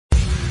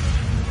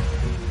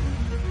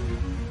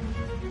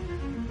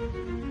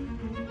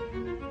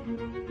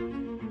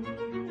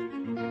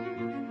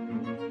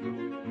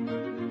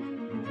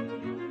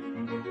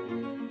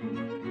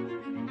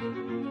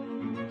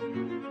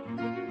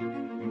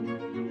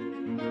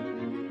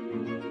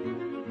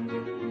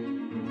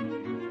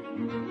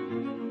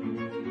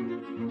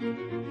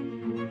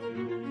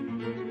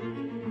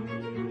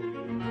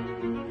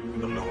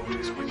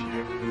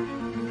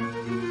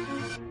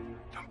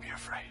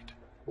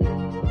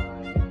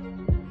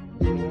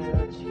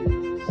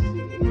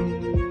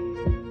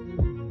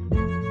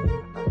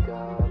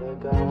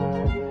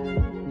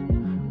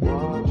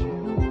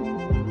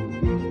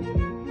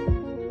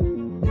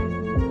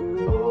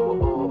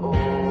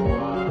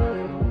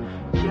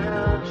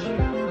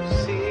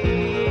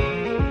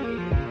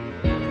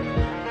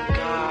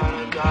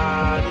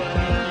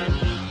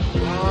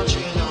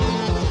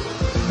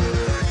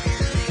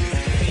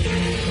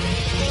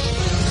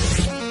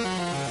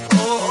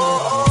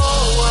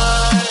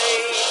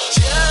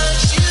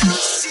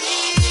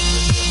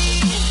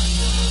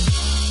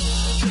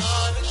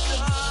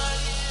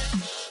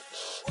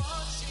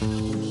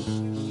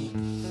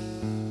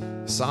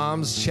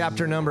Psalms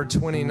chapter number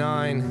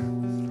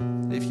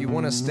 29. If you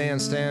want to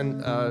stand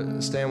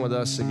with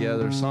us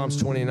together. Psalms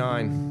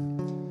 29.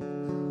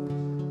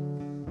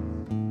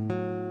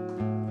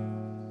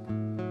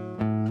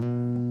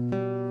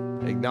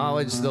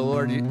 Acknowledge the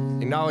Lord,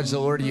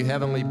 you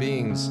heavenly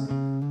beings.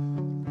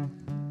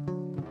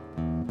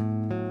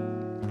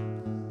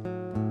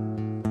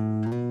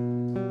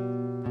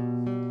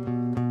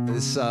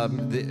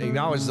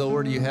 Acknowledge the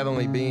Lord, you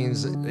heavenly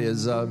beings,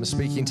 is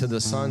speaking to the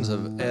sons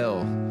of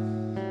El.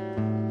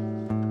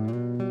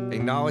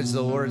 Acknowledge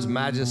the Lord's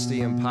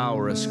majesty and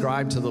power.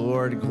 Ascribe to the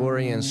Lord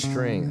glory and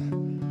strength.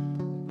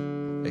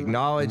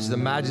 Acknowledge the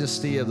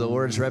majesty of the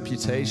Lord's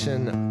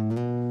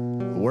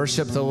reputation.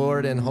 Worship the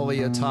Lord in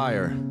holy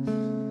attire.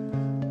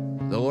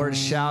 The Lord's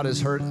shout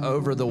is heard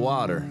over the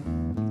water.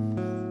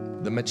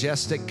 The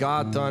majestic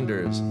God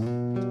thunders.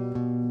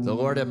 The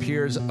Lord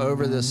appears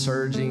over the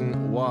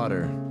surging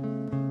water.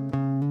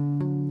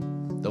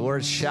 The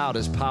Lord's shout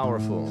is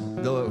powerful.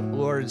 The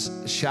Lord's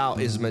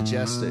shout is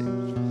majestic.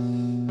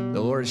 The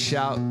Lord's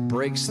shout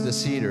breaks the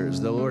cedars.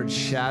 The Lord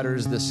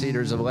shatters the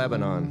cedars of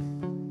Lebanon.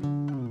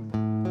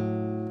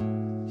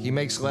 He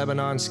makes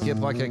Lebanon skip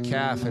like a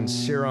calf and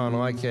Sirion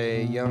like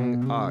a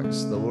young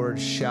ox. The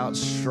Lord's shout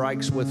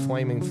strikes with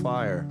flaming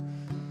fire.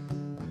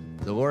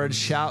 The Lord's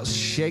shout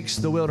shakes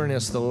the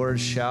wilderness. The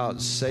Lord's shout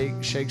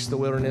shakes the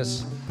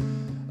wilderness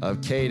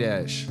of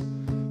Kadesh.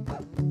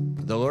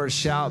 The Lord's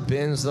shout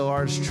bends the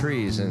large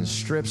trees and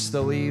strips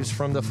the leaves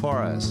from the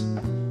forest.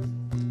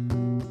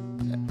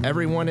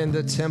 Everyone in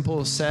the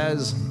temple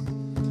says,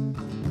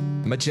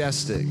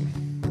 majestic.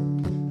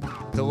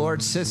 The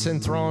Lord sits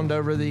enthroned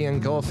over the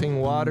engulfing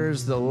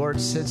waters. The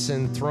Lord sits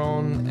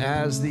enthroned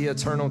as the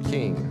eternal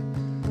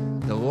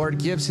King. The Lord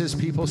gives his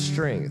people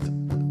strength.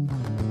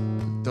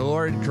 The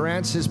Lord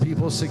grants his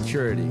people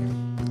security.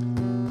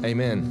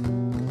 Amen.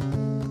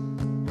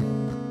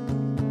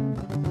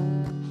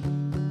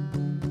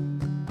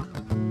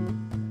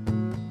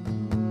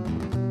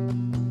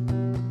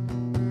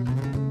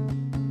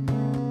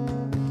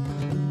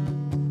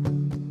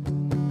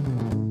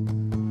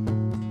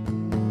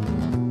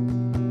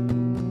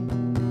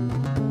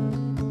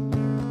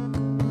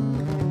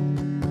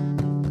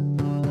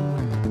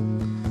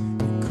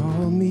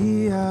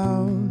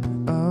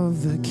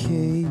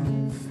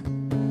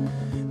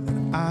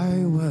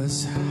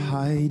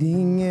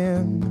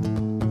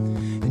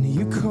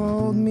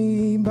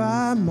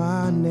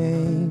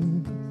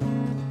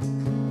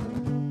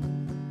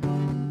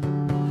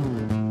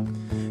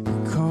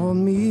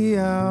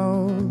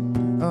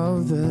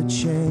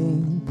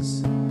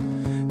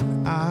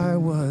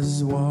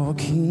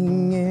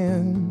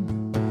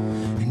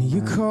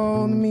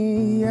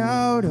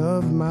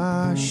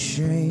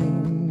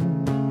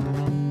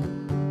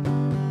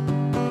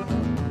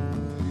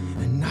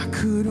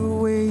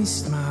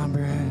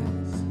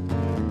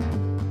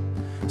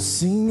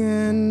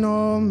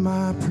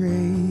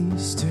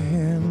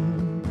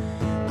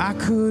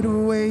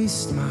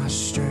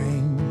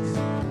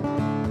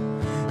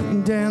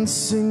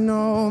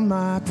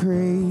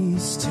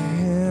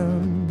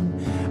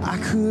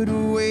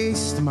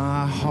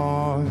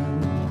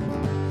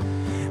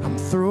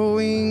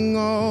 throwing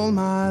all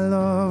my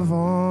love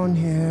on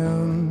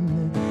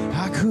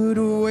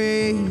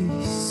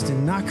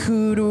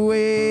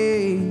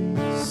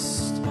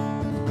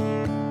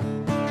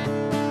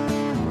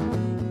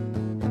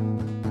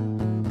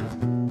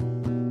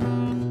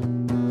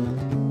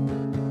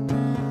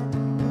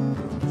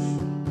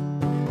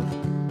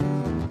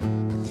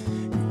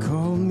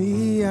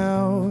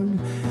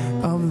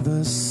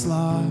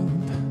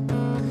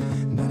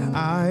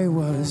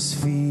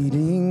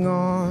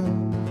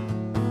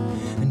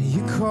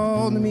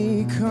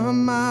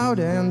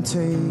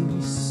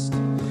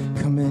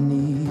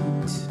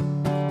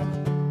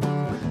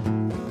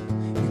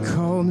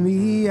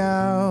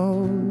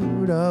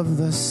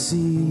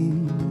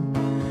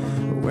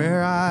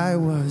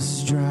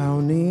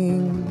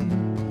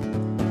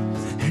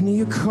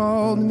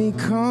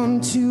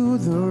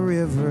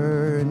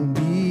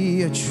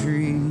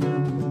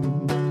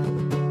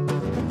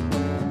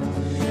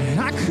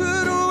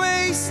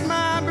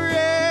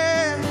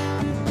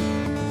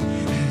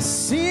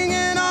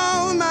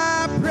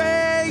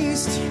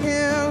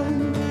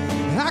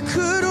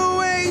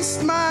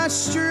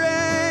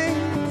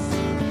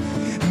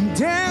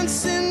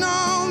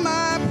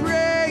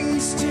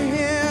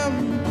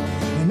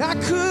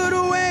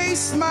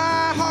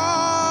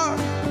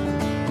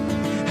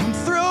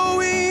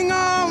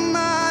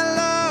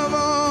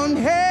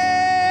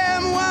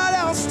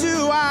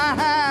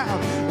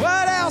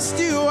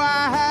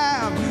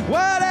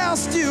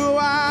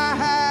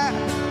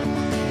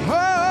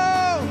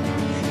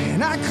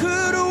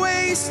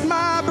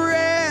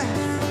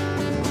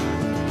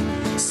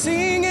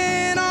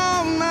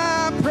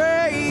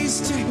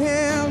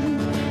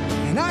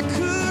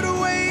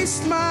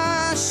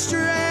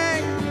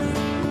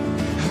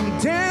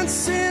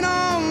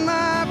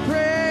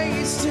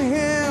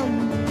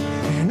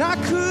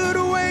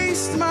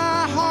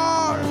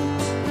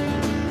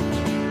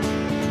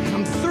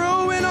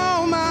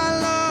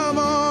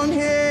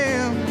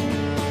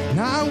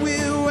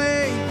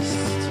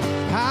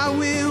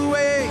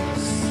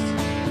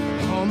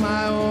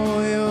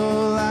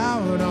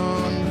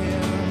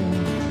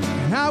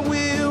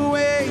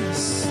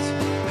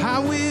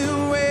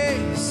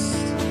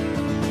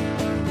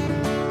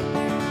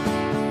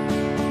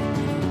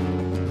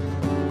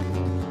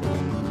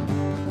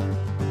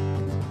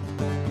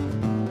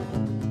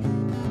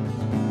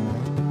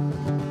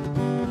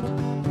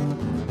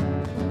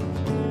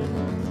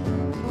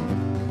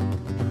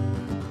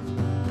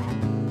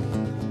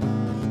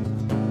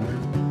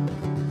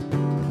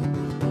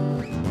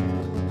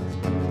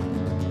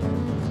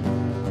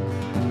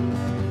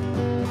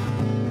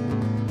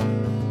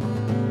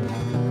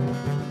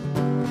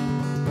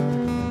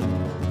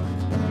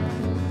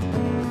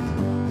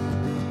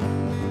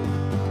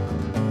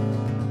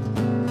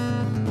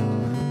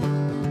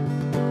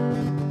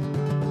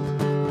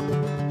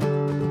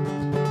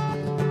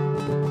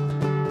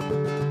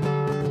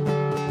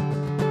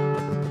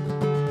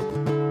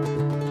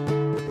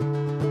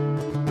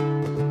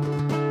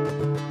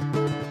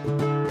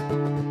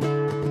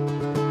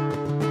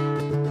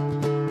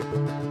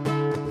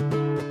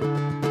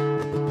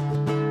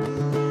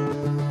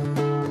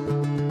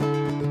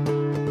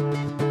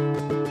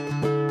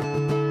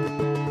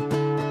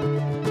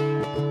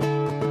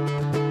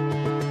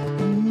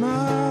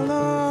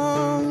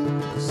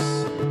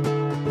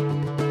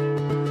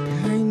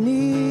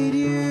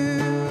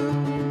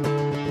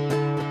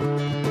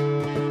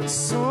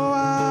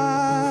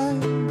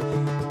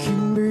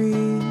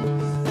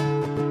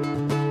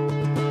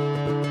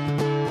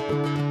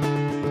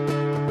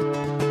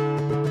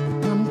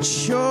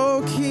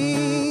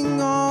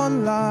choking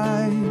on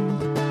life.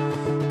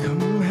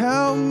 Come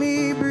help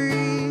me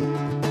breathe.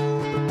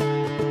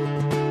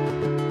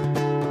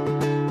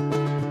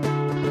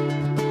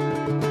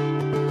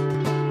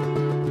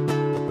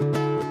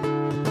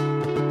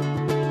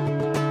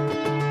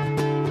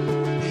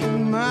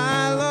 In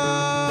my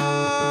lungs,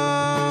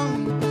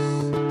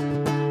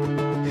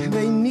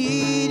 they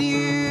need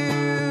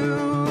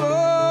you,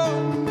 oh,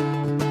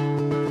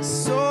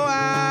 so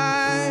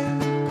I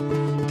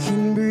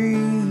can breathe.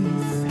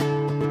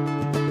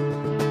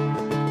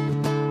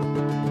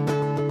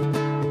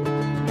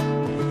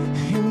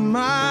 In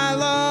my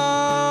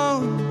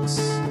lungs,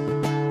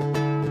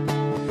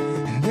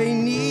 they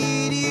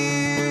need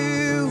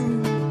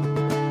you,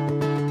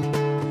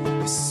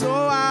 so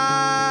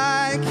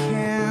I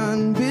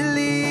can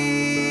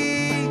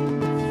believe.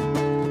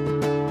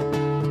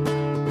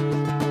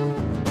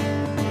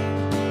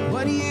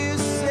 What do you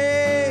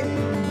say?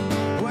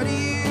 What do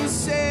you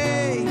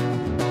say?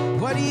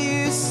 What do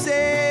you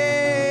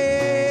say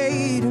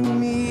to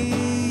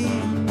me?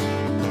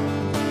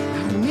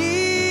 I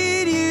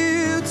need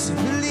you to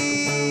believe.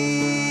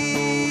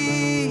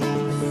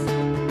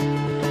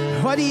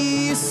 What do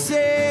you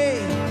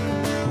say?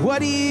 What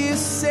do you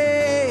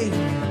say?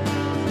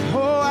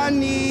 Oh, I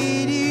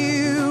need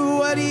you.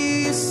 What do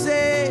you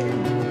say?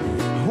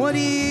 What do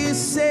you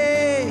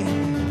say?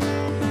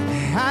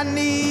 I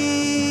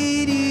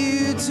need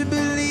you to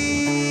believe.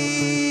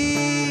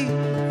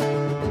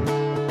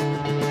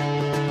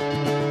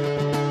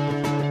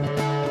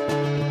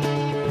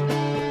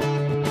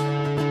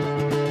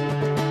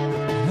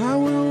 I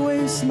will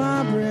waste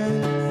my breath.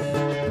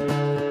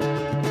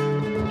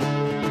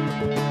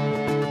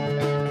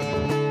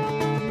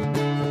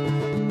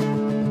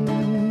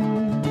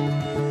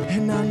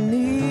 And I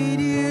need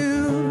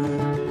you.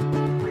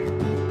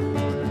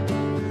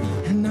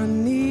 And I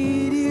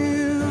need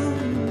you.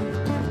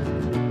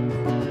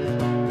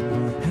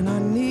 And I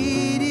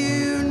need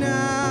you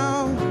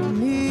now. I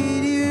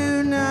need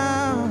you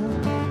now.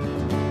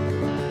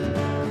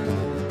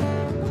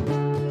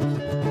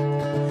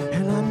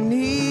 And I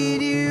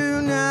need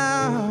you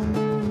now.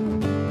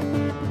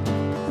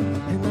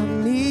 And I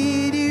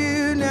need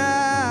you now.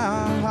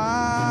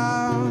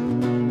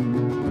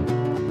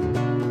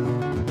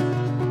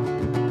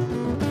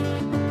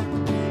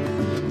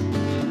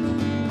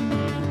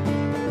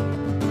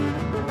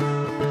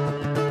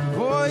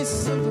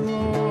 Voice of the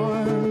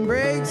Lord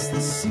breaks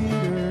the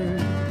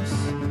cedars.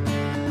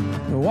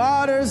 The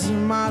waters of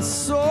my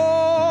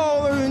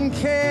soul are in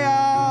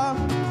chaos.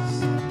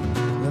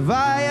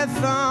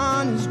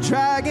 Leviathan is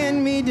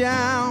dragging me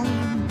down.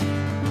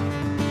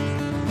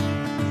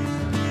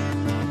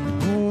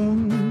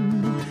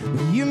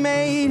 You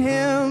made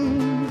him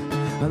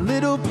a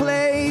little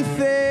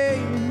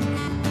plaything.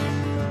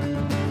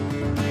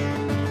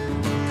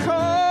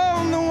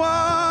 Calm the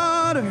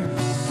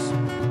waters,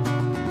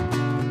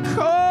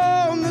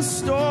 calm the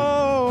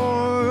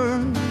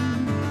storm.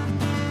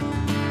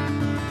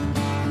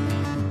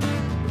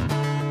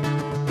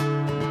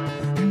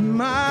 In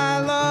my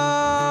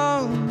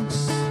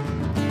lungs,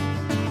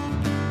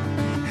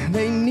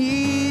 they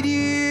need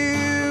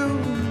you,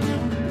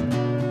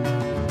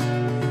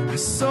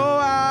 so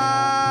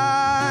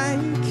I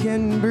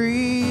can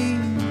breathe.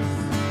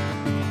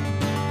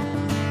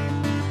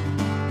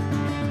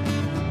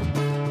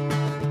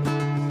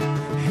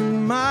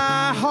 In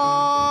my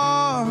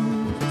heart,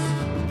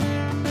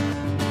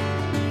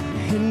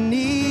 it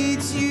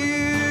needs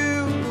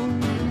you,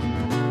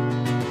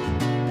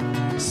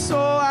 so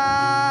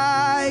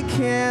I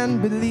can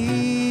believe.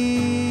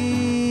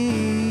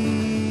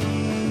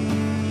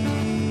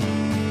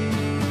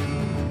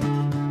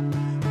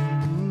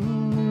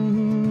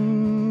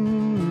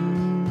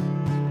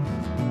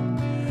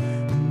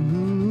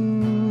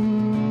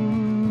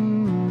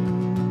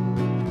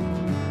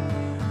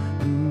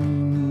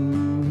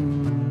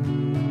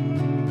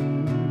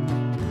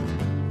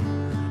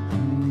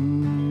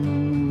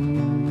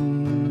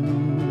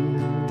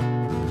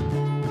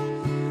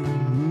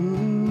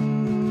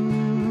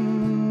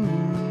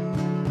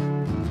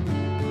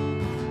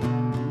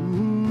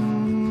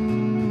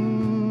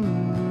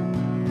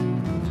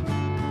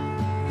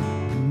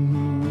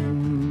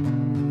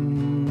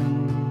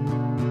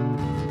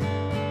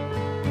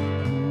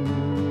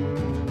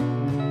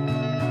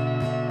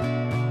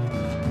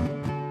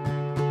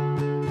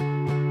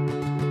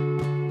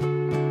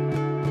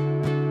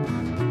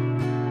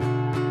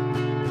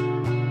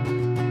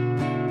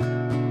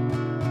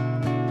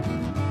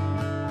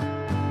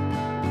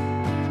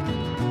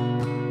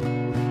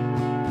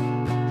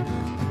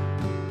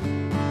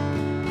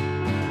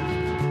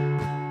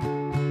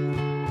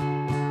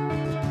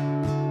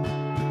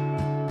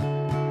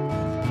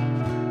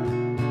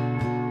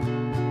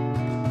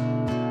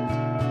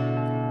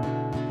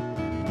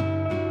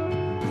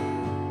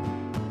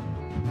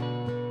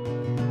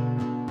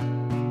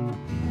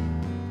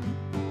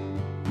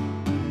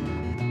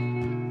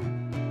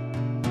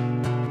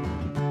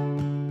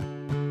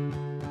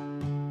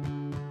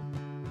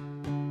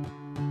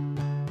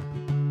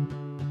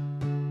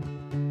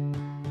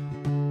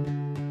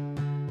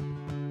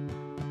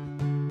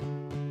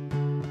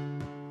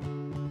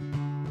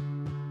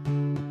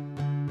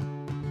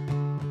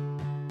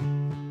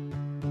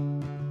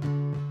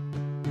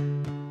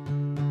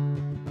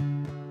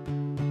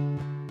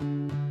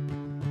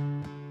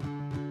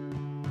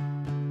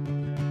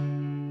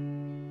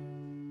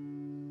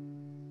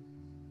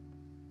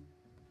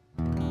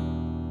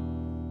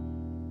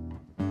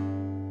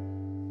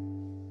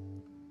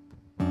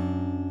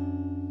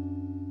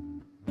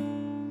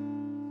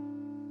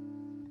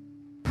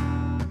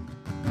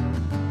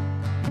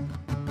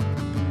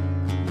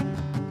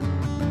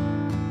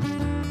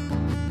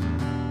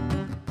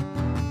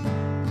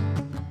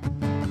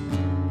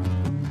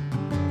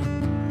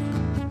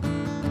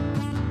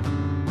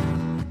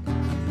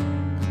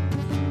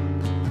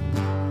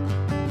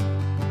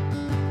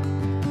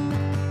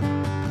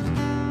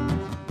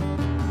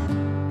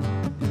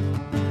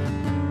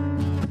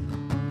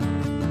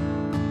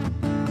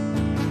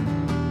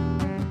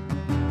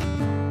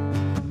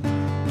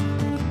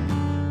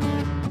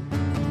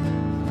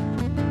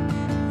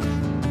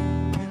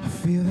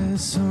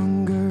 this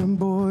hunger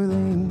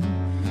boiling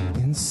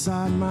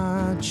inside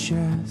my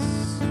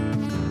chest,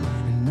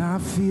 and I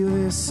feel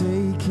this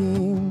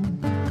aching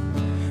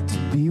to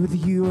be with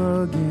you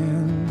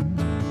again.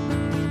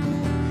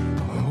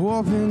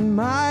 Open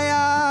my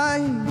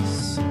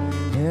eyes,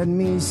 let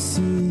me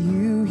see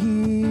you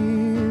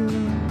here.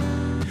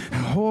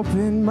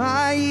 Open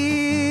my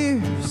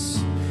ears,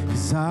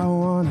 'cause I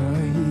wanna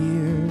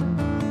hear.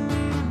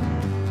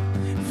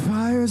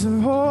 Fires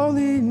of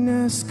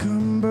holiness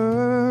come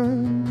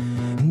burn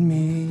in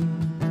me.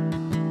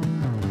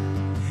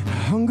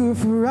 Hunger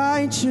for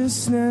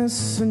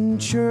righteousness and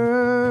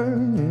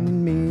churn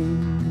in me.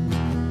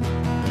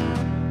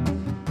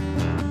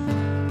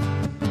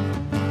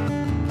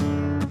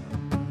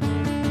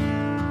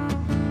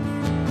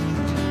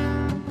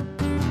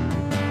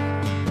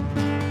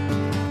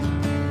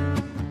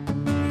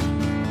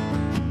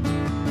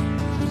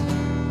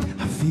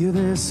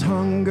 This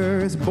hunger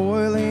is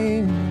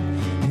boiling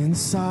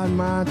inside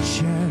my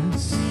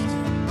chest,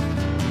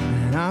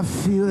 and I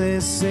feel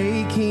this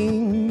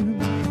aching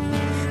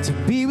to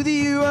be with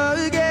you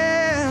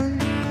again.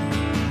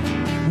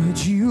 Would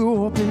you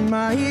open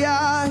my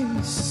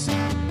eyes,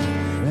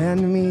 let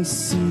me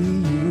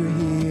see you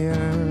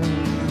here.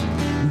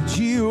 Would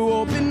you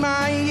open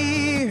my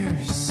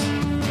ears,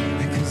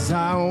 'cause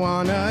I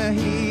wanna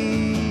hear.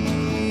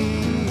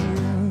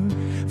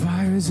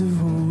 Fires of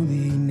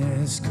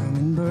holiness come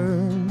and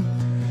burn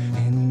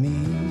in me.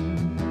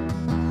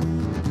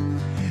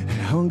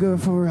 Hunger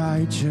for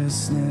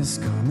righteousness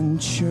come and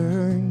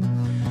churn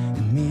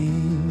in me.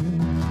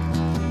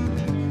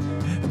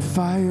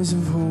 Fires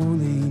of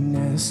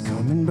holiness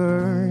come and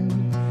burn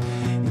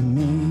in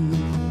me.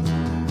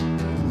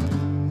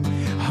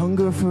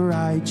 Hunger for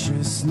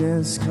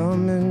righteousness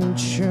come and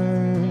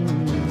churn.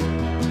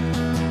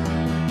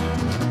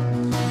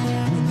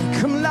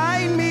 Come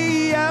light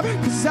me up,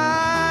 'cause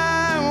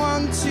I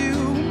want to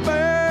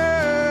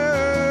burn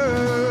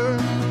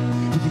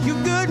with your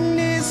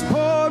goodness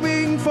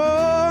pouring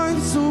forth,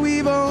 so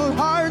evil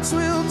hearts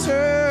will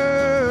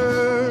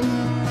turn,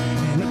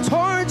 and a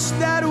torch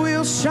that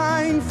will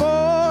shine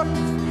forth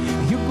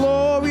your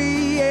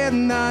glory in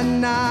the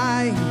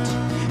night.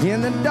 In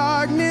the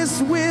darkness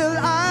will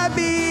I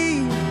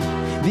be,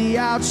 the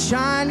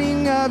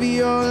outshining of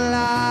your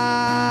light,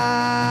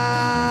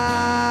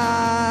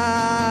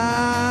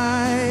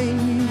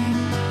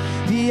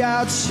 the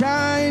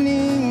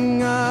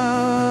outshining of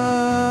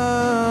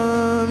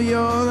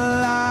your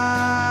light.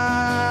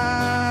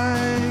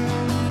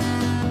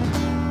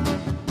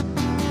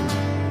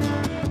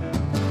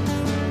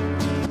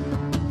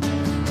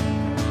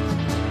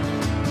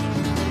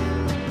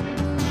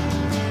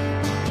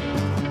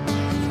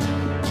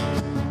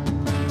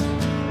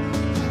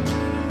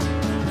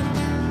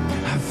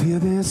 I feel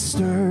this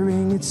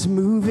stirring, it's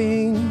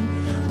moving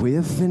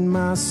within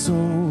my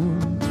soul.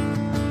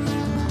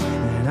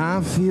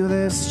 I feel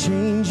this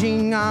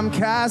changing, I'm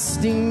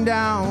casting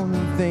down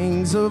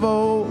things of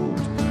old.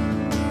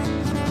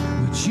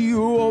 Would you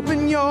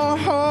open your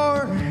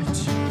heart?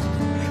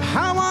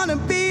 I want to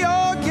be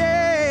your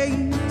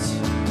gate.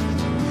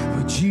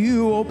 Would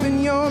you open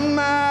your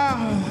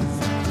mouth?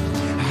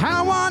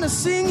 I want to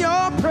sing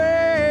your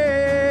praise.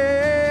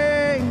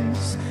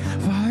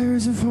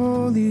 Fires of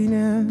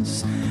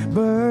holiness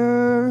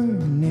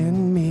burn in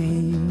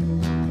me.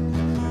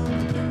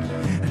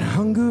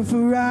 Hunger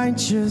for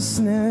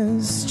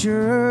righteousness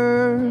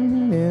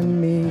churn in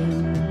me.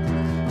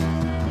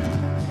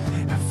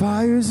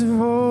 Fires of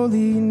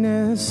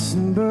holiness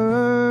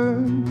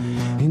burn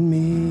in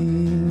me.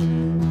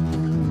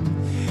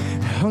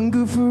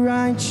 Hunger for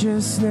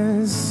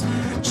righteousness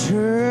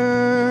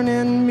churn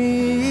in me.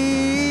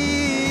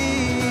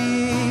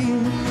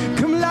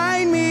 Come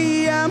light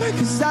me up,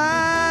 'cause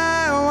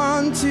I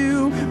want to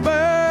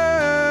burn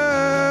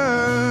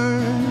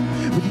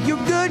with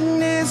your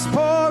goodness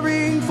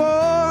pouring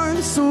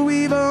forth, so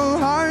evil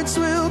hearts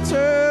will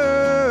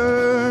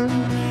turn,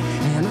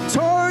 and a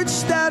torch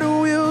that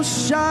will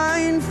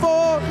shine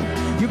forth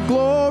your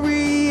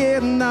glory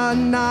in the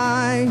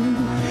night.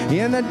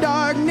 In the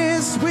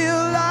darkness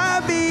will I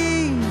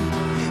be,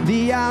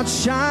 the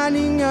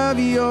outshining of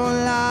your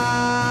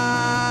light.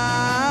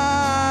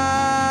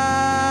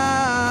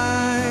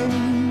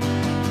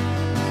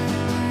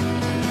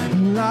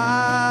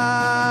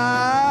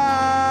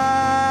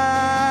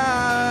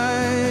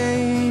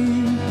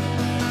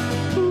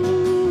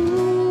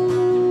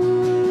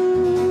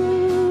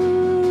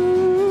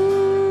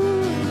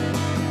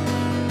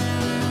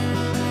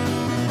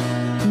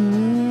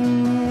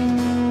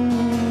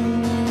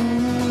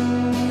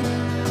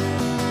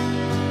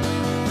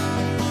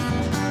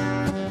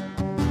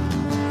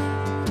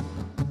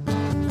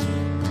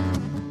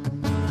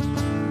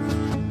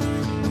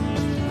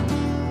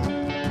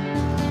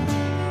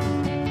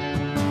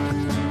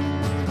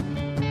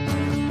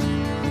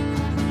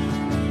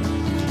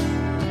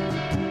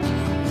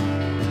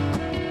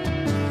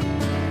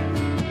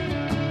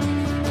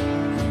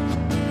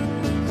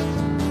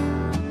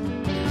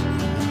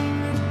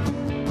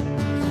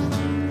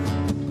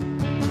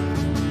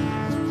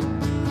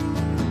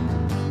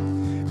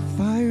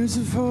 ways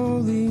of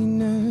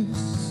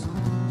holiness.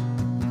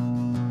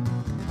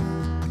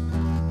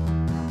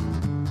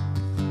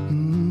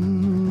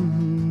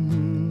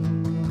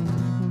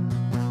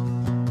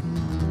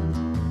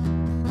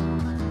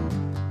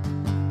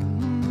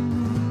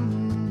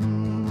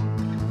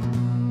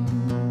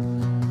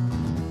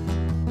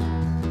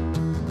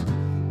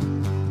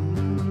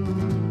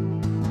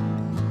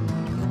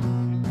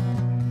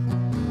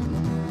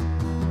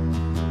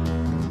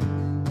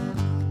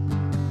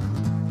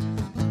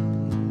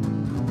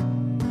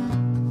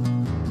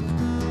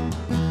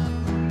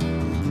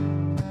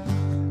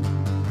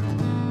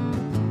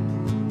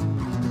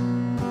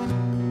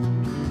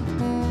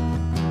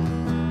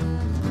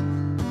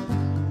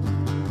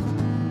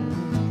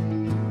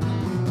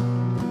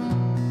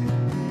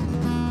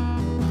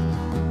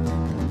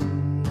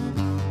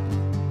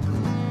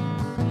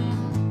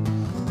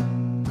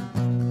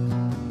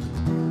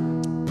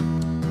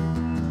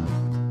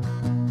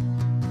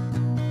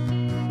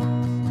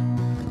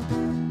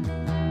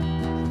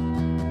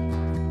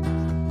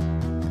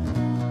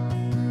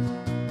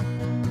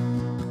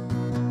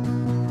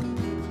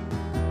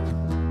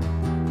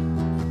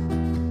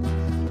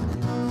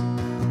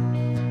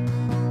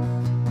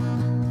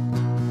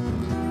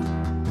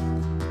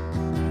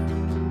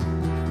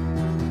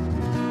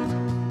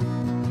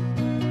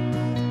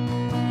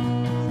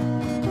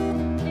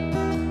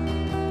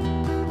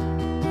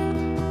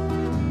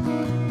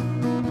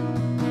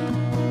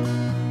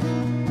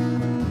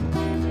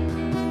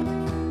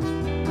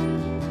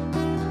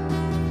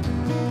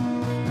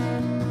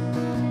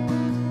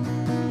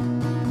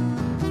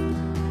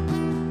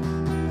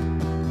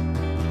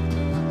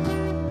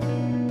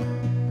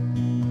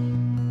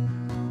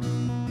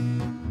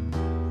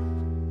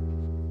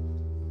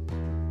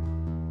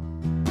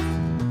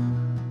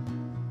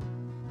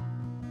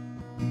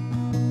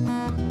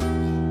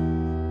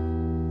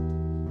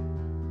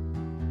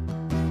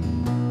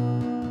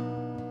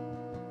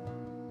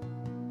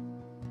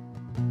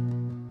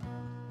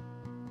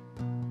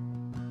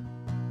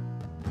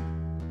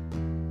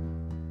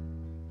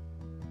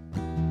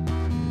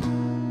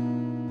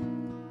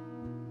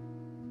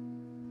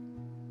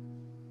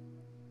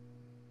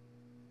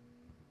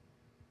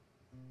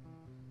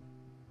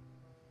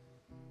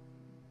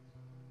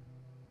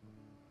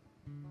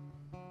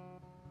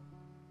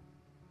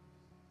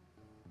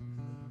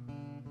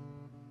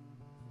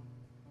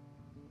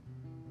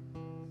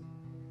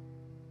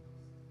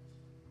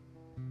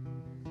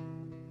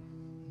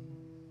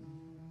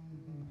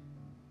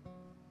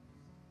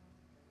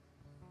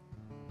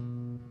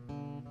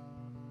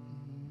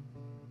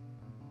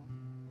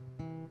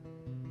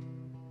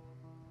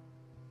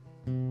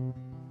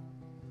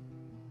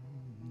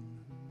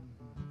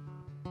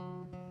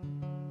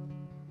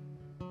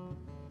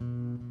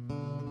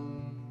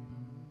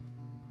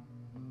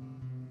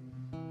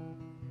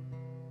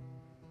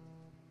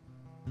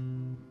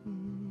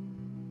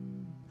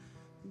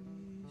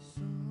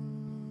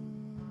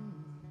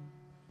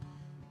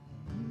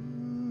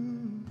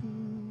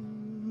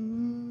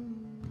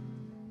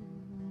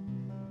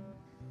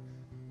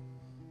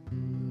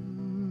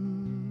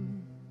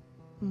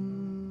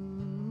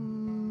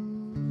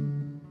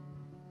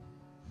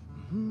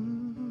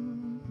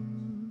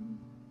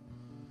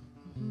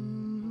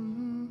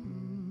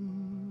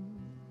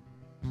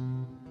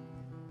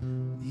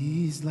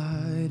 These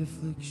light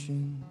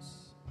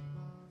afflictions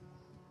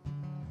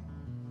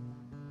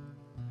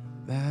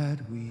that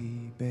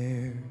we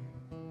bear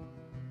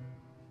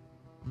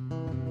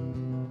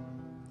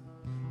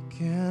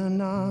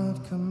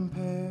cannot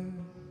compare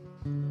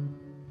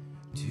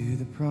to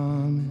the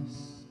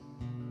promise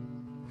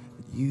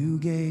that you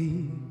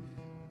gave.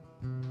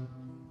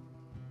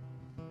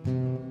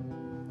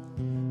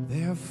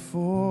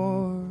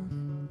 Therefore,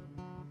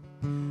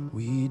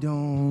 we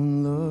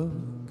don't look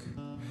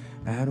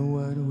at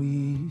what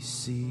we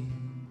see.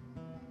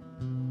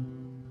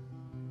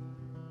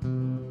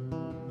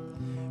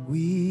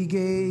 We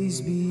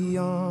gaze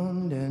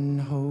beyond and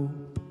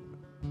hope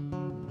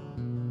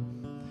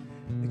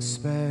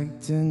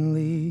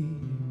expectantly.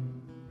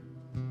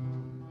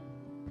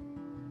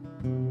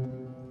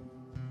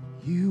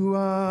 You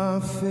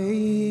are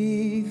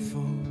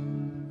faithful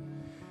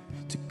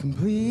to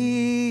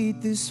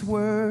complete this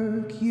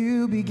work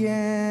you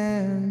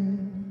began,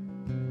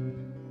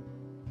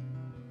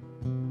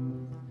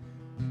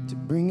 to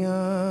bring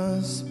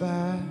us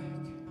back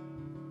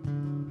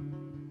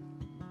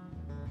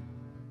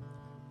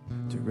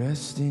to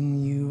rest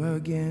in you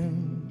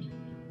again.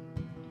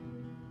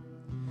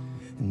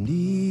 And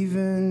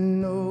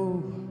even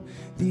though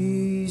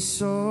these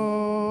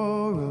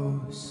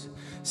sorrows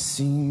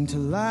seem to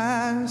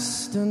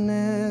last an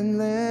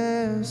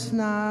endless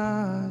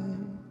night,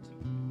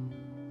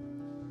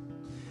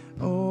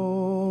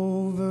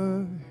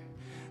 over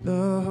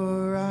the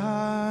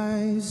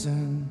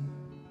horizon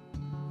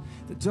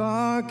the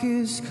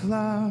darkest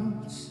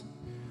clouds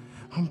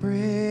are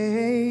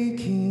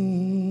breaking.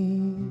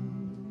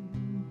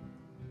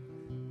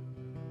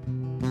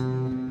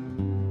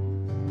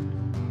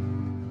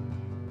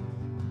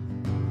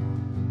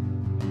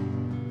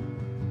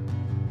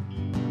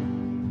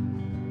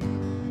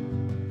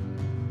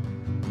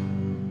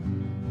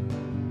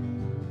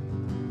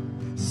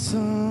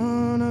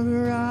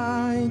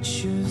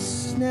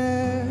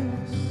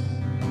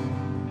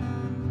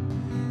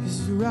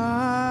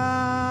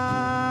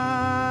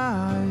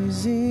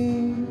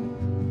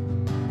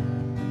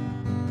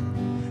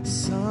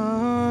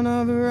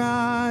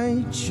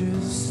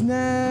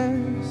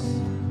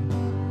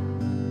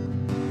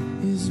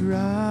 is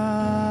rising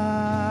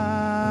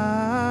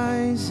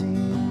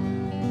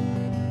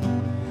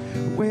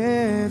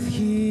with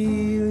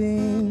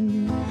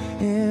healing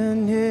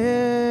in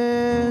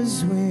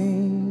his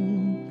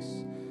wings.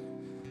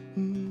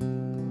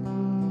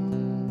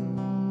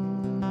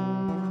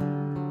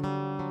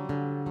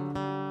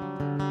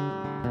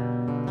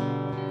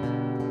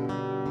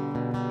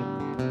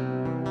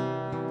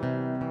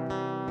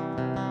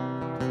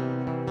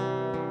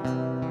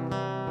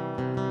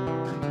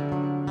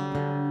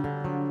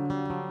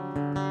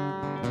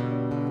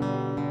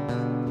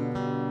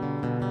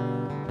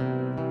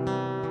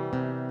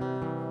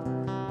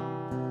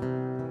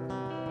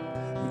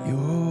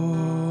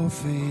 Your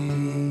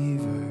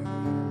favor,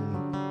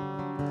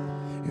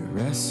 it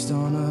rests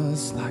on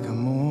us like a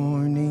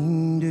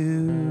morning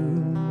dew,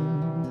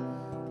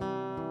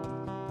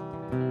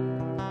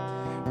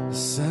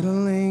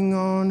 settling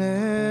on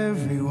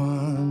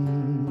everyone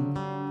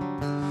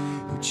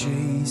who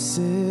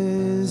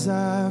chases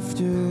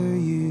after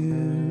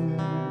you.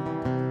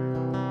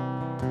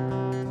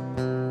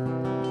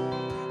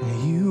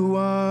 You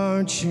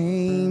are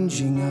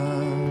changing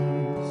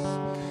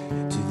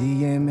us to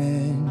the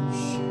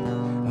image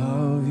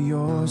of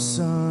your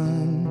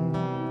Son,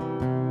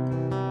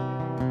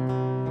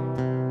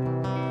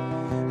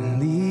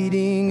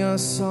 leading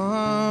us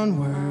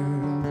onward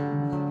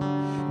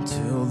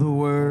until the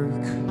work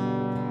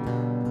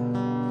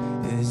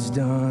is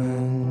done.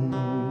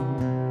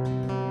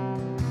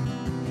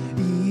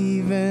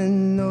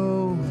 Even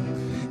though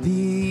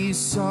these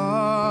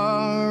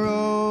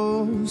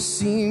sorrows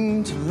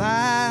seem to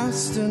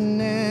last an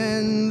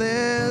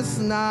endless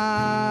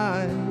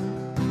night,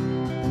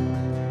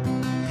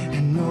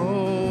 and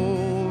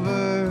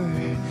over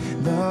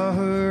the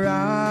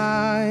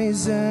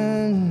horizon,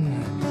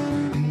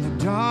 and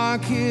the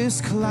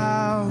darkest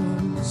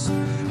clouds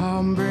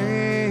are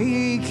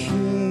breaking.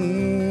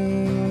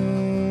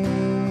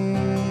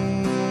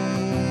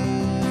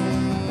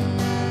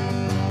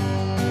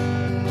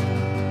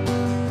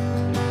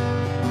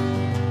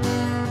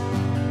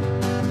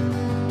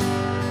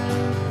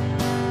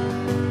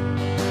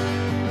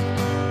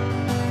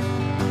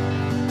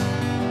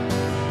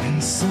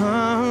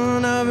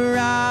 Son of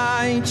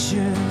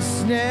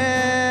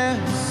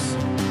righteousness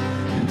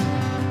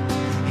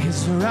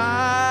is rising.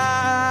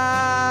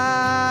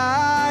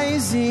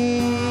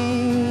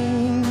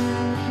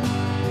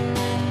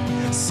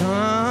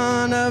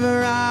 Son of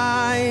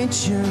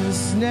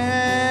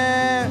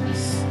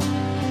righteousness,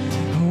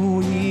 oh,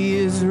 he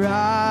is rising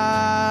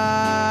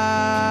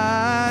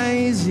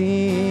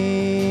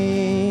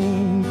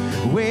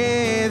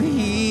with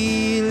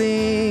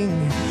healing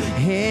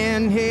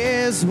in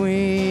his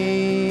wings.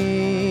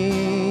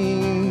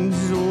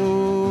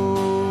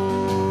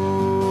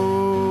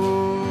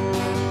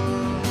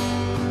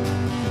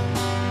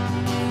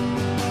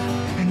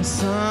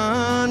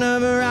 Son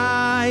of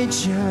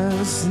righteousness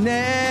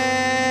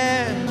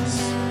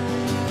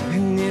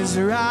is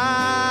rising.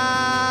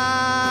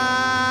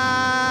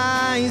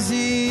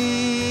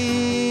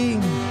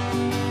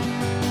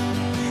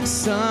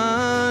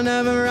 Son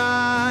of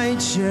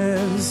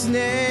righteousness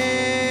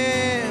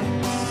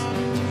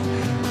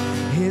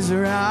is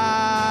rising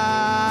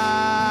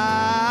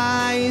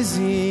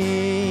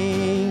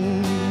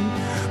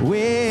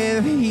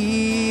with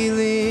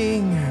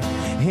healing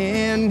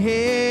in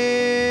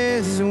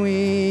his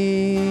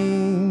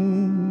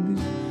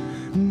wings.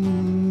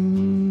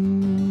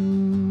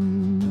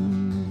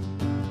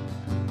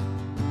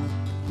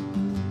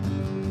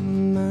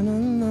 Na, na,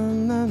 na,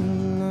 na,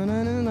 na,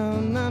 na, na, na,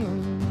 na.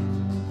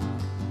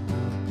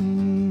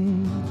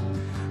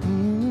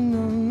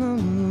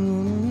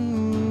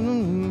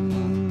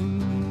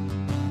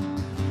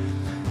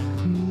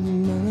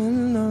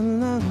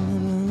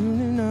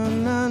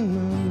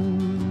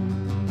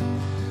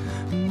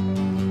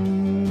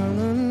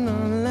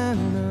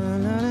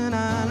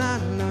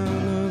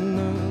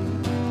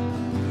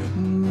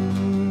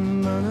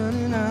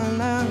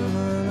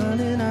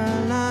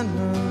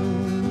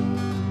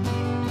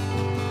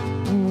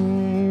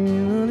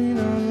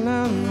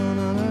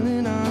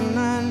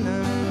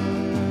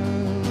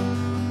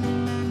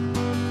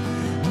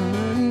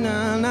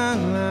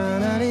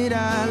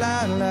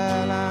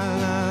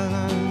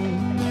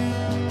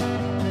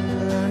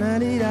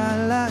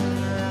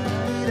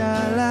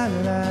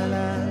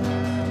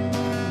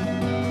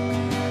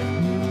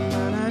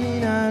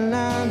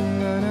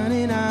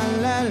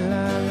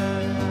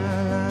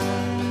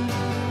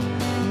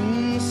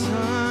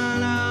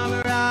 Son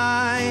of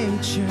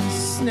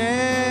righteousness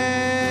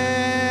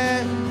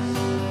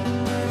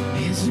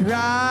is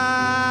rising.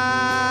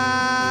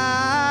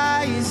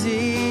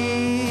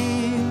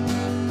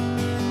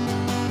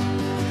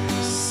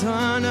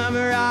 Son of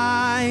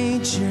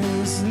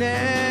righteousness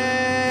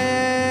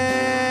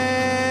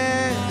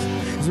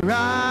is rising.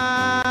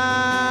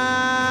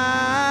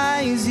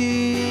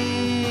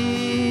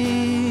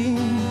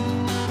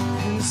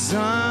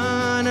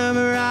 Son of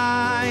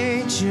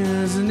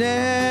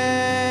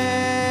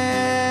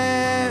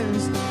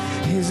righteousness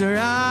is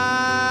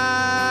rising.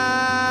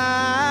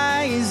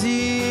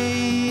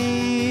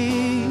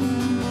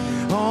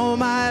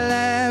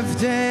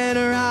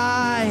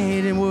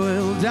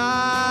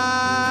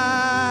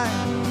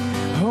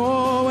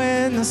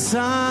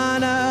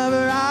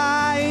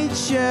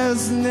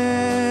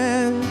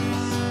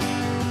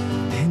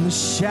 the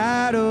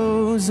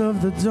shadows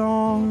of the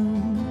dawn,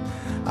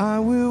 I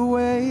will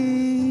wait.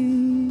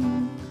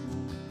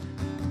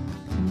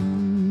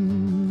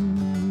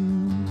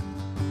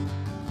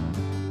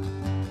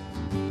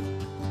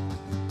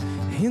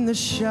 In the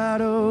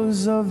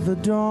shadows of the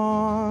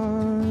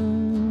dawn,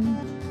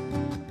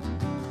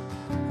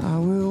 I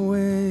will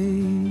wait.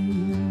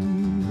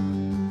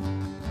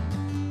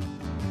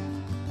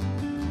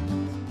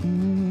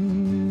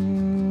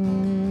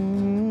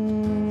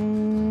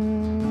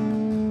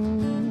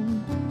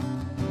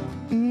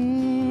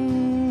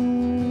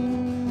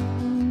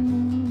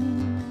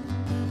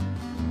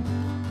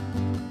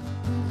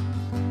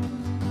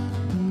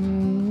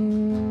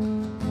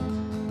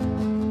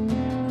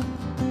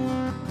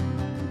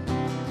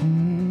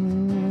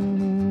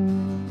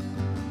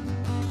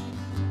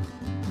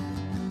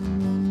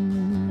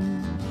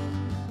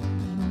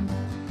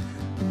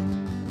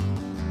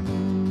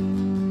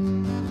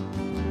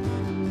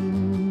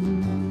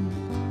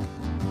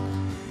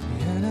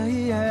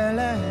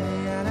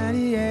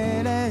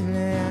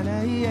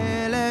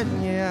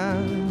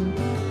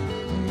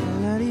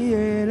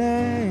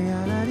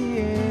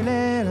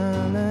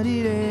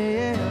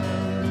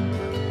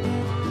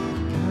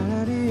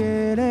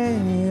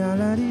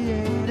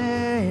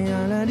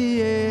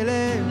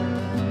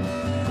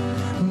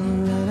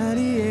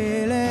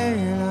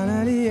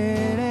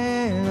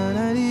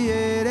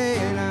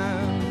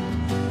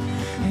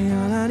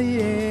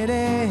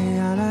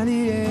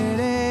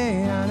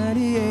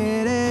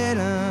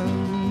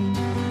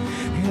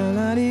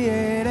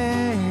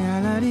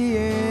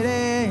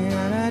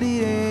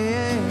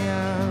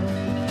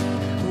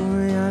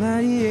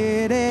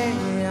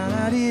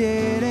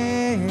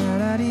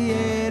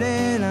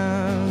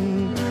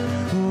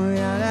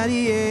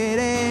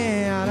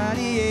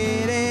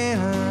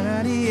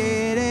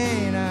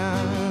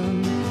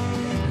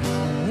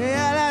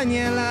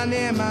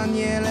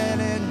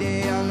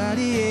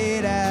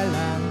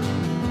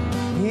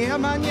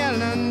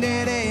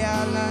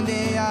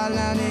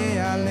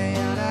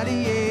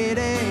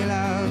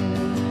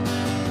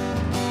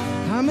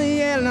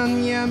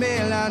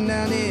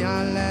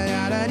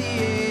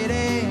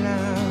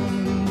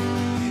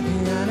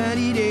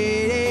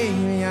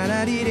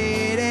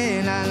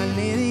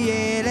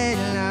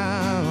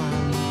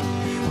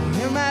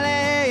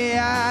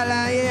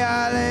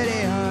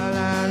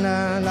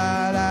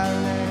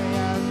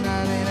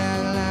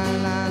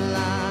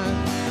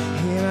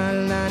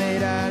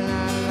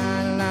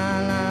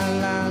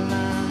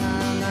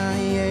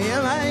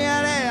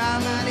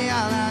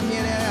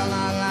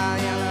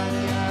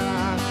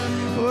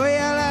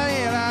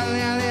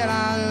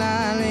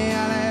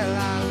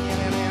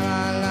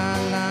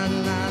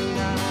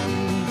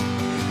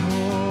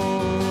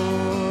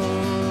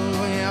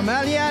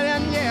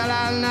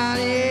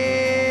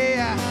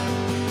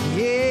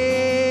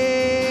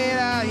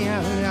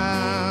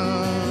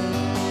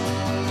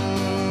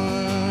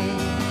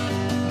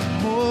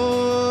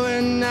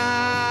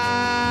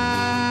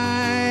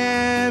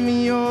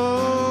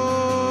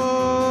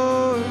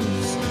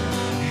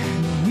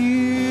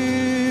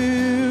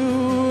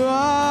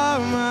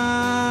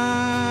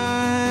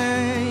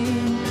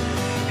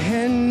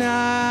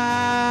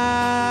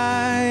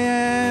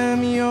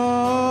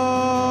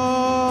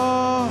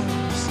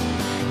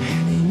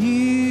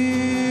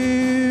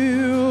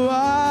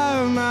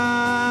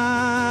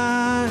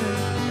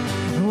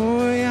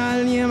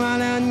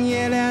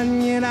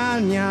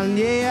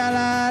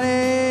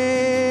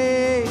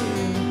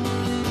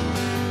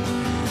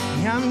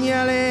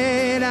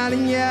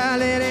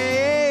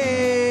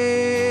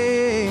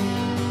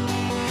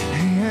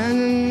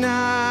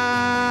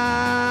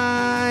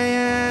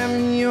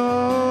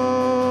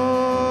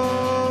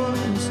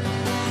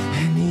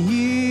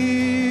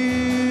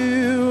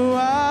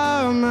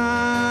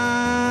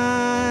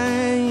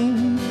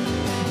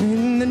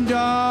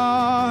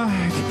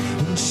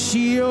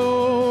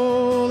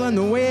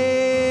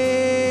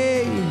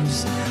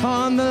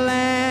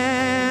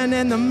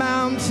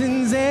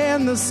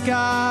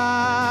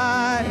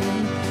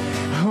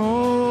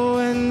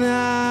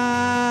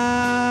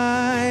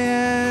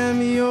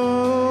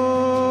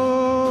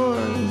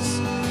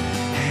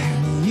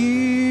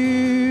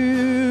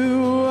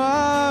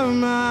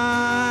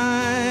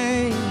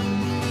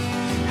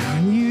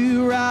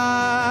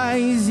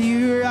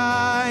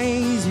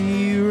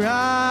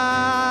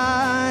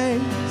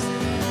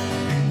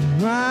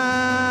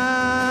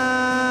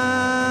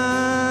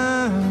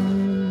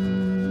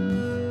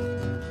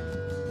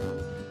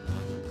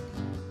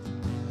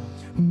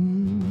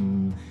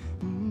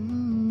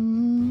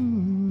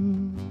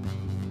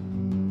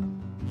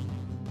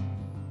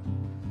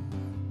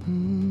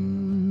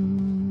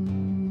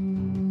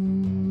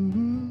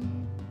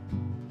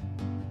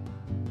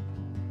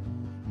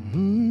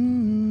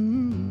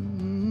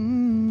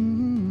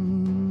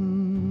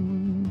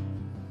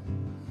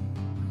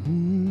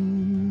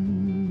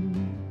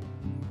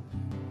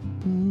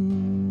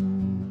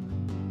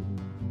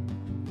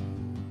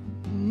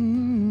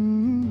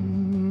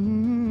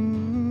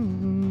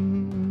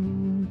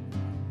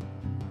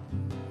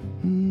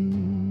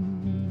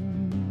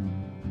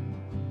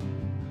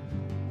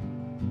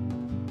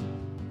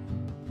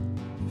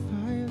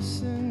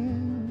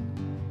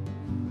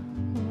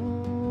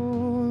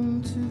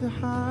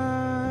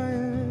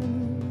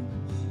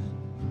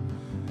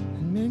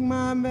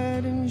 my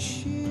bed in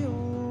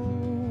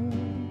Sheol.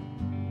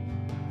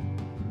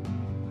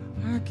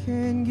 I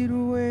can't get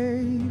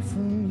away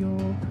from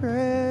your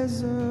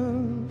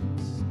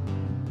presence,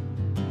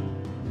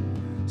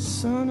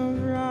 Son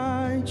of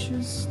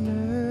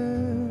righteousness.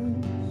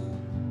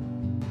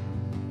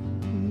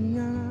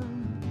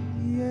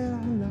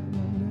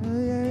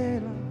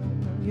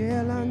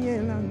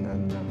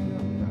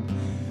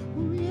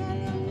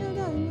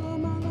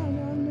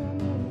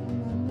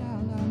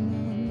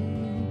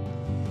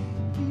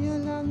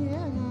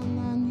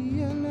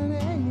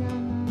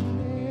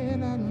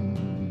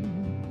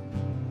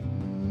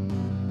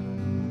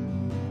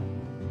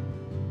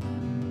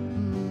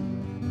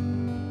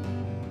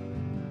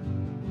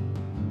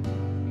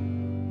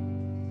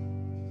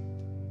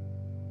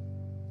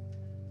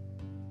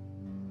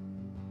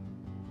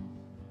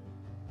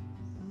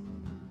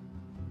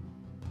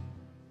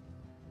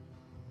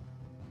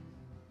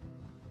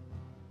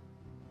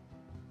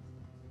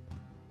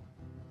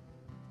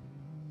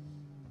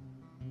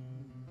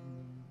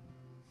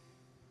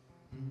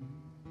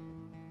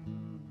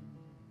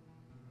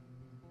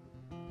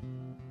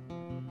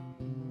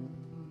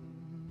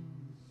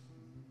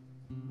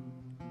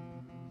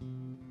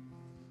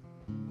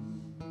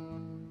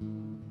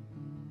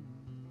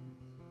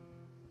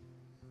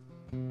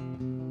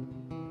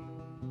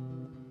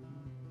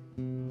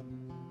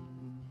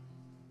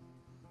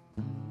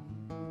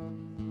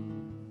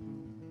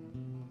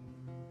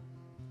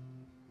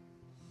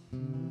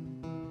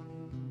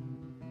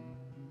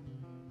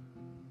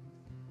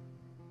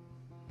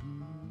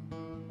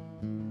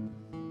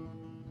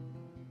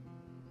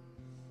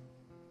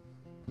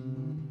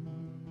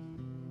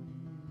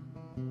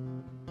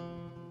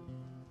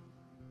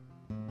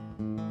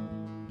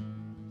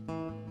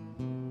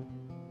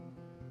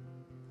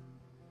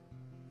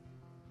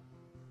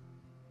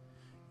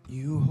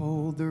 You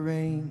hold the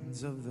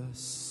reins of the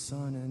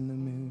sun and the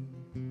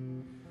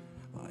moon,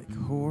 like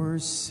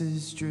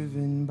horses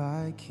driven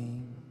by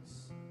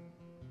kings.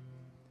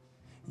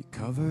 You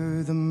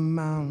cover the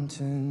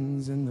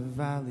mountains and the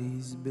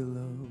valleys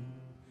below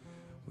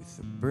with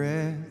the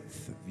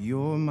breath of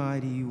your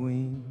mighty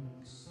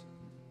wings.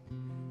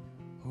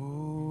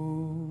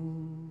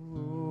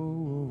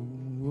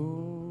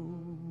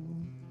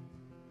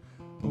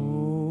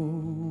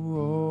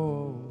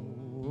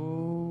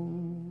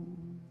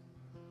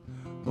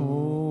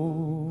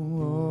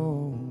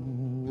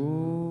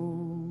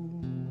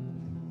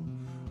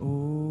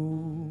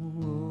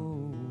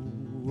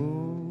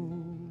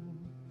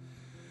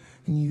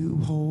 And you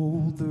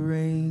hold the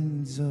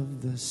reins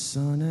of the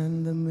sun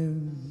and the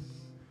moon,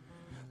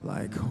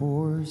 like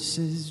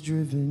horses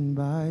driven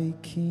by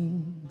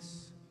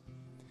kings.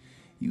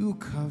 You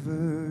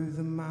cover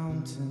the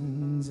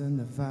mountains and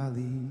the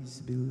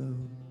valleys below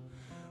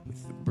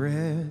with the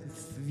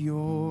breath of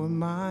your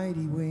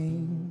mighty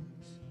wings.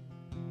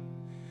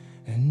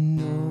 And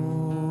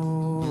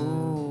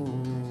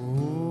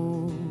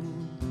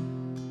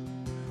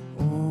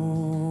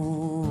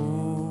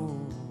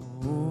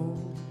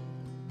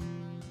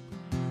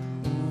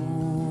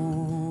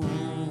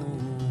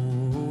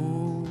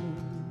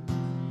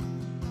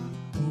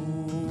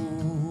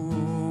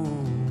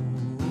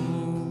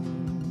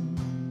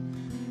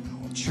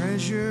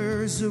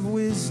treasures of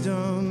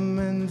wisdom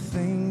and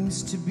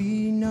things to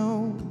be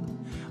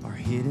known are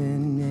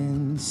hidden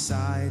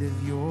inside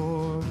of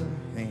your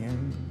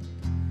hand.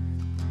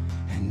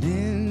 And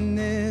in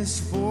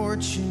this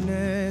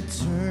fortunate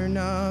turn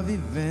of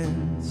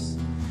events,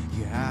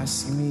 you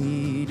ask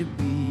me to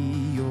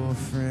be your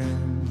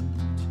friend.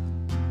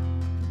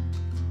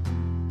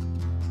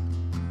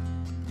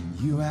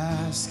 You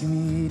ask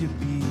me to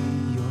be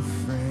your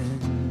friend.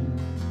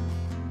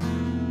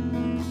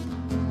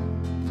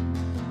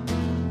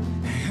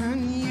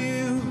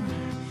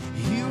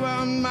 You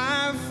are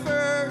my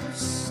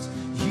first,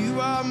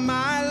 you are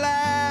my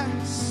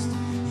last,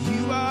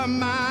 you are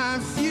my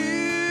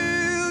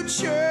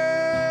future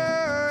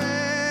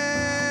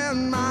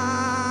and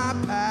my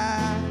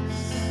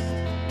past.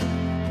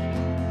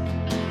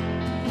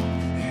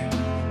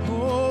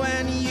 Oh,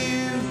 and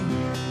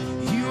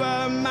you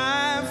are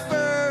my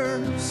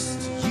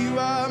first, you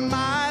are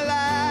my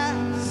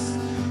last,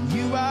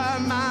 you are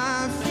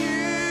my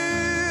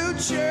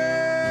future.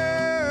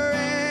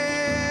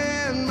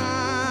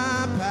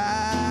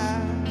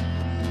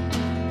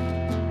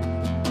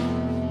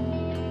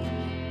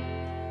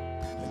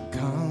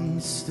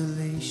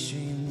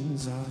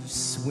 Constellations are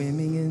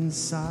swimming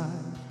inside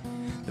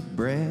the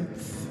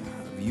breath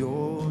of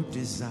your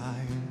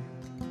desire.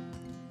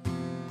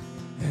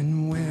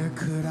 And where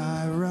could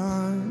I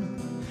run?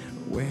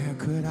 Where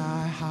could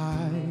I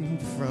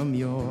hide from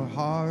your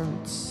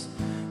heart's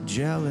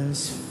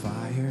jealous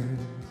fire?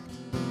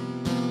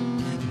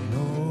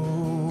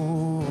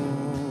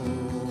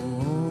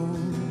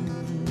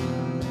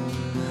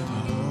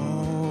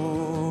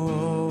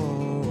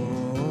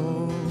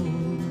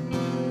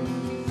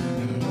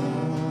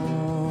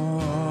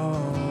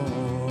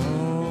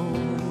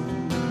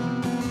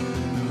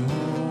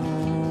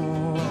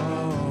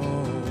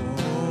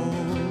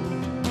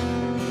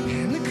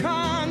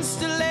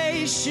 Constellation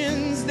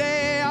nations,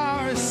 they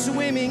are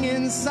swimming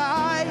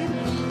inside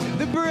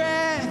the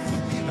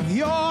breath of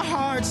your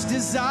heart's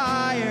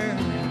desire.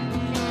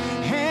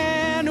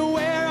 And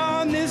where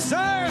on this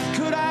earth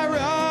could I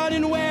run,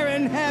 and where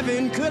in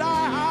heaven could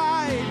I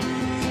hide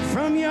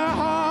from your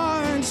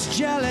heart's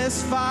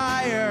jealous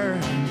fire?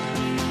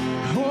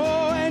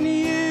 Oh, and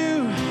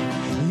you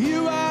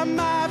are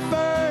my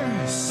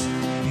first,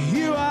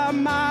 you are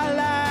my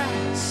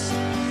last,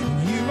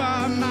 you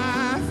are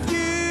my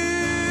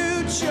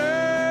future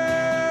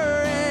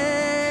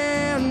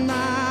and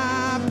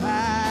my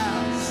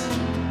past.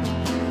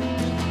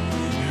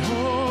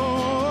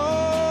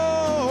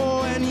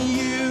 Oh, and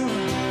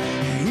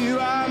you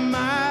are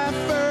my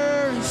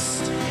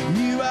first,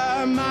 you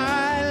are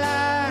my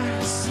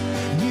last,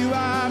 you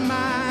are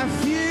my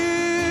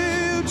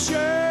future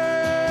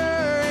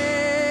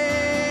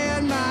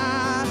and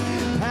my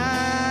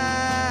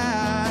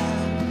past.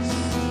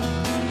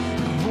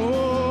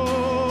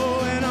 Oh,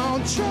 and all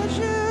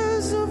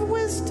treasures of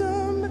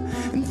wisdom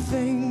and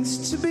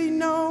things to be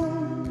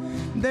known,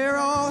 they're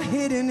all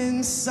hidden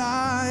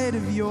inside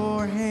of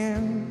your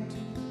hand.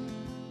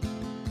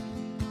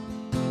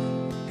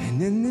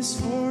 And in this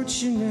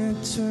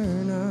fortunate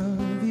turn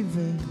of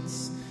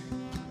events,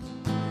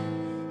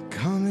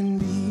 come and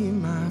be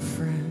my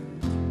friend.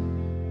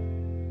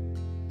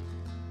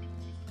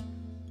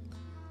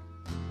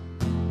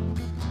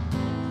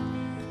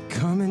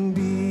 Come and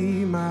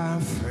be my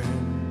friend.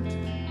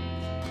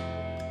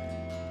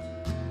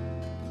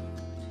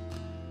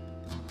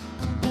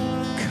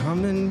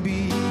 Come and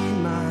be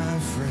my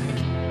friend.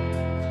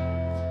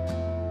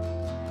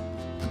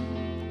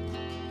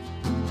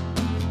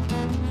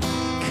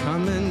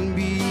 Come and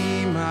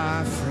be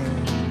my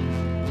friend.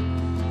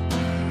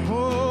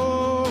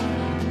 Oh,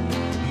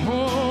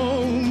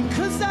 oh,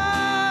 'cause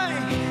I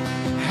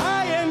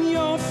am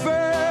your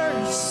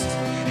first,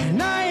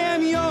 and I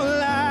am your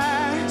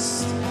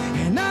last,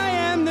 and I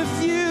am the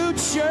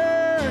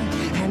future,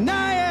 and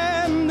I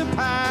am the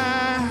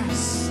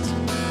past.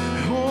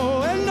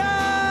 Oh, and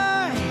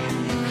I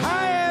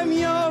am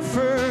your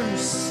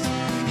first,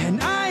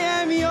 and I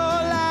am your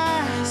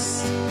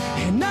last,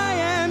 and I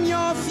am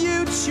your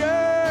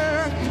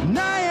future, and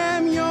I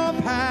am your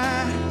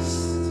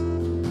past.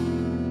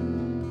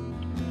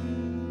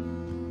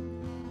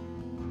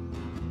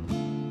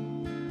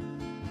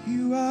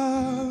 You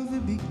are the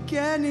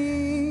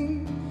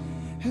beginning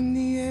and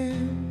the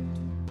end.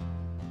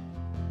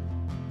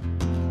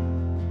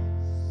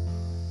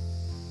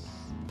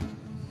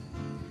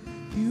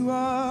 You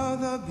are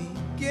the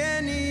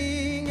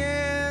beginning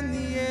and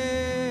the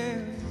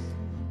end.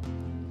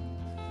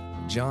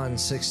 John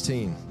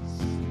 16.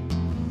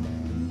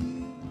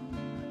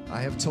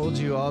 I have told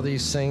you all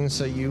these things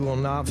so you will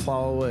not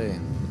fall away.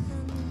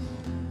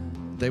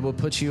 They will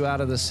put you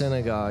out of the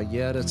synagogue,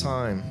 yet a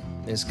time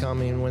is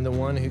coming when the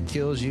one who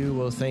kills you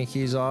will think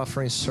he's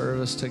offering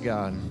service to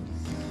God.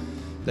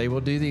 They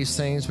will do these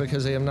things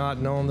because they have not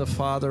known the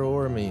Father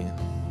or me.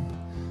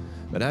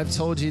 But I've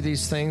told you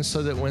these things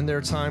so that when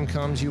their time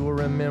comes, you will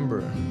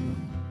remember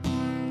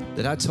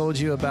that I told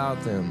you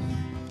about them.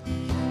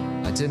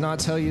 I did not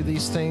tell you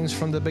these things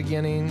from the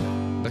beginning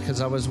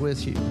because I was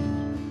with you.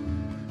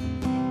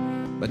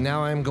 But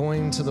now I am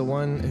going to the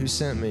one who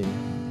sent me,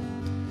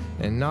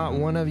 and not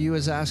one of you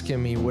is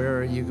asking me, where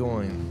are you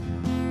going?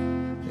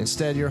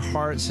 Instead, your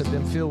hearts have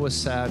been filled with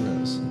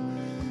sadness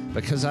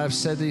because I've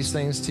said these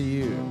things to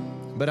you.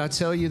 But I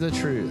tell you the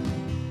truth.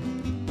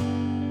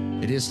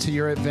 It is to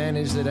your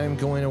advantage that I am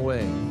going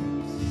away.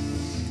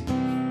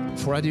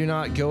 For I do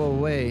not go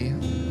away,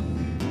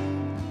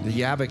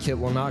 the advocate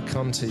will not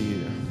come to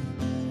you.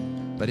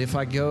 But if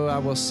I go, I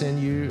will send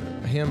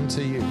him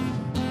to you.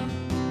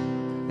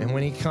 And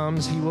when he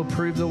comes, he will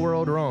prove the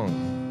world wrong.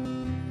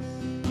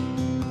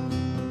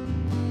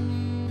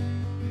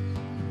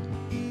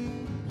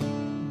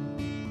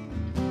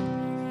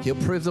 He'll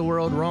prove the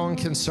world wrong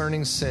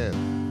concerning sin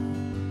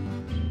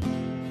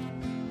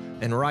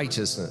and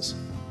righteousness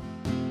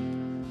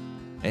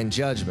and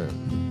judgment.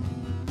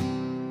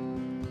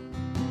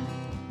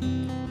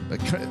 But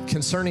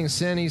concerning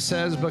sin, he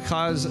says,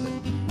 because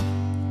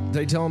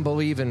they don't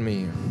believe in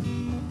me.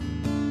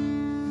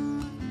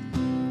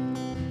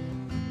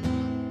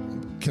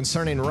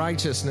 Concerning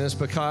righteousness,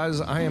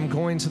 because I am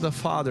going to the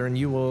Father and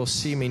you will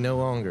see me no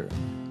longer.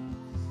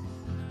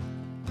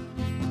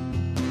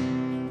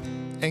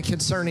 And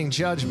concerning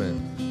judgment,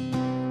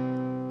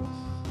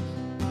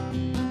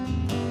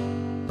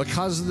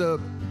 because the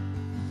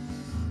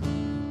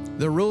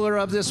ruler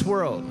of this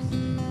world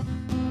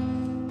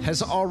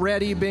has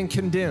already been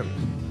condemned.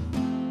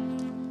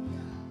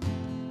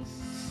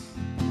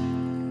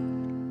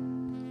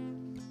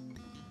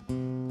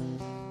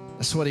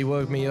 That's what he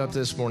woke me up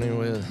this morning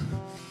with.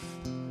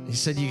 He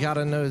said, you got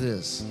to know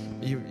this.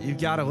 You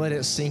got to let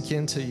it sink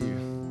into you.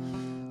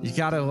 You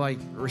got to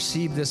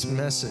receive this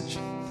message.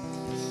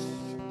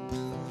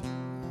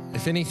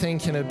 If anything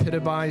can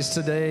epitomize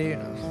today,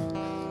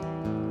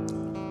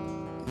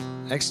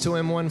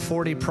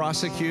 X2M.140,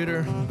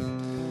 Prosecutor,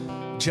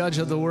 Judge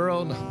of the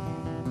world,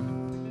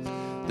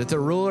 that the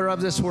ruler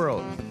of this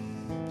world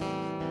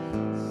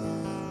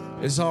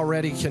is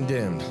already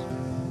condemned.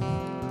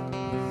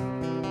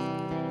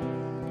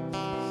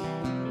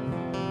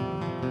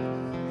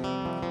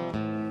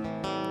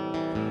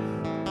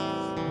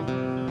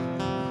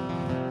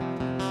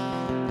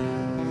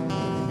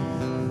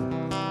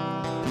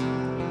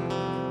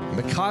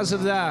 Because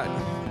of that,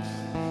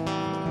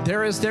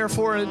 there is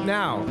therefore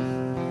now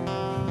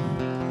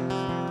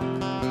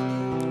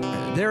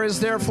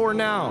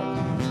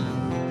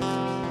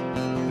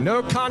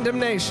no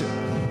condemnation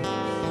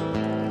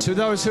to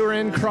those who are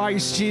in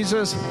Christ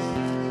Jesus.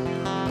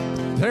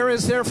 There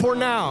is therefore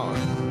now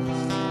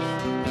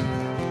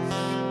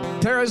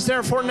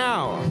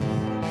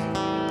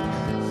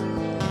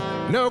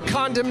no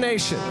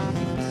condemnation.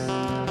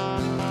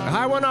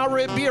 I will not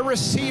be a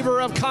receiver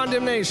of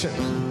condemnation.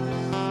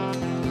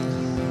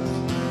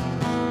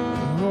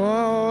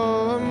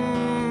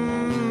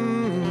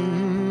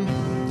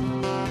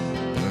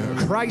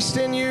 Christ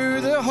in you,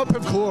 the hope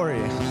of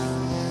glory.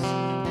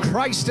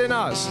 Christ in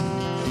us.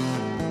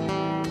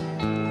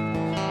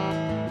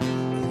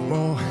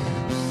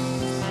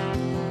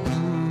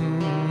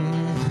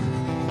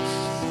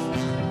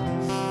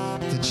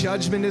 The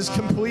judgment is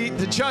complete.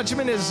 The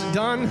judgment is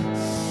done.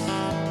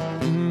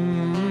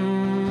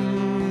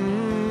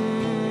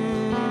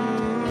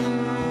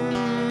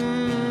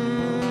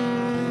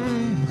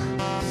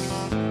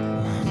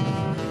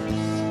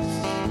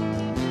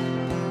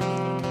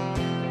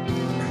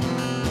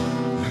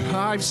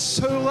 I've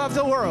so loved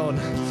the world,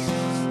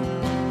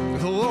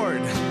 the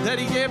Lord, that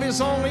He gave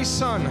His only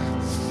Son,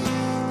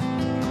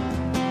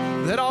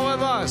 that all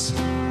of us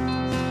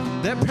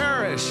that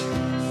perish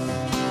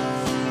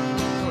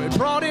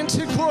brought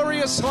into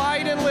glorious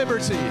light and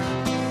liberty,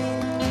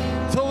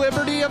 the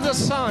liberty of the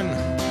Son,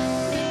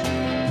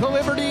 the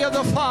liberty of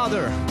the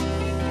Father,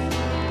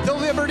 the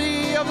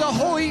liberty of the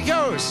Holy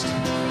Ghost,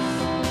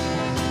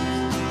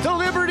 the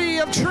liberty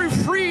of true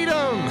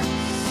freedom.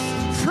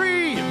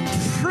 Free.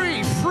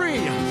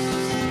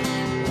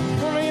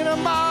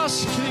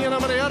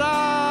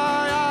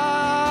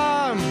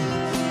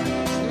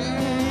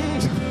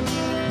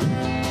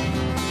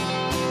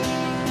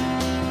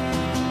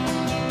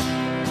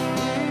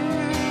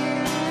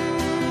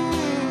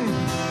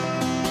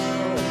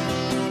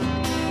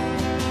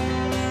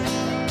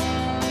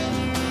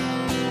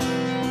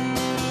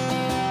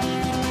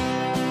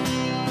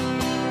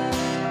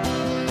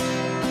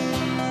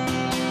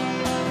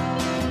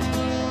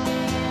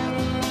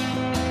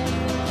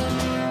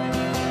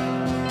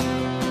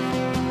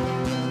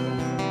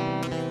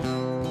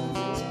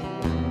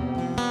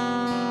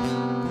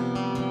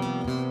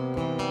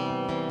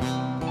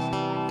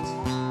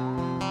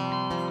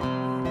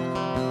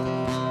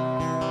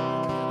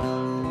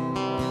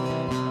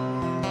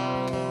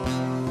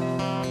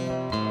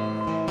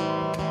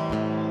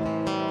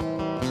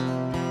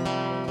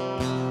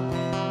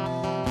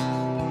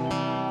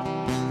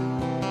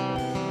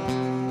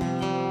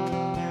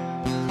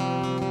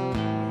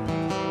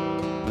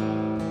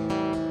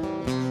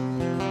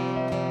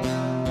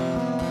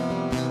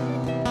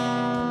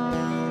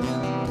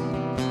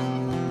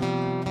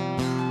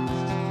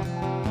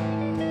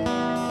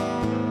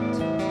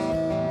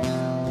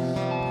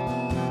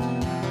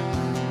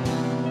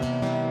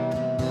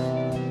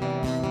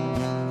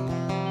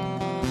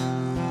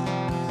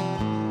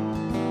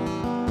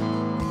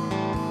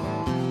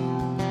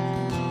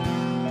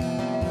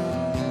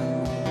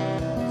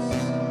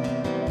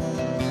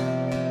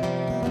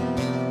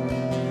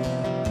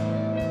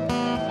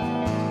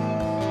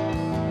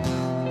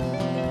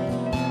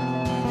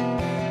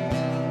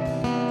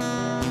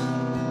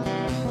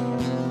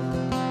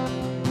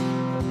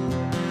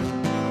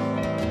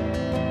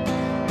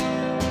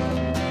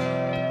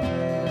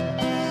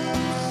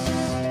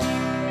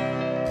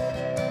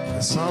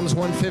 Psalms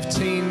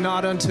 115,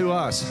 not unto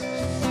us.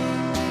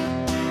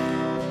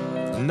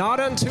 Not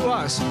unto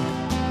us.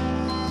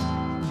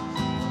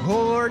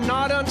 Oh Lord,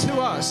 not unto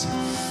us,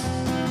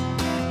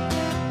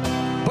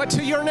 but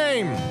to your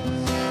name.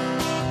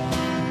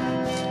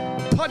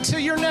 But to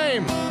your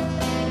name.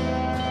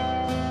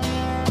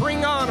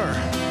 Bring honor.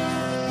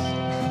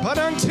 But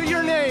unto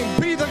your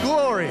name be the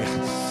glory.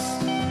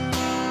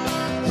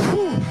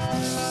 Whew.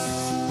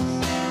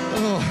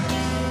 Oh.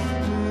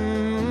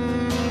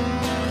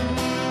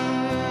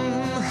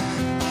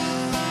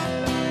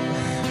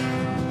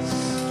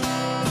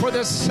 For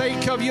the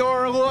sake of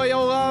your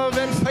loyal love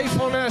and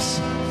faithfulness,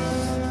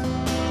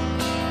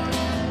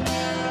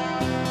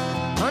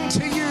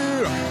 unto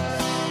you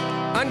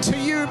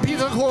be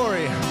the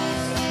glory,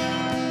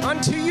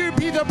 unto you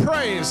be the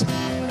praise.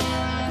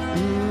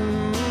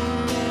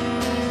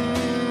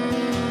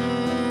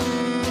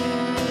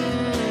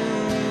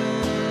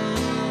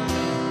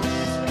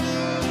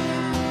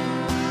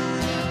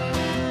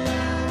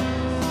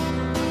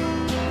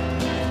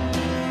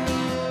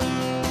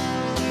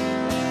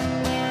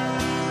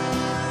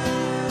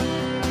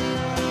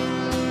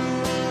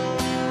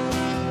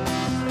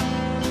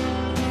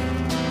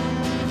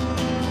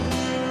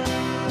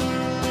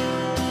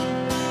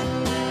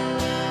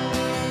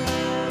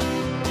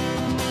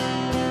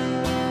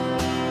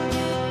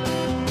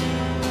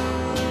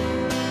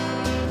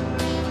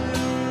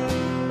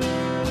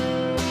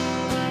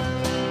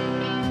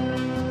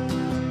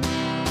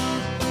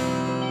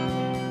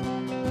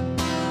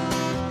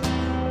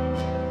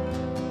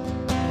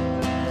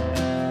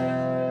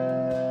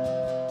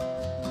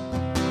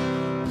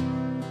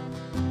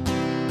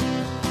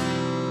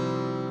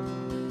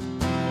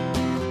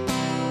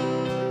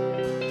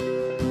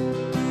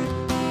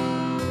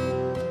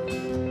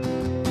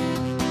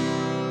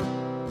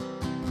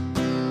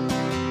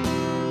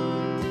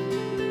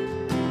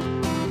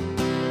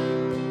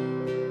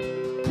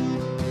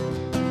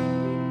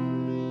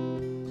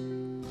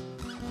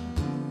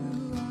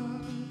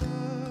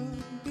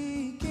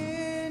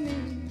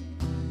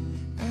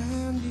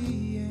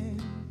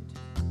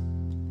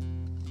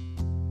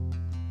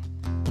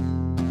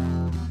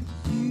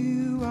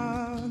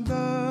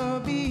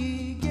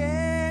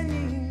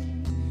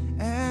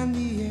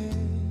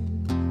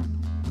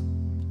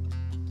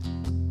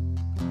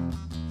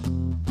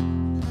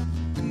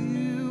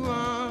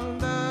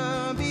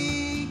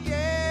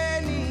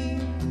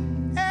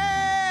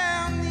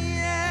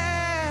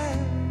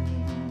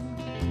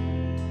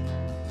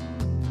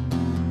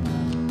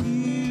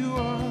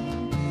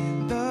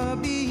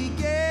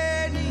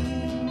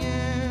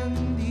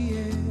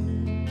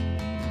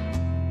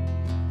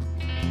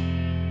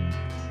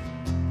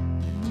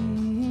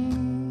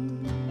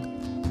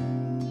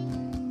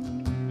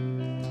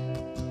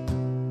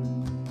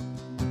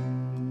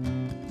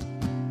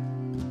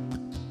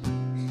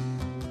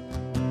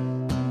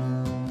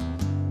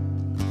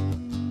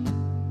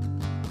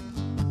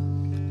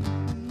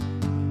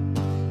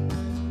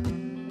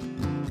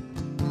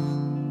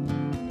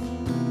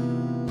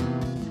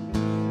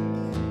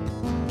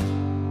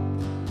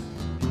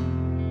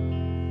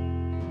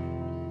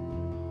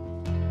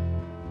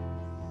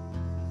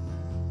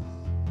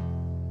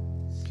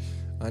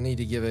 I need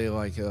to give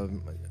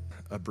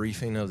a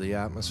briefing of the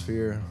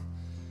atmosphere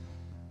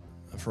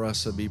for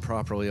us to be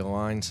properly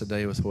aligned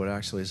today with what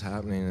actually is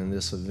happening in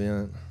this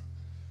event.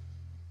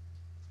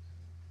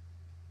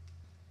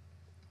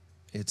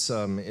 It's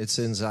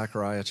in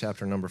Zechariah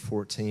chapter number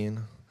 14.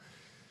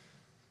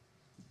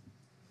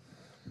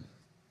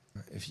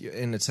 If you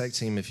in the tech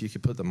team, if you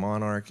could put the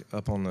monarch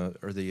up on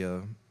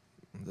the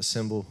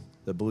symbol,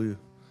 the blue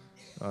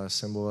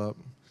symbol up.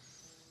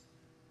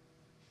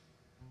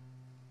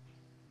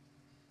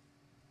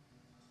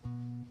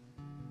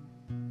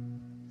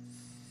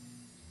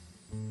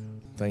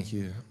 Thank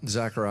you.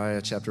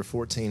 Zechariah chapter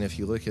 14, if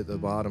you look at the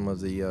bottom of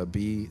the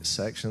B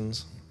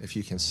sections, if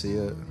you can see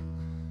it,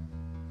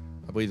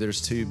 I believe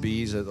there's two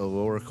B's at the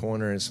lower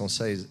corner. It's going to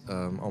say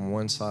on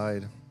one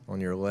side, on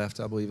your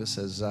left, I believe it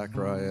says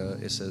Zechariah,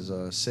 it says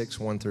 6,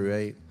 1 through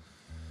 8.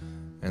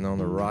 And on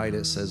the right,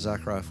 it says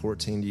Zechariah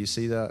 14. Do you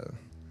see that?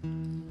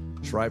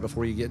 It's right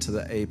before you get to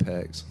the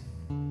apex.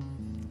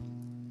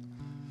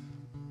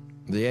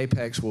 The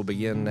apex will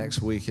begin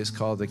next week. It's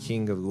called the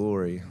King of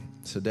Glory.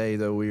 Today,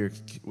 though, we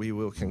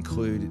will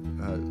conclude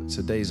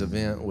today's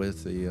event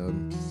with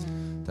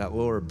that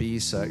lower B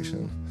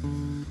section.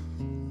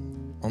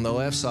 On the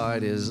left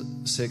side is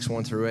 6,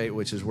 1 through 8,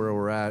 which is where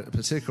we're at,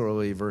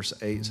 particularly verse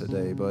 8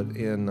 today. But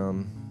in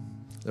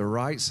the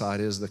right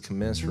side is the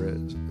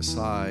commensurate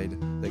side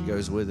that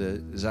goes with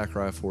it,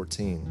 Zechariah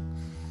 14.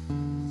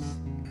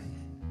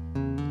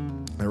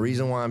 The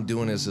reason why I'm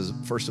doing this is,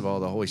 first of all,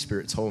 the Holy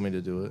Spirit told me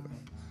to do it.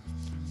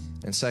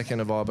 And second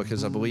of all,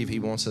 because I believe he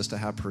wants us to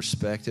have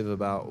perspective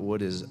about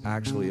what is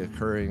actually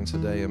occurring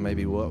today and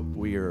maybe what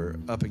we are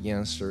up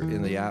against or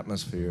in the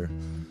atmosphere.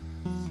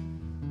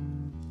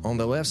 On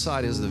the left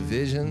side is the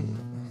vision,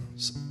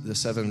 the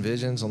 7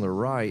 visions. On the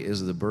right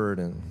is the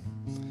burden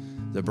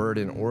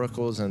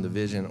oracles and the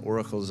vision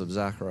oracles of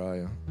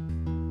Zechariah.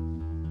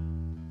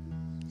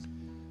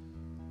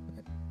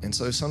 And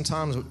so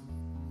sometimes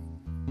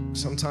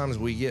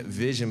we get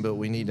vision, but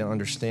we need to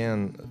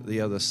understand the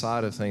other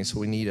side of things. So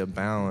we need a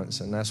balance,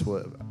 and that's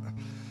what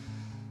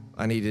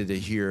I needed to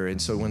hear.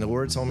 And so when the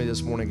Lord told me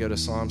this morning, go to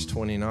Psalms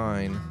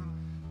 29,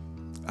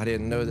 I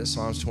didn't know that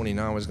Psalms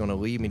 29 was going to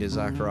lead me to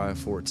Zechariah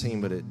 14,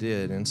 but it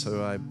did. And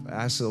so I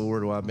asked the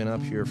Lord, well, I've been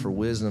up here for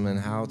wisdom and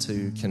how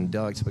to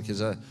conduct, because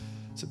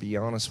to be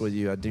honest with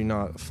you, I do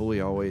not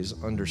fully always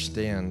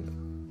understand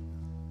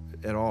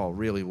at all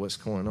really what's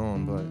going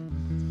on, but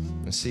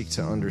I seek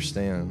to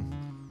understand.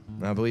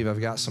 And I believe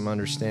I've got some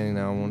understanding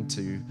now. I want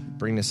to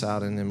bring this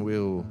out, and then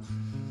we'll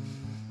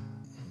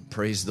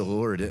praise the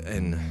Lord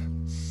and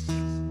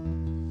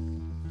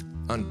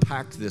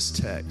unpack this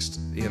text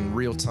in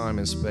real time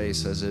and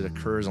space as it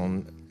occurs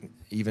on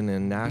even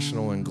in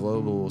national and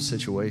global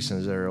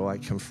situations that are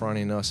like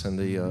confronting us in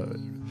the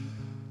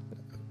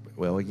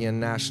again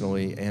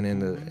nationally and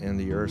in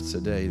the earth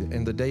today.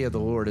 And the day of the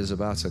Lord is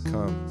about to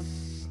come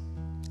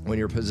when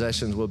your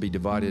possessions will be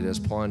divided as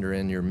plunder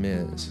in your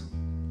midst.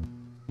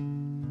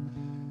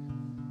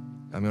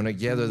 I'm going to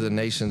gather the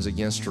nations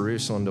against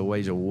Jerusalem to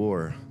wage a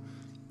war,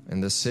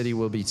 and the city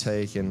will be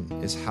taken,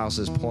 its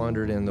houses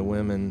plundered, and the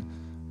women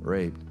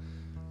raped.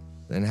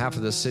 Then half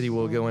of the city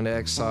will go into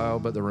exile,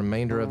 but the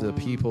remainder of the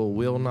people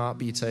will not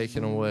be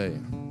taken away.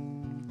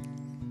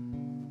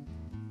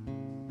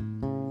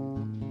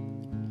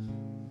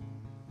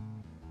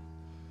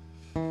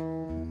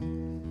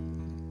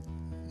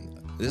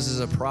 This is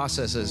a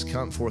process that is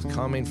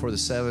forthcoming for the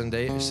 7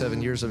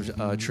 years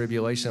of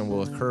tribulation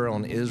will occur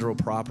on Israel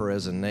proper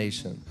as a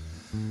nation.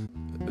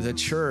 The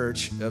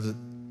church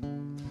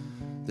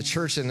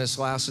in this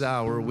last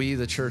hour, we,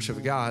 the church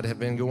of God, have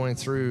been going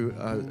through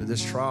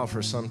this trial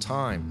for some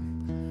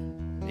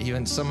time.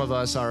 Even some of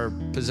us, our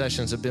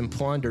possessions have been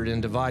plundered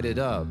and divided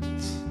up.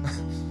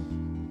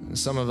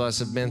 Some of us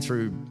have been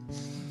through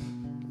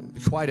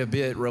quite a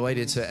bit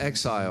related to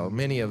exile,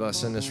 many of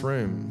us in this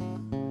room.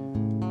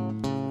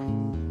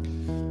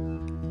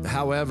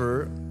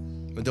 However,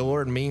 the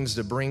Lord means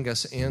to bring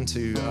us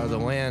into the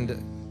land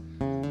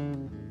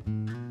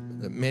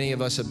that many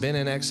of us have been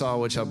in exile,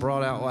 which I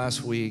brought out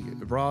last week,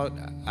 brought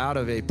out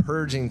of a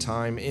purging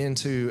time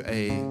into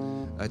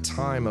a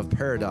time of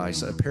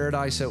paradise, a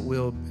paradise that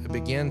will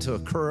begin to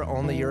occur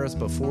on the earth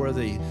before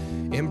the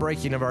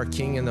inbreaking of our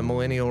King in the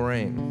millennial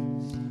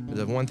reign,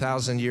 the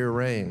 1,000-year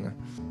reign.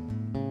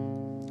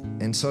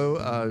 And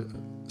so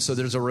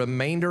there's a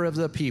remainder of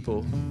the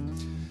people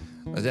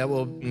that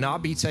will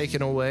not be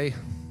taken away.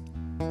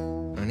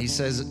 And he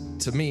says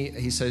to me,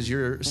 he says,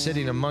 you're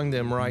sitting among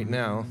them right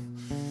now,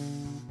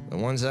 the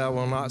ones that I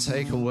will not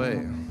take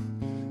away,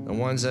 the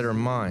ones that are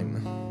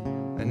mine.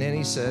 And then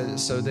he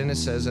says, then it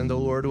says, and the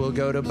Lord will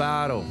go to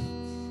battle.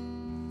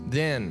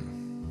 Then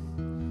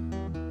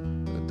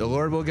the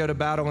Lord will go to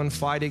battle and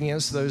fight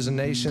against those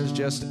nations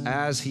just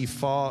as he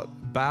fought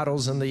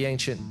battles in the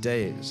ancient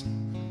days.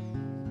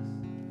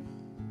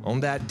 On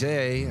that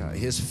day,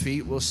 his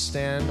feet will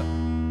stand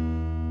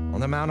on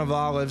the Mount of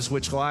Olives,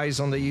 which lies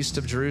on the east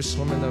of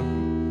Jerusalem,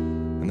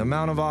 and the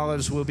Mount of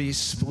Olives will be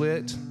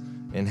split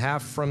in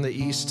half from the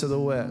east to the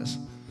west,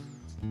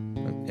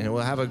 and it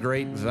will have a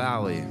great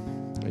valley.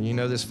 And you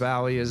know this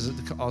valley is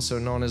also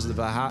known as the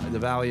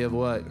valley of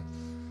what?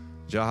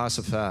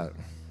 Jehoshaphat.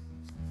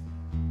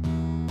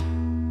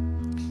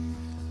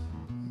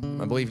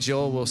 I believe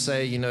Joel will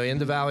say, you know, in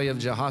the valley of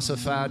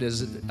Jehoshaphat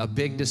is a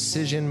big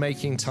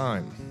decision-making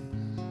time.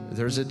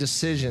 There's a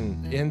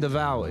decision in the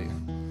valley,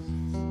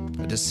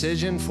 a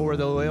decision for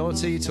the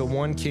loyalty to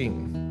one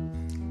king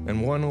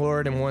and one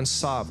Lord and one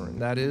sovereign.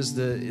 That's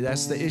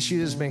the issue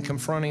that's been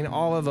confronting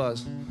all of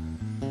us,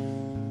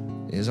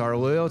 is our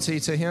loyalty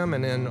to him,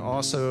 and then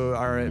also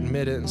our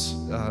admittance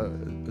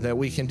that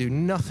we can do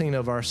nothing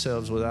of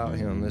ourselves without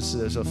him. This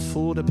is a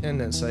full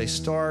dependence, a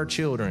star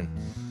children.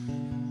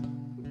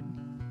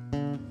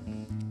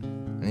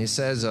 And he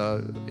says,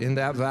 in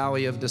that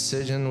valley of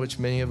decision, which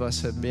many of us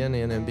have been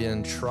in and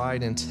been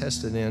tried and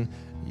tested in,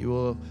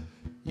 you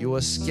will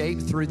escape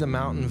through the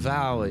mountain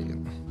valley.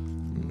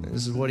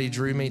 This is what he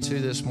drew me to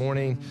this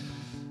morning.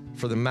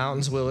 For the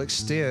mountains will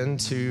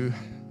extend to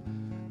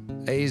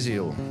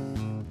Aziel.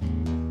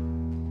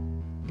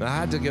 Now, I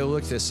had to go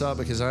look this up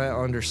because I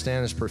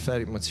understand this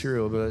prophetic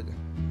material, but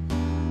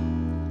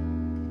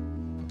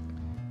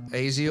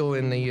Aziel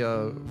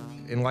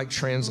in like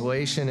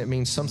translation, it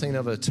means something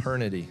of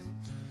eternity.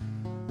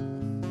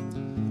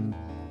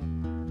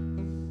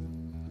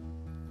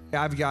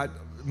 I've got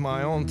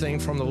my own thing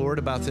from the Lord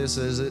about this.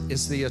 Is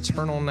it's the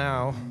eternal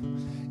now.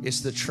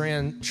 It's the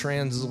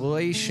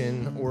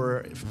translation,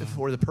 or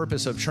for the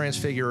purpose of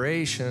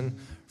transfiguration,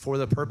 for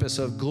the purpose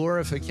of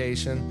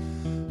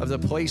glorification, of the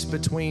place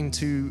between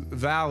two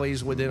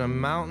valleys within a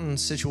mountain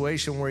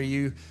situation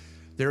where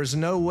there is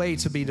no way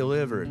to be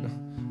delivered.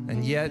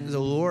 And yet the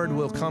Lord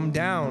will come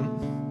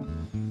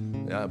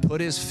down,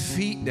 put his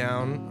feet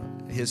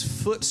down, his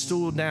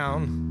footstool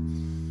down,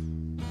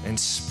 and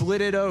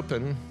split it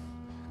open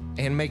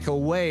and make a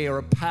way or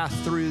a path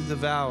through the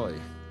valley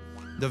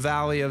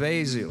of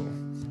Aziel,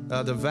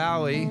 the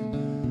valley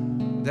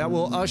that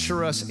will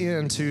usher us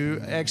into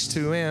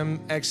X2M,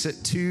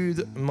 exit to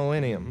the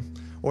millennium,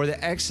 or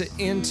the exit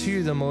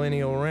into the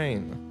millennial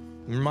reign.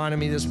 It reminded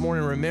me this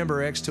morning,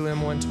 remember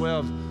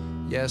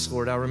X2M.140? Yes,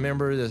 Lord, I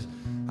remember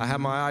I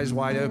had my eyes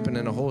wide open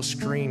and a whole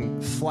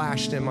screen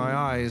flashed in my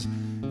eyes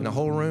and the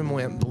whole room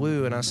went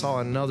blue and I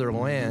saw another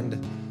land. It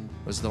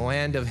was the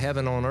land of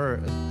heaven on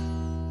earth.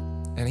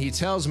 And he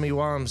tells me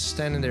while I'm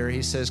standing there,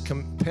 he says,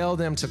 compel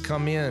them to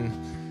come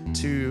in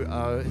to,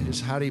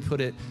 how do you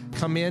put it?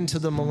 Come into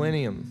the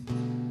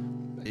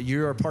millennium.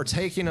 You are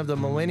partaking of the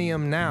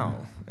millennium now.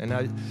 And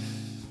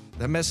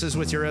that messes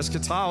with your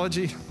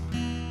eschatology.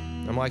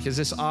 I'm like, is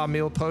this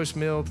meal,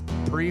 post-meal,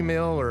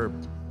 pre-meal, or?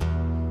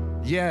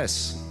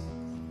 Yes.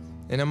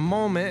 In a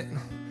moment,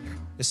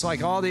 it's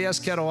like all the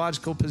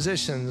eschatological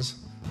positions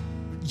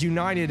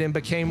united and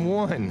became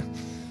one.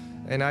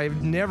 And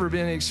I've never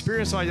been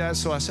experienced like that.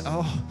 So I said,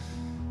 oh.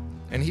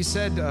 And he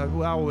said,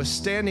 well, I was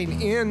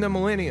standing in the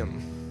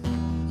millennium.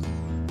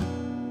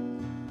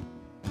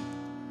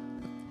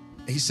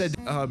 He said,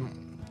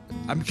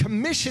 I'm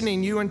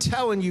commissioning you and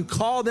telling you,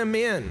 call them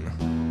in.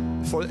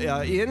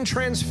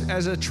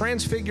 As a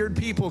transfigured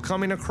people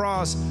coming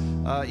across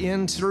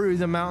in through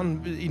the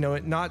mountain,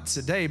 not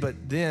today, but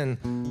then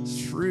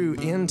through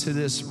into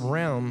this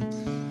realm,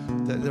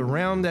 the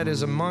realm that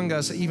is among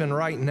us even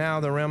right now,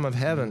 the realm of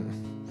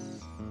heaven.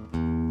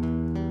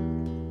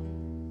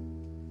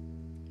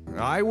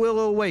 I will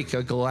awake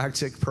a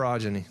galactic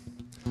progeny.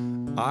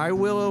 I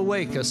will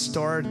awake a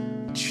star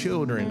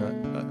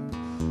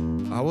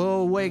children. I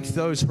will awake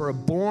those who are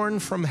born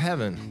from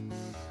heaven,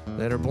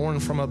 that are born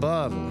from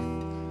above.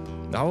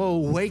 I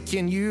will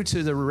awaken you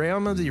to the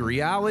realm of the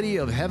reality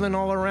of heaven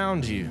all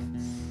around you.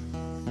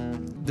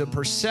 The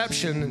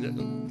perception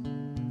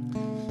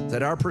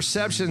that our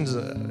perceptions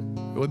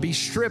would be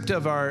stripped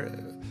of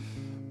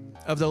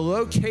the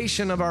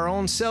location of our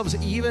own selves,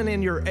 even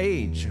in your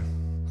age.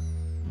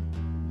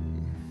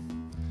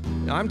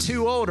 I'm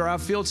too old, or I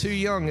feel too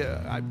young.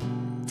 I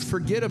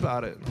forget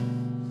about it.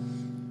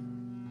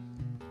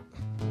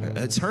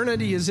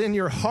 Eternity is in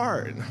your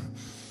heart.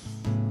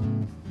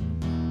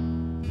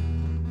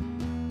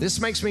 This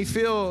makes me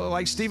feel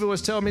like Stephen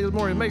was telling me this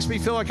morning. It makes me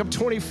feel like I'm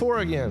 24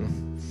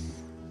 again.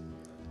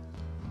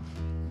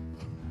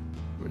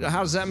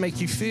 How does that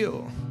make you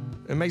feel?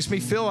 It makes me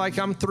feel like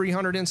I'm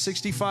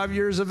 365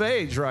 years of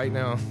age right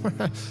now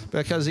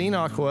because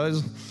Enoch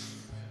was.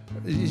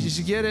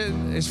 You get it?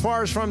 As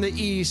far as from the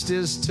east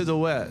is to the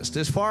west,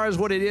 as far as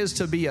what it is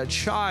to be a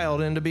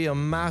child and to be a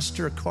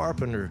master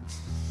carpenter,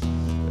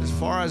 as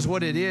far as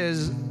what it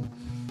is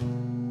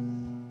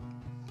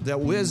that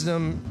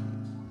wisdom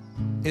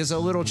is a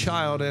little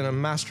child and a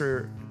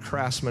master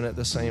craftsman at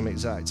the same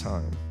exact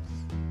time.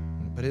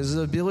 But his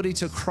ability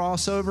to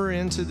cross over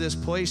into this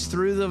place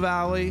through the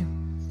valley,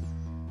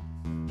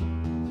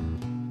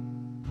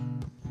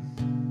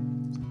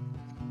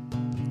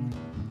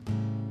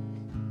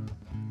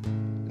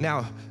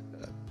 now,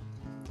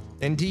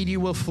 indeed you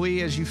will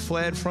flee as you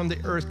fled from the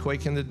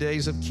earthquake in the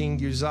days of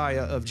King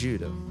Uzziah of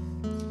Judah.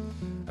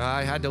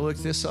 I had to look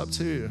this up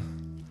too.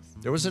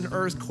 There was an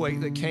earthquake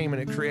that came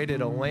and it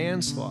created a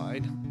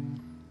landslide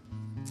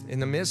in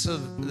the midst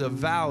of the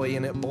valley,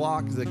 and it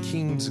blocked the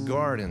king's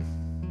garden.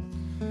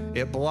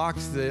 It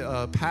blocked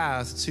the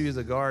path to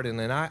the garden.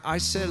 And I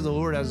said to the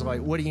Lord, I was like,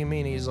 what do you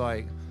mean? He's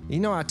like, you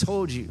know, I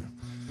told you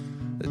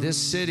that this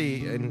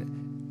city,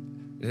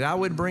 and that I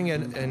would bring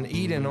an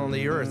Eden on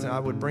the earth, and I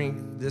would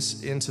bring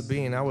this into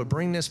being. I would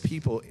bring this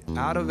people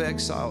out of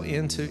exile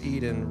into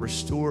Eden,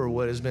 restore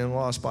what has been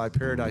lost by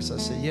paradise. I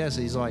said, yes.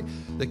 He's like,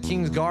 the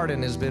king's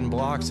garden has been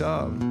blocked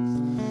up,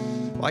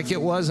 like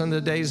it was in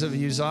the days of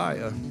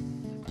Uzziah.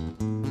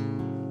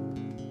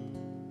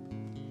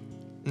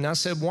 And I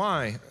said,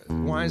 why?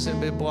 Why has it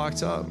been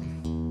blocked up?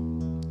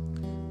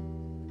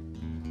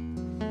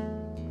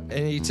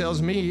 And he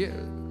tells me,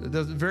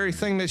 the very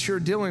thing that you're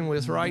dealing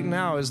with right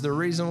now is the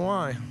reason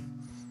why.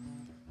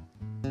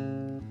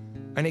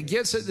 And it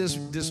gets at this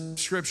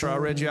scripture I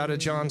read you out of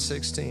John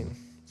 16.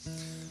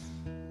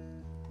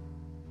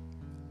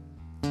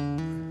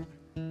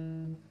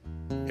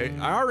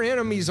 Our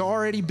enemy's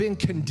already been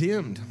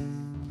condemned.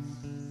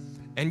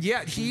 And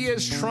yet he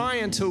is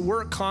trying to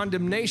work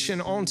condemnation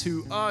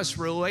onto us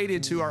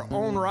related to our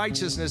own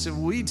righteousness. If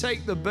we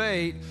take the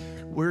bait,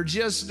 we're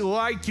just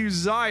like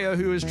Uzziah,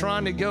 who is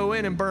trying to go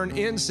in and burn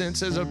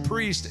incense as a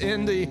priest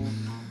in the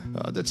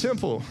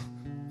temple.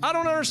 I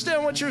don't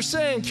understand what you're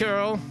saying,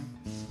 Carol.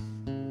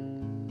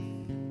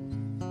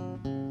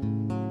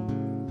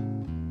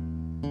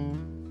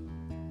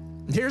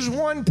 Here's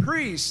one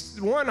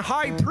priest, one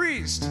high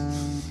priest,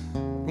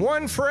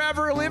 one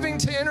forever living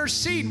to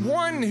intercede,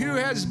 one who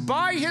has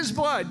by his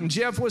blood, and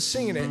Jeff was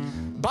singing it,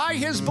 by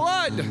his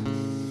blood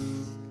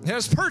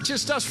has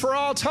purchased us for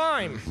all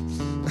time.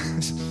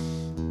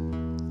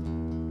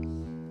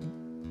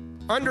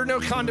 Under no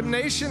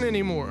condemnation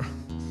anymore.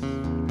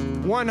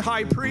 One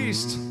high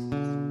priest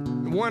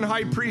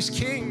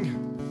king.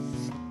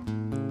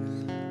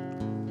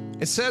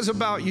 It says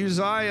about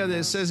Uzziah that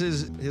it says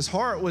his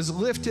heart was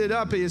lifted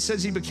up. It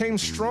says he became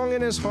strong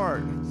in his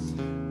heart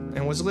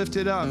and was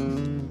lifted up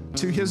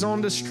to his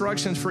own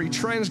destructions, for he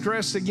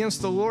transgressed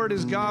against the Lord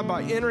his God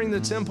by entering the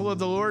temple of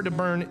the Lord to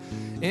burn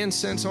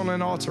incense on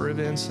an altar of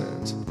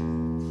incense.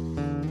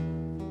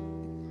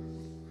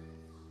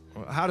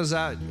 How does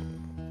that?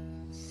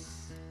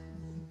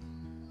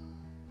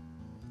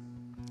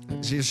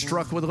 He was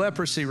struck with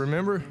leprosy,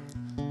 remember?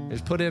 He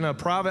was put in a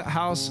private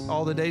house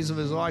all the days of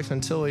his life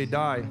until he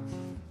died.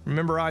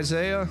 Remember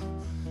Isaiah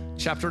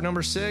chapter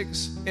number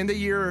 6? In the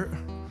year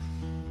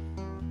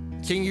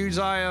King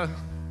Uzziah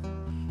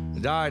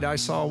died, I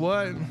saw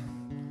what?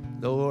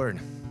 The Lord.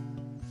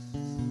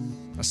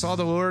 I saw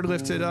the Lord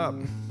lifted up.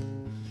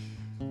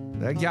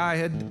 That guy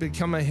had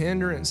become a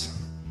hindrance.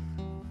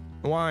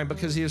 Why?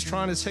 Because he was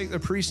trying to take the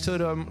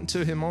priesthood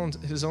to him on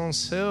his own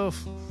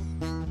self.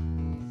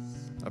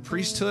 A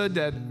priesthood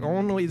that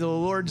only the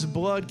Lord's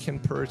blood can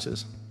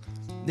purchase.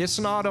 It's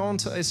not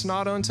unto us.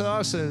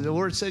 And the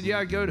Lord said,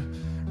 yeah, go to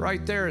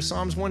right there,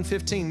 Psalms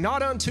 115.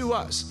 Not unto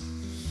us.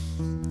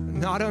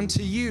 Not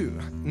unto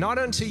you. Not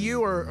unto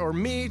you or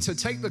me to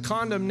take the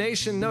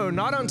condemnation. No,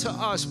 not unto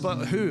us,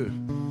 but who?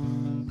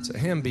 To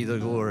him be the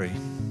glory.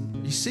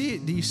 You see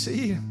it? Do you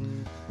see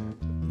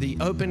the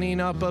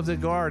opening up of the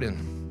garden?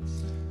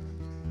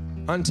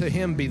 Unto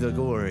him be the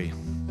glory.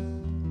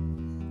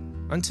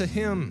 Unto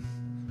him,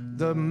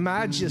 the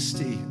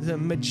majesty, the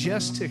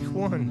majestic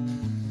one,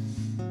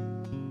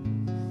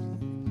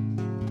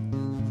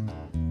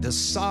 the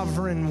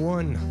sovereign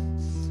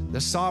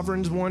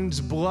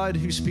one's blood,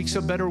 who speaks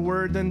a better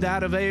word than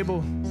that of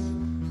Abel.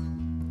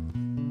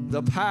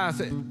 The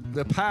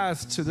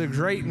path to the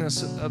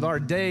greatness of our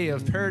day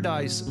of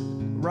paradise,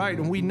 right?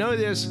 And we know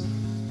this.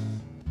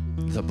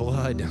 The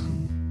blood.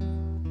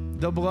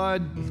 The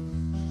blood.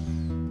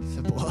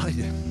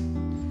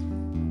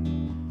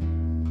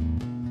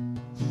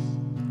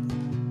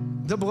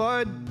 The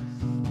blood.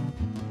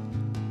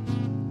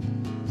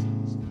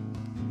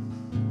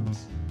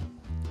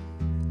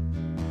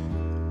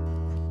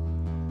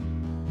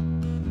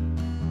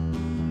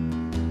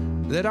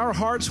 That our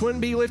hearts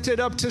wouldn't be lifted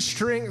up to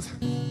strength.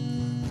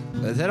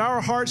 That our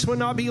hearts would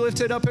not be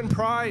lifted up in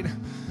pride.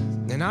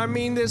 And I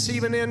mean this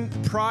even in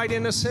pride,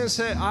 in the sense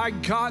that I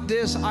got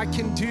this, I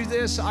can do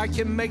this, I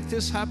can make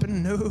this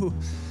happen. No,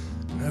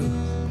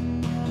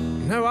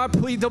 I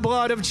plead the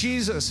blood of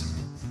Jesus.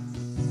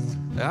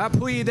 I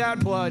plead that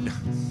blood.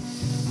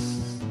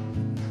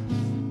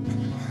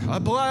 A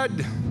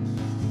blood.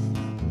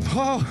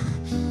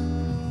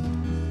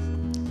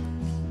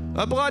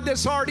 A blood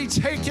that's already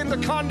taken the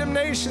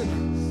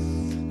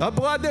condemnation. A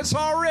blood that's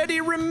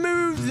already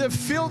removed the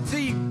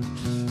filthy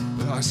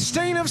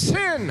stain of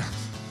sin.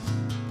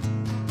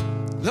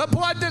 The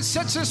blood that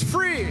sets us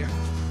free.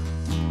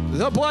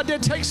 The blood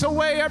that takes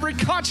away every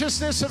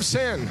consciousness of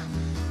sin.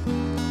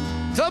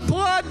 The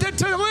blood that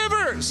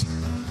delivers.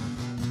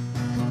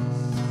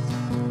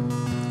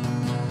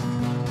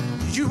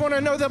 You want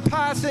to know the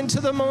path into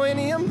the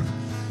millennium?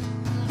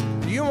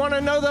 You want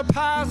to know the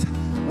path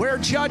where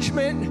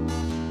judgment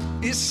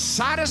is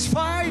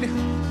satisfied?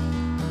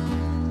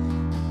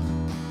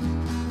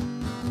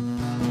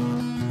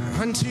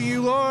 Unto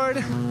you,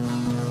 Lord.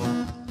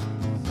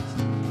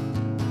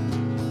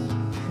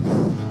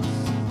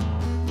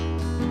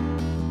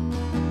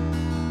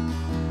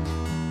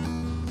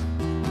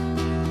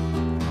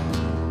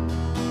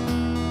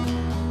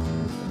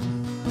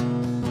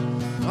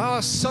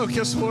 Soak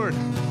us, Lord.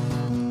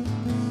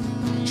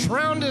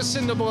 Drown us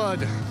in the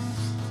blood.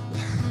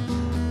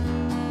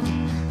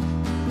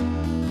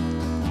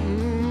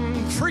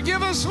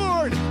 Forgive us,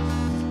 Lord.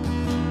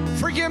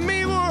 Forgive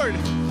me, Lord.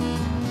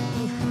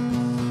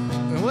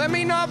 And let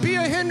me not be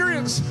a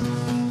hindrance.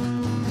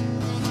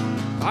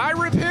 I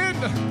repent.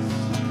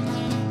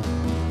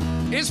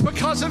 It's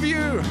because of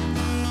you.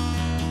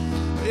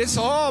 It's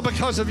all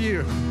because of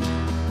you.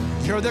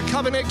 You're the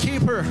covenant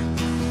keeper.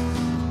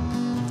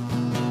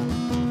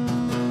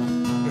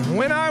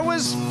 When I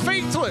was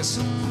faithless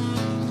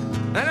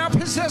and I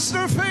possessed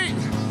no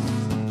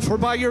faith, for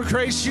by your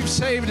grace you've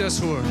saved us,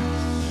 Lord.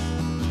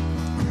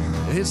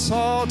 It's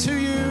all to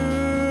you,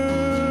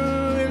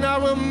 and I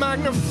will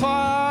magnify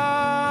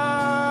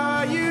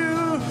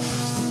you.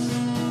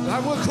 I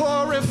will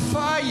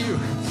glorify you.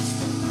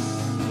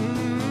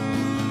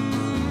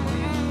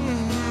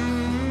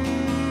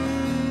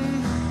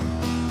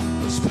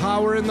 There's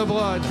power in the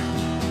blood.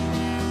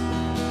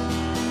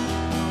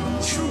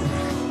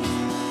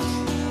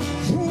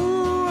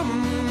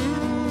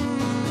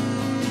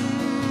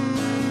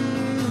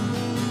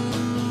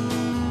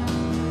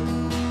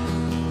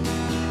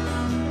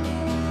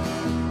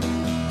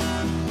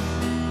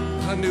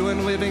 A new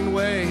and living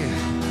way.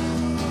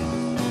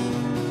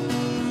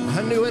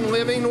 A new and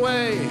living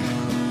way.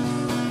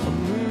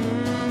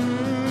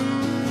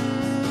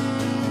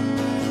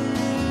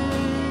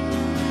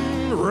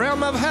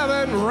 Realm of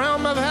heaven,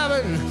 realm of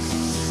heaven,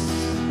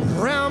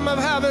 realm of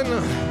heaven.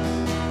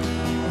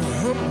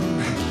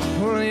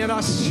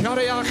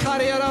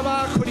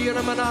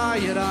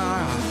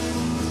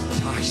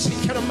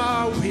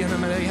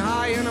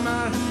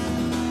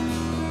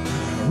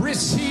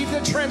 Receive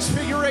the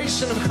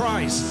transfiguration of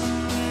Christ.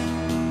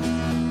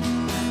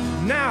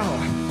 Now.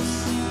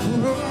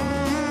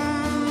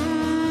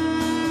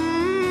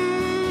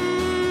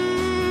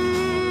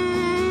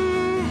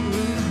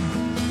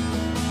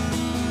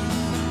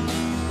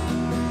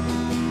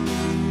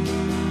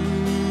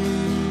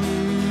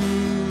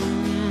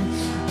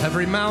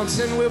 Every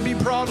mountain will be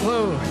brought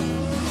low.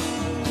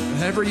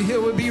 Every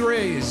hill will be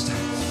raised.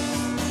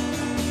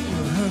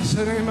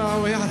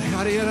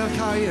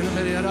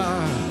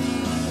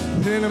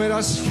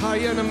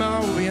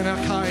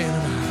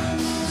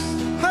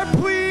 I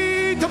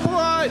plead the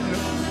blood.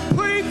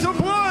 Plead the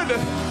blood.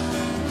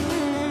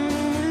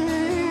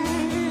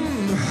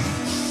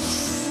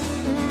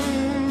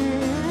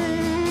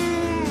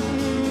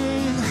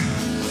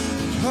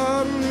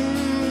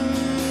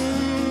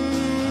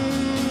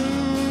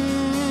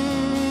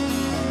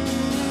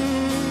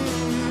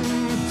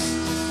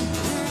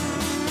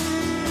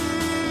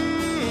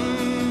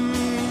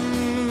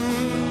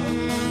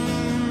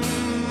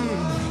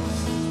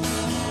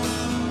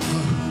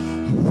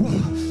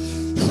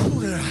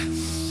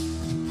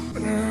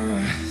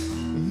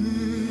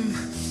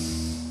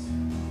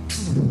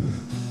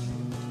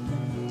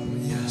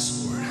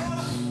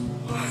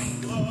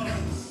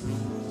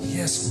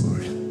 Yes,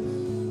 Lord.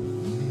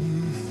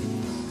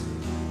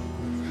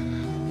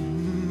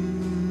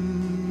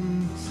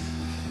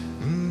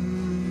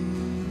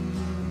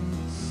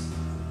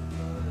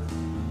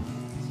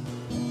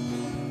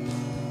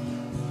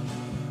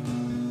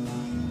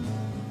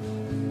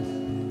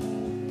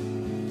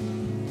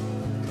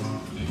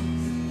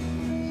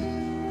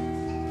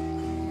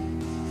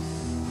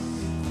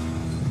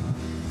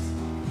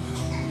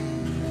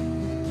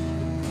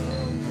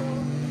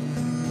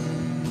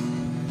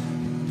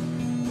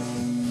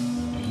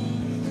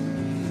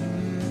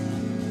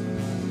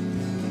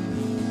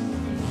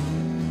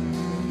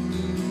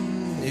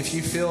 If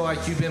you feel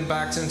like you've been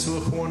backed into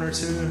a corner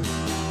too,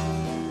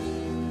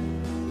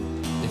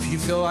 if you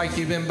feel like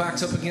you've been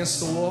backed up against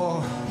the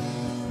wall,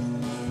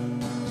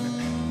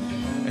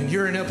 and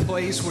you're in a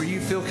place where you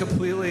feel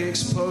completely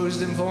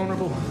exposed and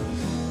vulnerable,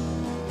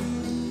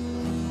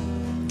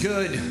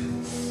 good.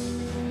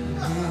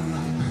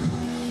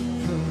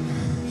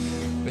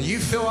 You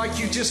feel like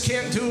you just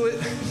can't do it,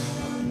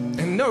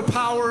 and no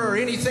power or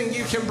anything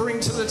you can bring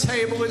to the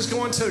table is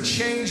going to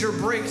change or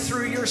break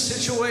through your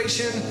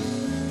situation,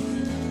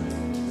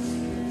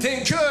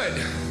 then good.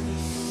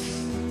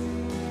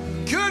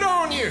 Good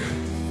on you.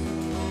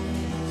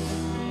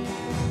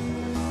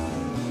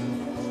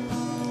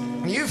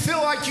 You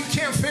feel like you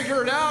can't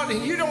figure it out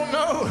and you don't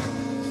know.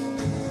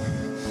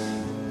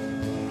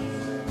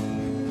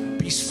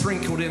 Be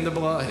sprinkled in the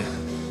blood.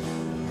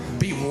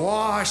 Be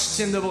washed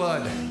in the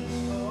blood.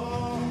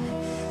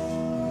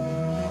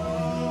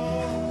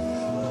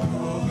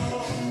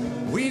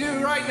 We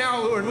do right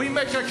now, Lord. We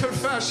make a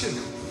confession.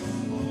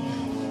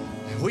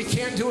 We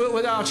can't do it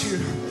without you.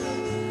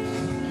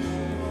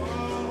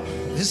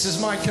 This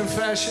is my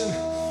confession.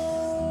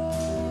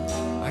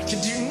 I can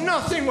do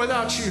nothing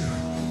without you.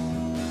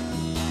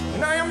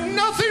 And I am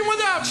nothing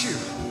without you.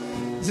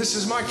 This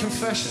is my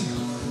confession.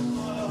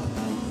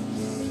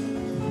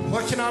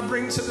 What can I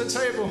bring to the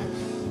table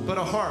but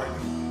a heart?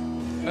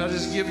 I'll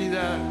just give you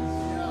that.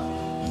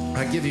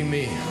 I give you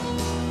me.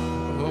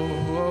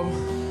 Oh,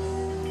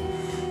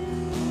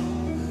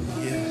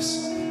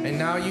 yes. And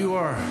now you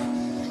are.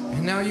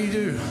 And now you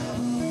do.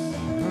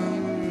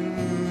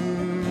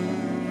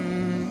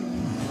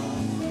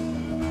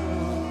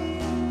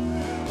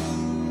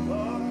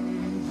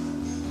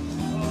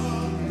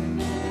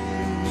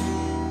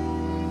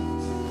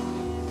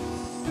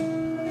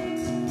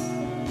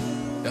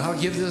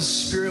 give this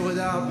spirit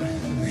without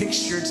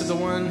mixture to the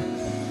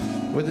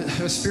one with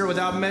a spirit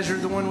without measure,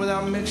 the one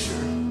without mixture.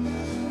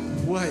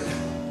 What?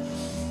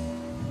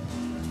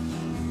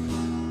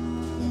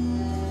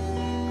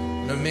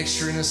 No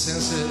mixture in the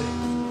sense that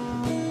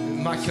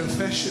my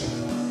confession.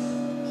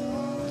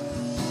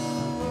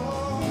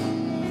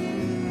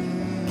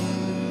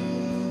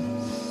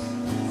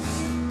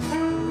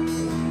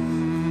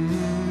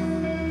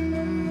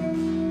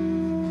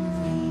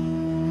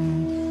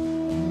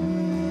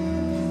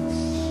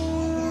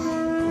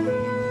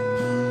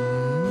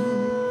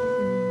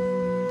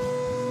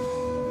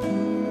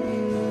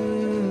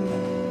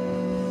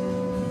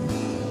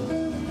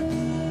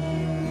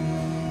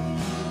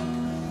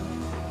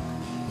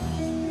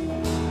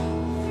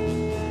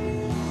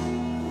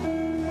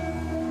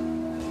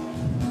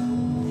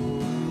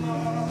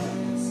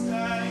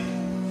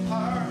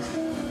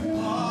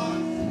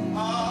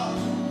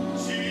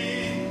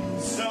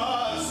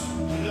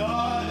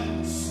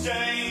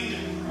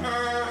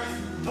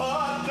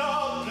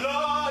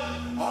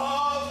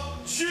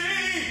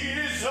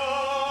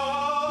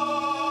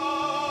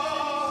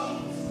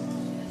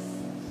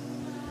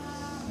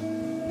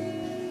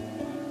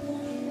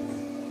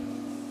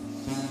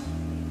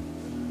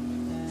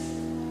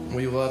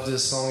 We love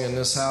this song in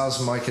this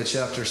house, Micah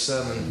chapter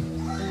 7.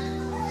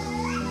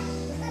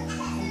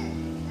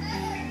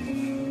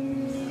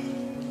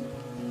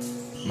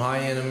 My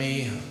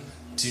enemy,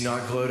 do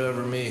not gloat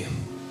over me.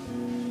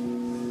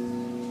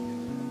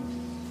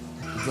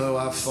 Though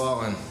I've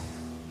fallen,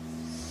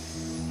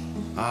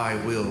 I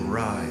will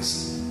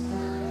rise.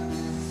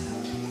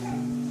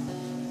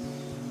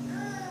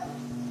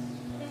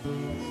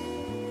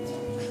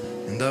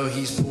 And though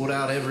he's pulled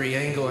out every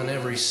angle and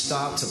every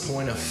stop to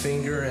point a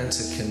finger and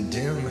to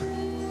condemn,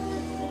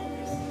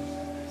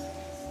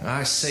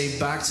 I say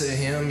back to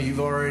him, you've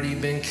already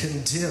been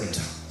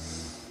condemned.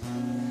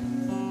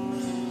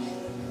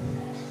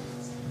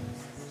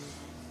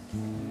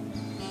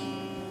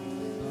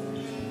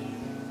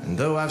 And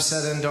though I've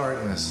sat in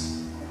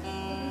darkness,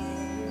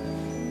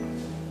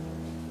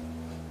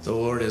 the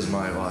Lord is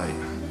my light.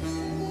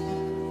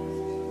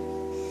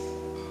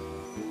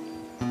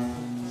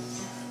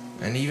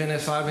 And even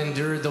if I've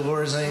endured the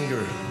Lord's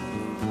anger,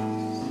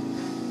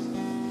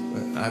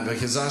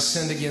 because I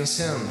sinned against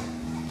him,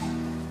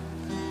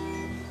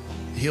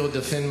 he'll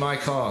defend my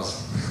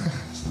cause.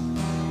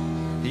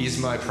 He's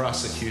my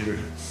prosecutor.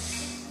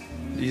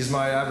 He's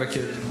my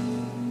advocate.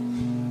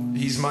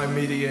 He's my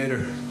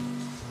mediator.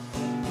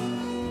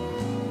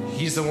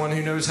 He's the one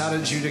who knows how to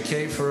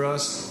adjudicate for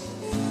us.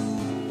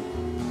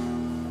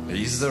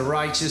 He's the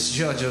righteous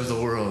judge of the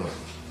world.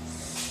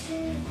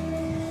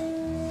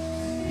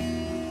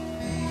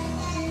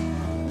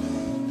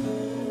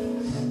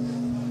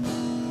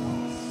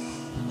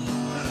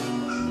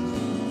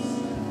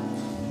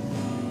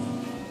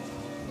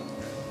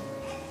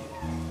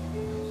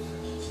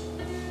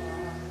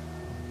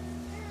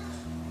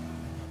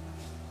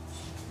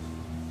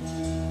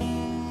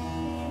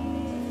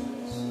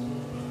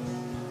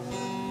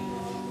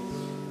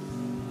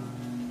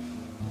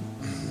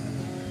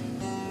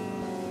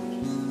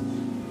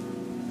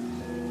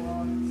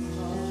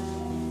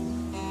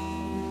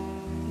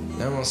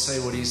 I'm going to say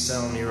what he's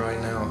telling me right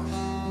now.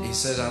 He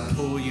said, I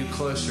pull you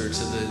closer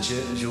to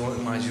the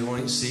my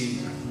joint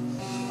seat.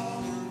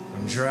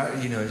 I'm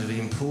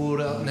being pulled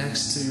up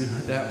next to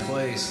that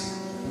place.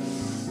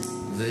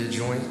 The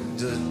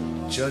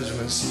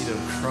judgment seat of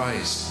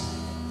Christ,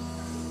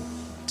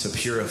 to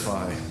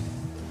purify,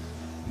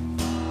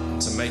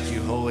 to make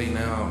you holy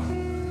now.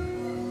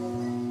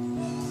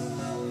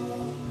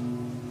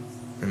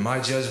 And my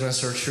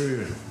judgments are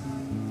true.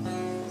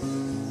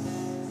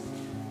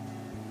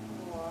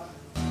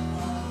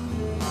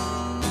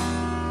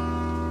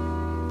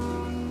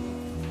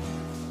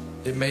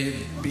 It may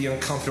be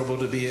uncomfortable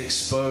to be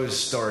exposed,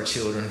 star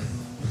children.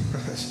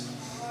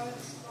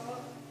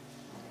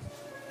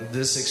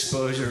 This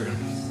exposure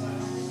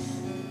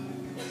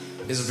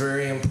is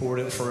very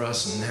important for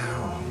us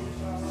now.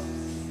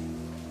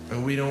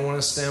 And we don't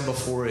want to stand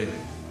before it.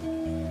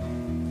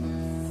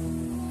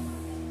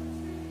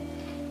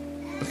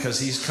 Because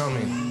he's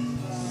coming.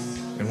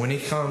 And when he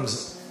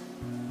comes,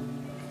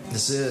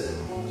 that's it.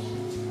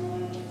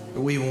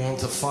 We want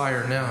the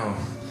fire now.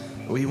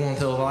 We want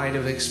the light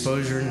of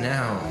exposure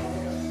now.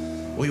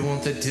 We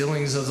want the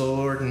dealings of the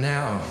Lord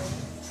now.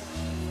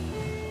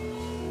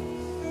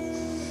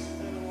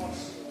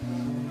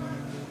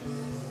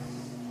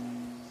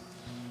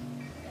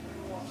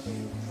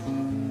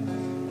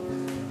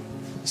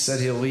 He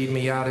said he'll lead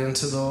me out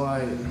into the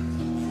light.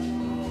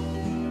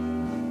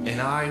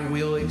 And I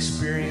will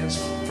experience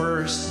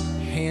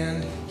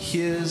firsthand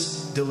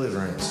his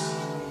deliverance.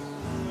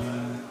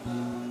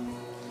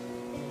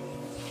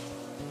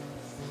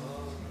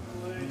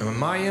 And when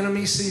my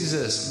enemy sees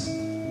this,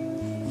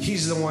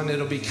 he's the one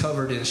that'll be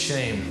covered in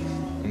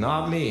shame,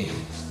 not me.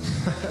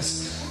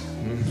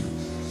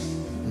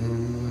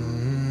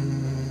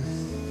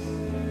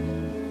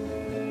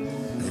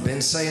 They've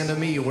been saying to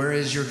me, where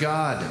is your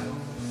God?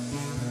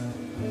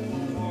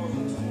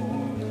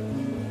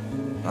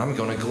 I'm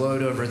going to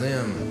gloat over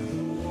them.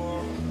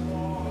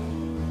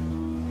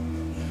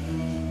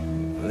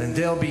 Then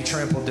they'll be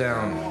trampled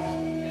down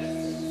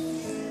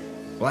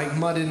like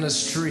mud in the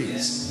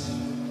streets.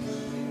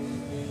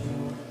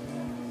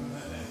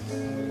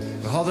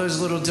 All those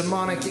little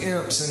demonic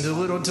imps and the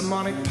little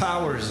demonic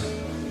powers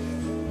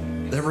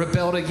that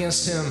rebelled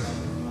against him,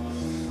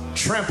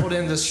 trampled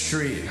in the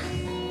street,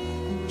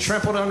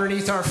 trampled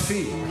underneath our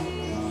feet.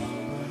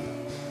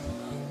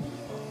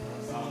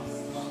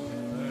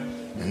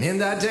 And in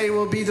that day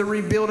will be the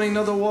rebuilding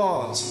of the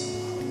walls.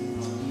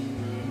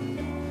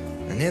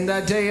 And in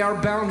that day our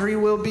boundary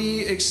will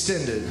be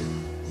extended.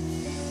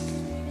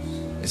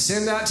 It's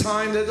in that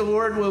time that the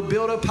Lord will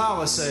build a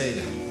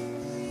palisade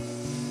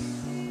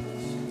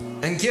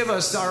and give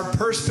us our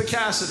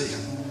perspicacity.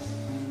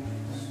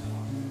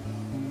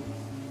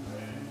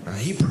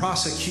 He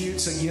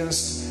prosecutes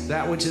against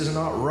that which is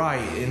not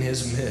right in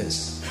his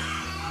midst.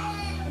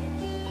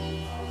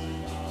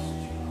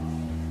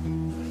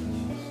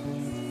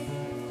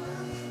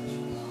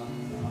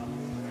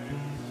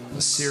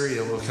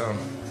 Assyria will come.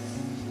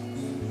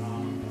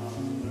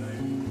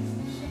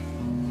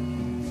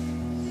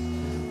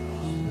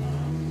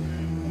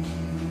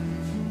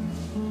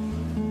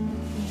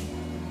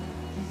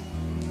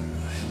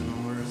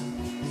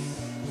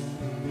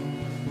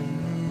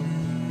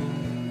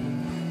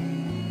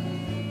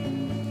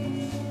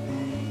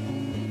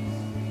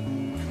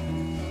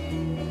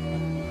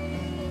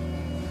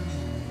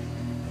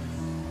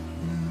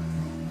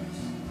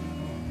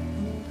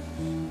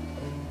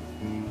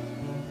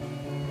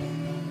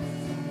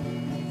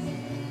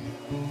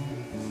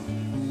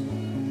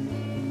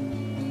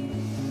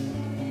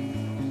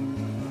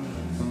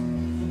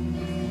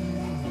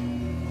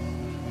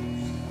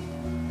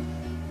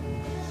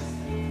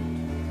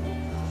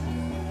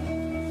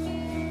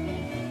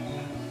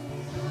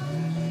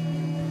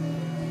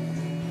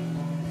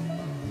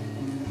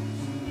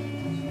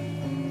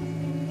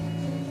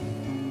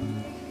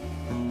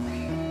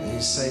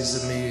 He says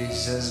to me, he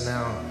says,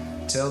 now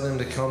tell them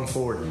to come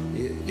forward.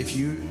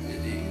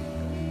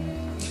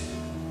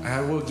 I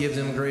will give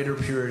them greater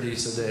purity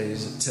today.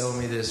 Tell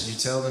me this. You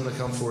tell them to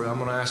come forward. I'm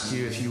going to ask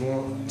you if you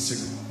want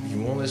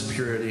this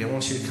purity. I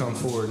want you to come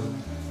forward.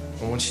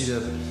 I want you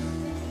to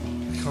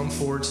come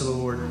forward to the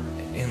Lord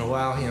and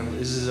allow Him.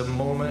 This is a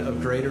moment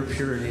of greater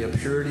purity, a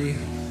purity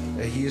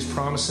that He is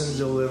promising to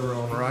deliver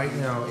on right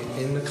now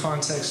in the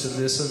context of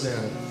this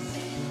event.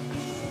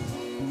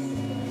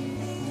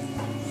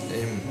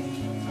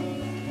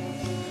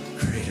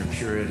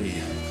 Purity,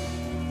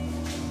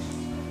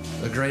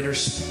 a greater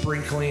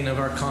sprinkling of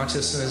our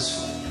consciousness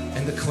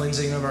and the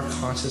cleansing of our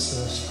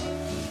consciousness,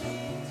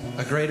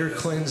 a greater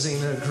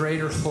cleansing, a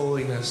greater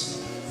holiness,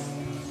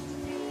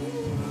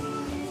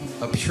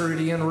 a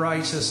purity in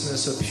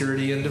righteousness, a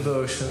purity in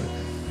devotion,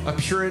 a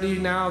purity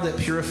now that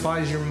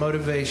purifies your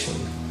motivation.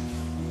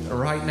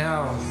 Right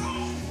now,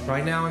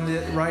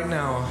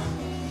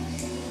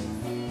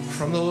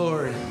 from the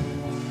Lord.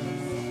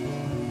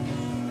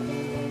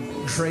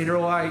 Greater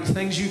light,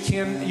 things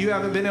you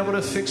haven't been able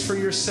to fix for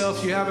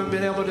yourself, you haven't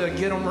been able to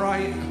get them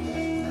right.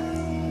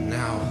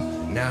 Now,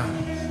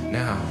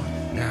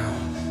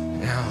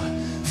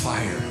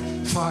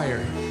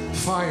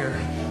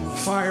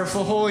 fire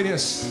for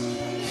holiness,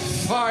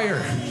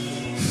 fire.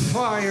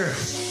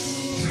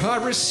 I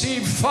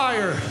receive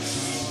fire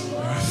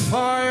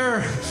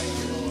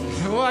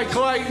like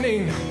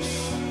lightning.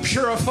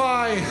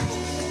 Purify.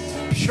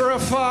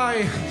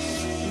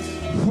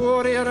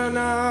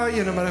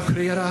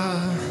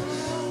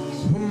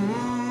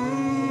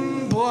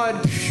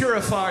 Blood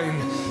purifying,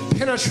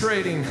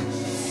 penetrating,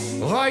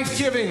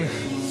 life-giving,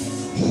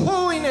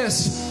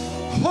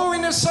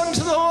 holiness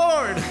unto the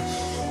Lord.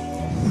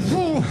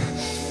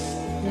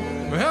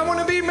 I want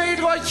to be made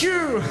like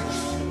you.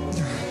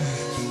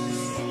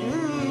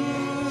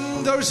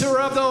 Those who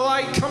are of the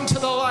light come to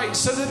the light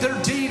so that their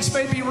deeds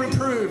may be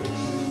reproved.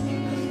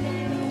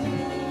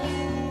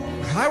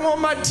 I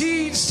want my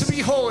deeds to be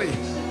holy.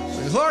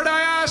 Lord,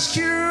 I ask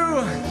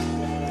you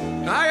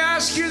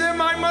that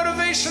my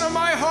motivation of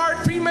my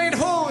heart be made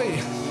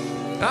holy.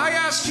 I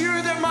ask you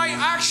that my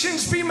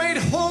actions be made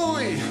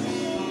holy.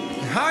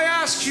 I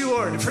ask you,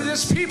 Lord, for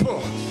this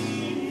people.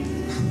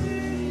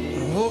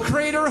 Oh,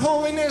 greater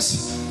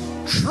holiness,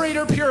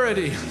 greater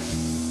purity.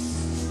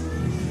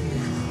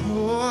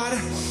 Lord.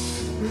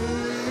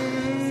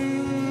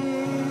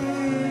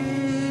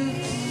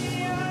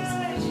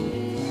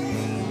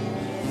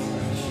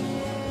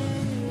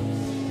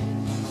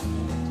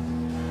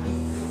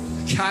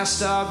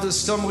 Cast out the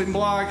stumbling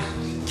block.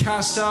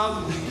 Cast it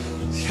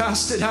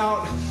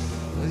out.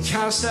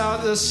 Cast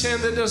out the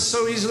sin that does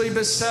so easily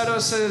beset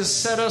us and has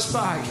set us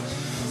back.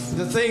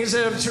 The things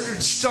that have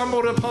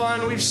stumbled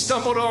upon, we've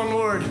stumbled on,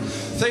 Lord.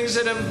 Things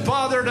that have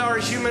bothered our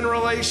human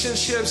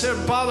relationships, that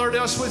have bothered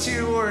us with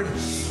you, Lord.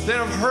 That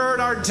have hurt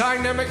our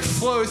dynamic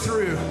flow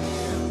through.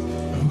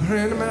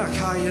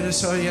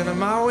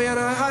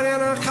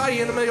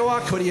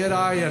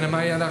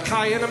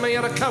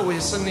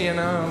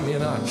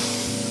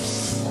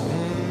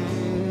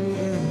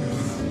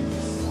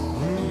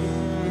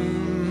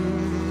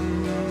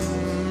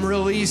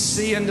 release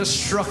the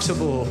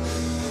indestructible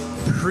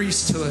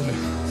priesthood,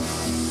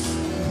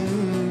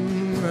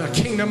 a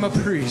kingdom of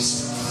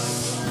priests,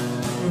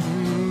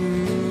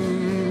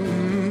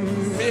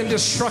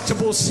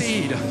 indestructible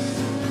seed.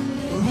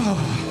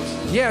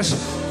 Oh, yes,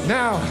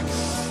 now.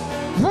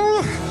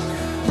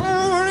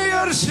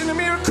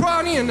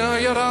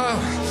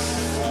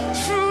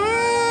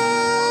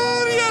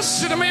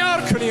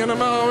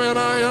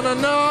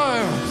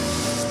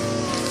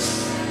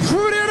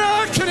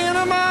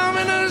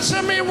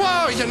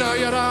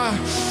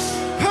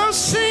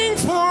 Sing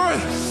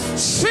forth,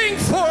 sing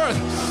forth.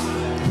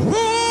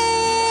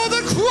 Oh,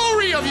 the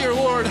glory of your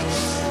Lord.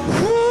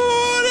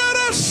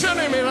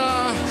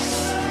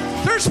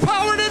 There's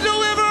power to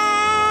deliver,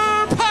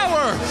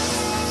 power.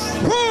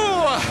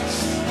 Oh,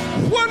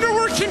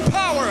 wonder-working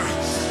power.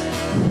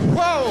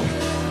 Whoa,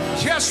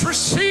 yes,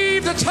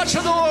 receive the touch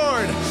of the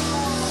Lord.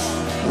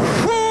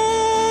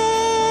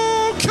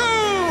 Oh, go.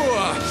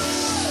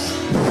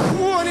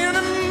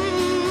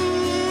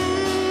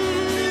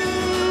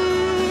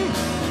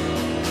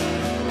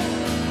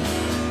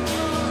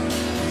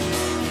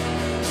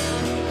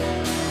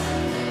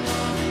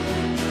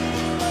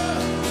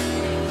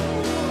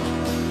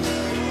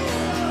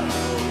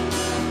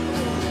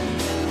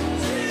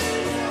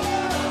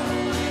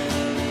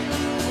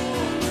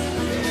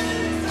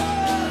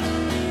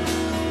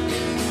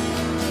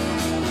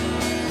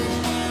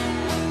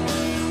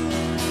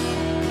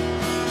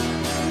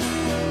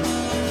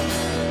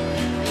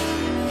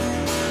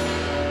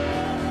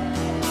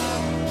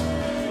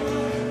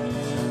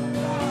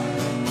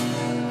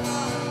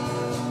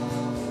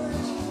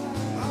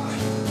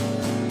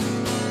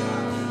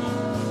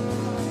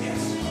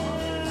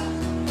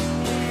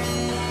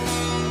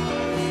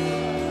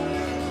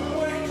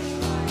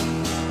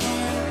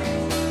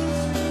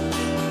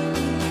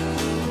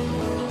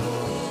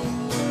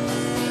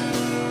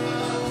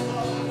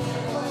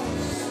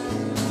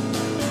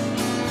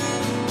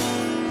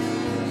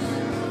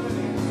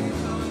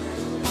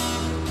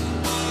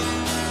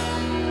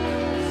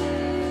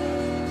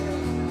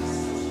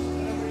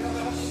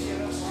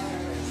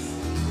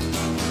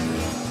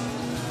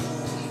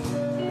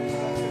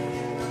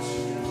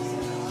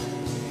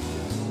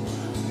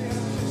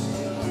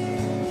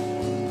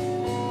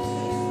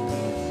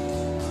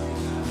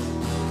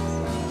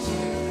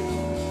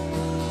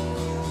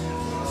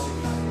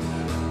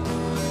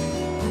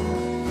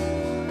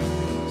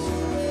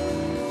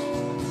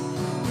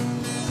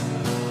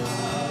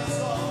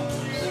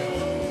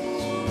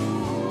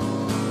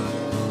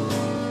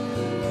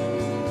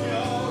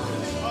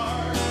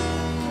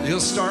 You'll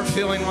start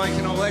feeling like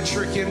an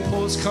electric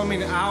impulse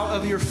coming out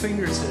of your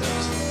fingertips.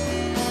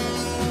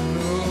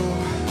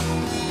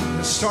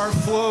 Oh, start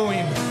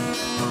flowing.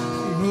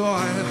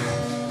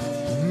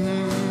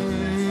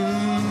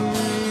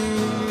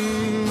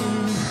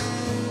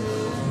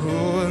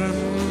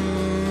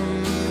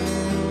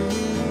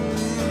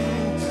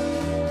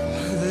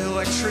 The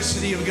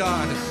electricity of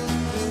God,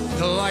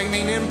 the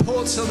lightning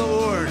impulse of the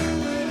Lord.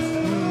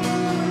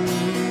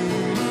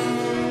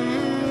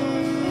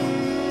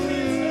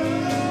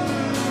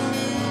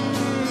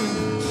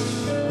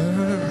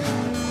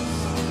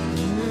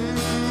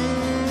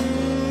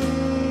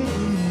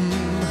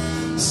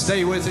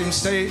 Stay with him,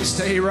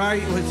 stay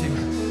right with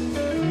him.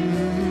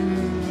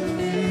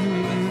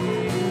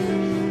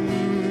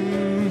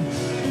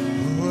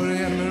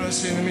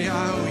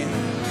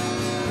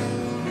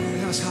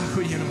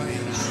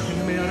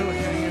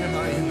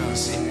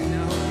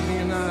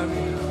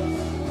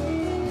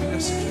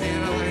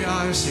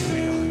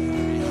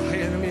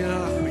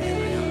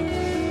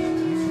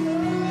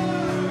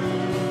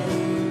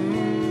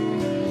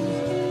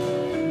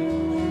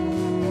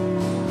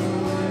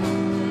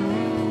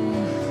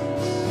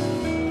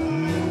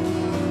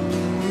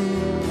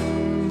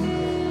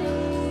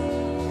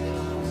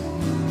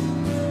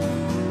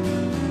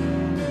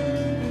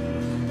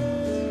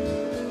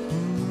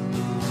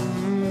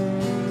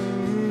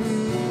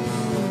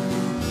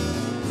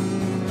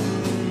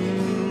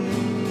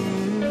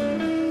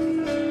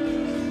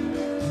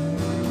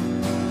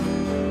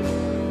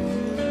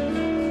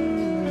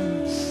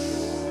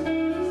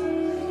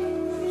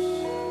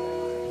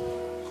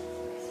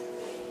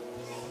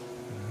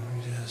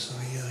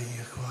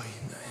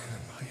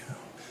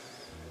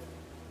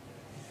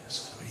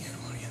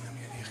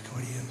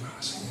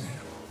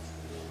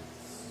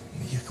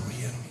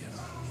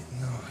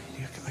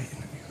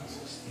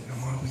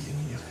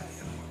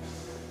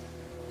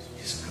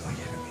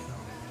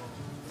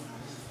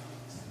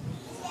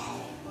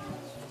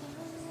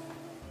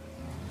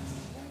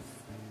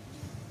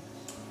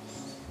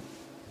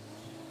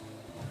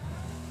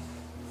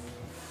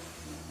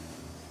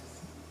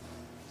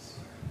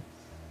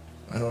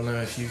 I don't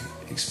know if you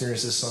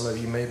experience this, some of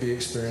you may be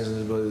experiencing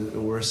this, but the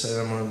word said,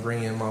 I'm going to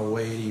bring in my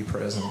weighty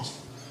presence.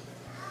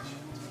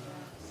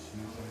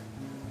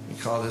 We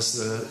call this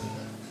the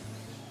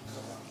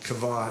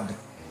kavod,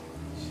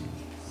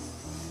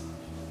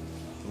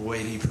 the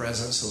weighty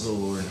presence of the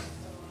Lord.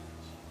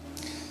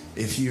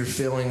 if you're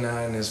feeling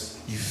that and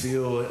you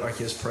feel it like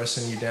it's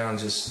pressing you down,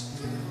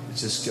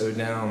 just go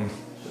down,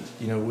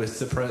 with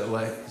the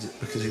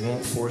because he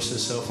won't force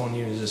himself on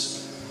you.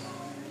 Just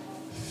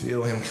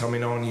feel him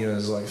coming on you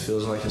as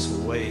feels like it's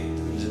a weight.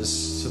 And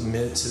just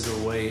submit to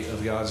the weight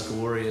of God's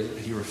glory.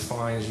 He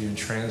refines you,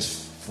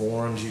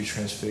 transforms you,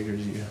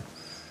 transfigures you.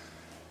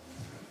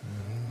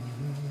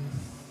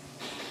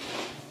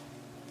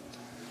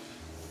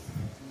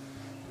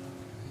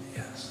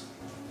 Yes.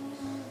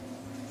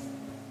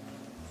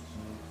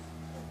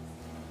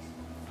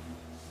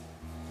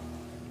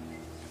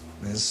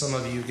 And some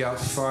of you got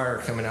fire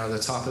coming out of the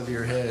top of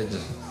your head.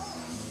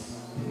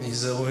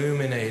 He's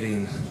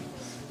illuminating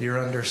your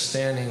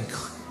understanding,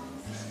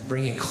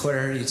 bringing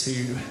clarity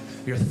to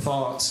your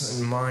thoughts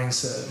and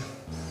mindset.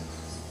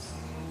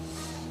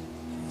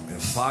 And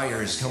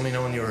fire is coming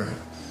on your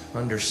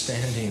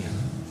understanding.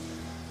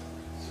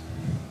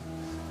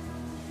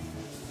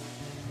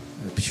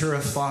 And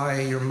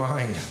purify your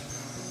mind.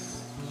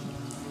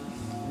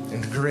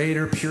 And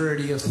greater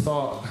purity of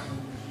thought.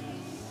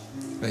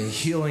 A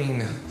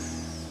healing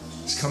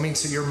is coming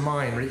to your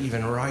mind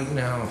even right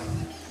now.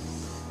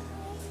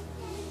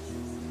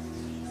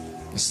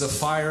 It's the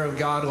fire of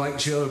God, like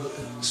Job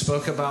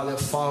spoke about, that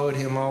followed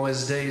him all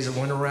his days. It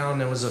went around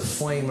and was a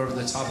flame over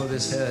the top of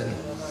his head.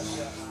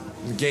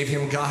 It gave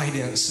him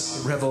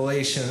guidance,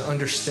 revelation,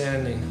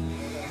 understanding.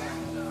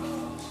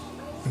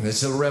 And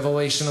it's a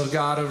revelation of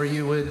God over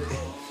you. It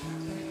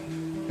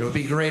would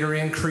be greater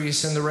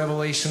increase in the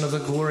revelation of the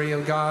glory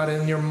of God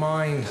in your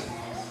mind.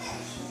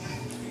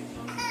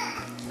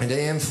 And the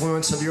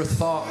influence of your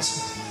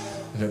thoughts.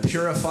 And a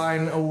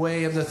purifying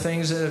away of the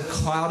things that have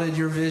clouded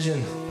your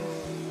vision.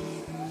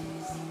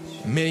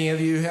 Many of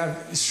you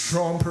have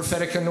strong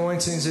prophetic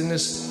anointings in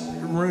this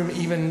room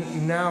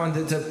even now, and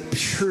that the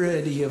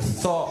purity of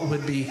thought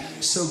would be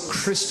so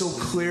crystal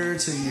clear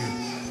to you.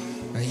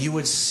 And you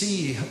would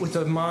see with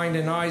the mind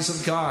and eyes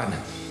of God.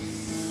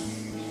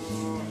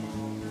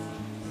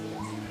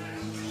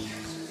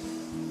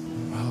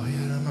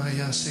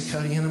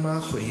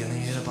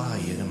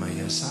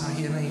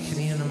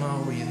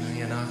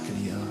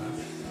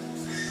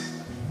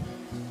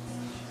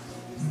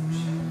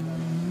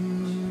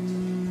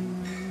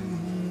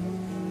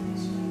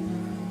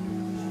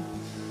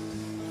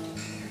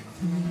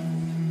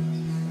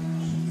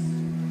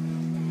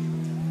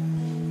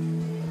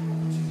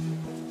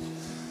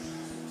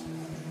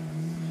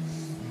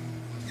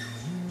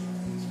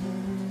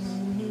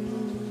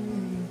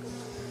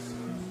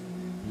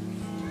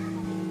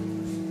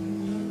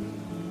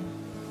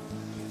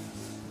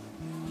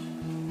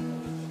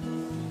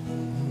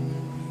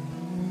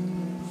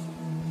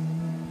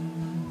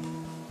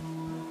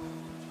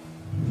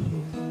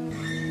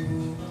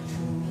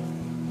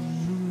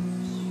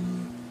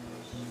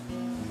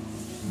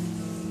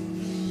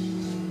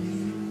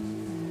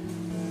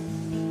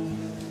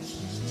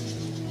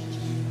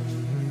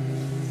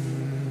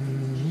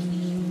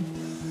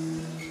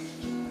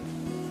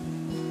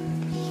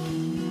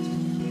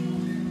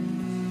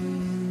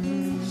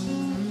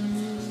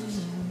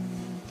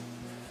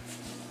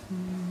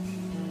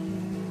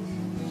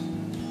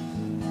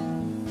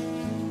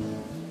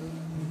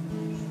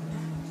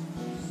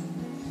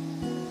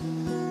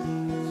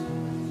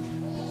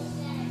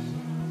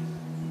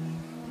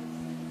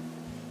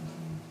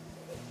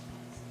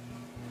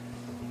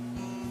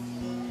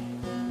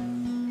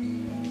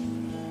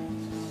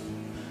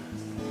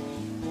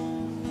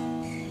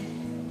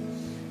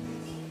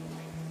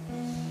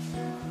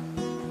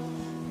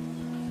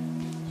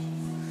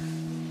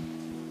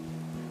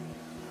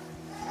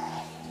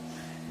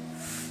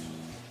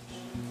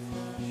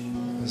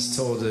 was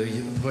told to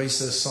voice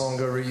this song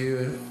over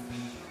you.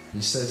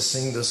 You said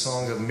sing the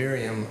song of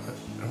Miriam.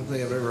 I don't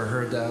think I've ever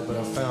heard that, but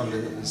I found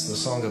it. It's the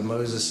song of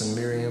Moses and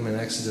Miriam in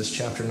Exodus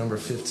chapter number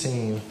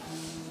 15.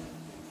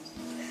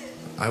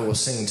 I will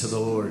sing to the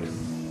Lord,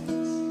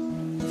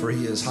 for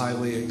he is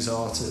highly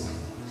exalted.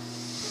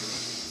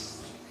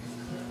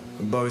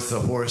 Both the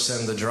horse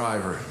and the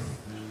driver,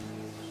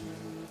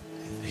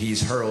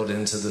 he's hurled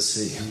into the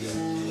sea.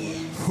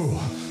 Whew.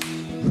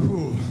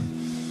 Whew.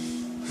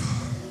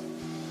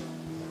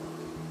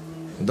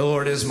 The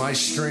Lord is my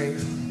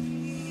strength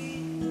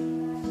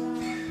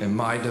and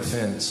my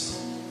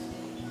defense.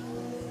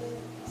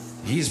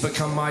 He's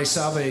become my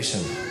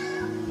salvation.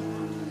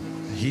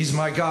 He's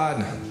my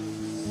God,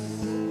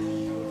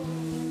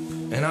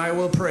 and I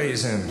will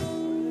praise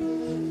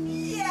him.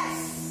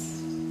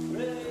 Yes.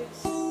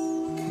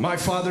 My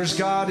Father's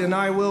God, and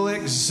I will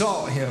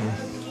exalt him.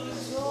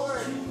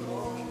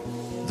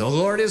 The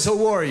Lord is a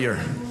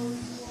warrior.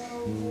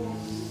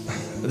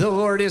 The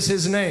Lord is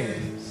his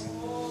name.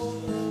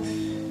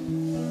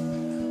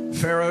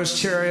 Pharaoh's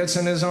chariots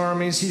and his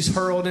armies he's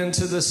hurled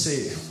into the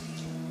sea.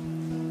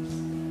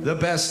 The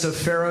best of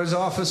Pharaoh's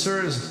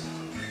officers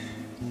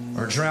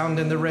are drowned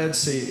in the Red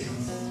Sea.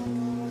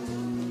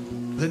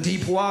 The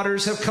deep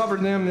waters have covered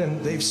them, and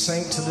they've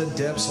sank to the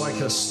depths like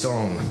a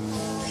stone.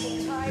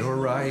 Your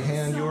right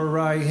hand, your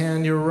right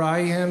hand, your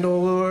right hand, O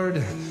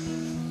Lord,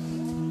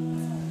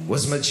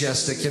 was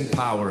majestic in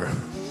power.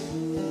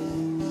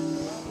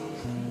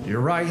 Your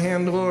right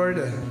hand,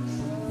 Lord,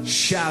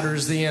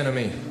 shatters the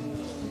enemy.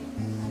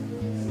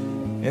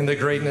 In the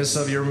greatness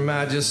of your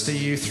majesty,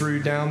 you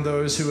threw down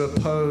those who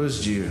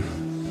opposed you.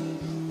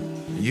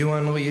 You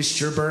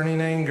unleashed your burning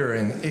anger,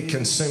 and it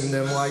consumed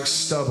them like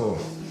stubble.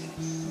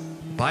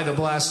 By the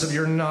blast of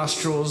your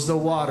nostrils, the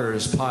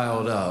waters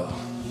piled up.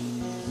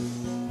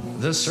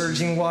 The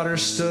surging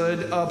waters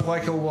stood up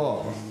like a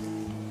wall.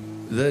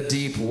 The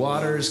deep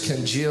waters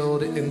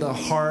congealed in the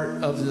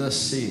heart of the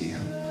sea.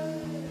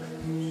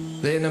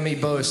 The enemy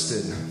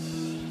boasted,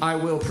 I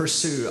will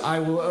pursue, I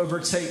will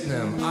overtake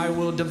them, I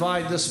will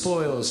divide the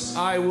spoils,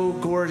 I will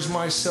gorge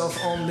myself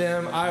on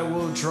them, I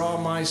will draw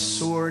my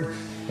sword,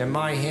 and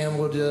my hand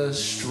will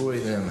destroy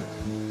them.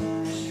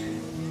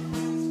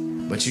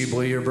 But you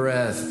blew your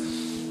breath,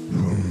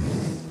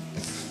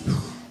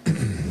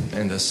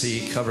 and the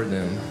sea covered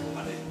them.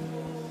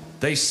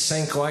 They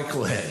sank like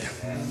lead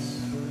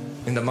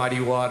in the mighty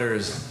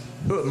waters.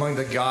 Who among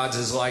the gods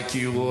is like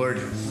you,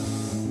 Lord?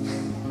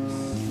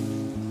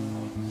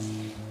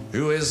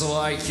 Who is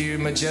like you,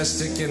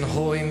 majestic in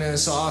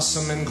holiness,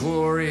 awesome in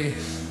glory,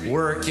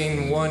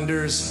 working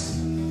wonders?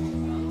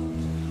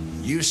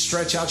 You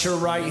stretch out your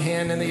right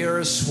hand and the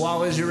earth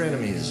swallows your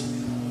enemies.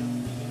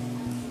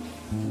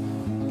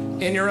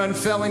 In your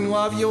unfailing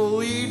love, you'll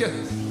lead.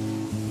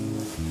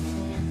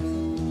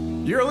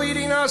 You're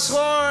leading us,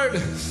 Lord,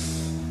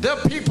 the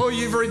people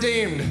you've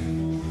redeemed.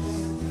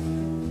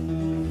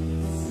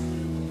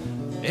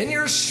 In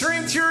your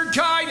strength, you're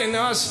guiding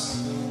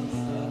us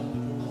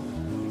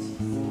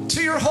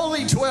to your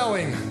holy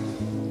dwelling.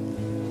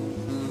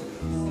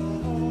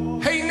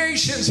 Hey,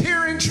 nations,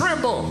 hear and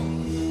tremble.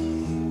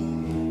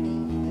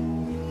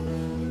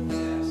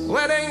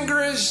 Let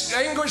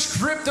anguish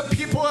grip the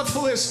people of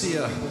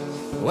Philistia.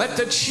 Let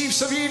the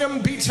chiefs of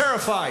Edom be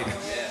terrified.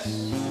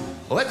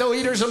 Let the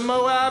leaders of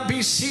Moab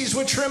be seized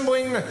with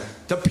trembling.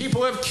 The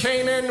people of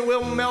Canaan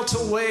will melt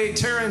away.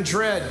 Terror and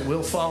dread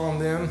will fall on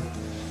them.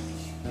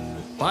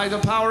 By the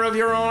power of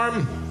your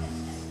arm,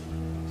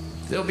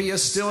 they'll be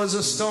as still as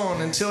a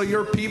stone until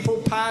your people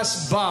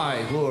pass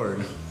by,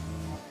 Lord.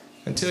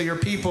 Until your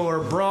people are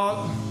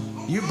brought,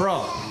 you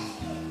brought.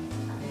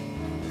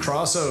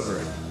 Cross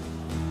over.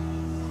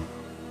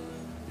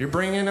 You're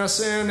bringing us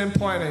in and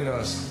planting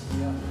us.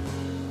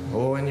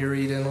 Oh, in your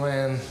Eden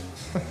land.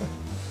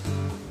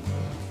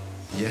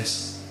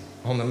 Yes,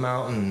 on the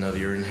mountain of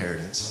your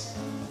inheritance.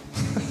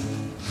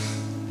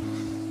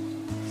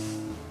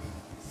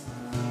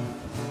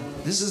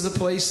 This is the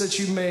place that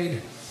you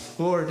made,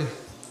 Lord.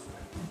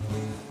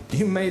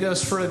 You made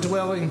us for a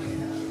dwelling.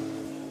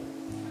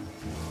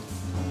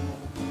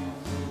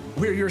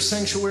 We're your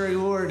sanctuary,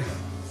 Lord,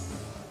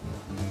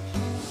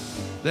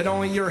 that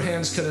only your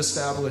hands could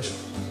establish.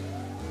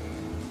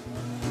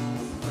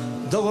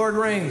 The Lord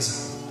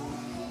reigns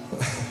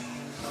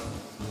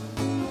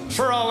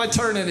for all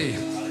eternity.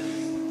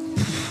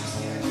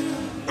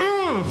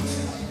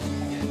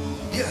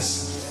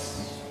 Yes.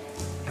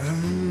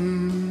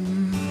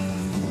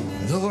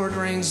 The Lord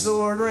reigns, the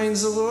Lord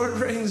reigns, the Lord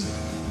reigns.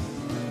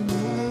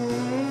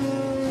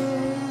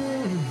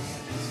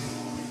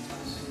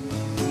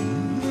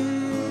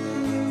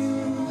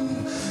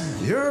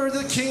 You're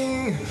the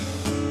King,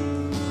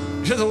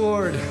 you're the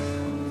Lord.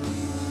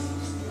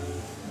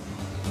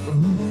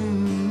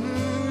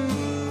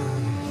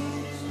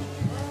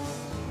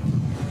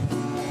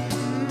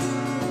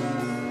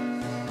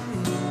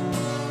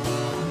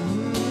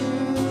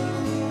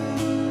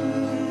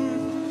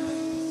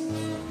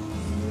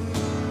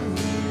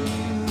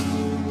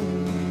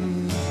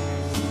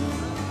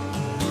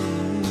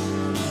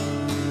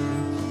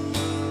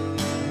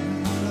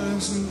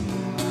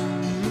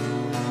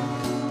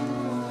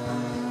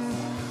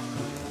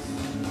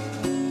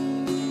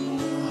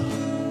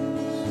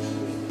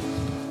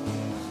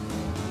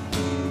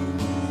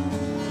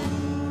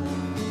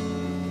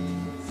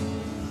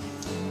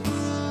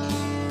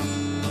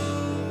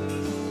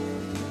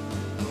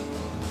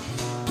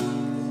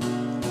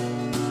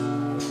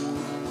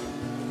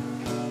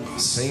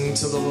 Sing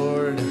to the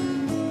Lord,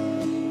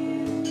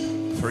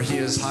 for he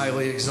is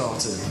highly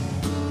exalted.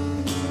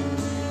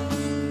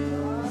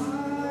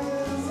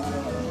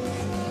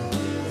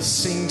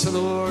 Sing to the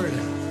Lord,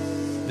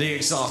 the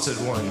exalted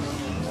one.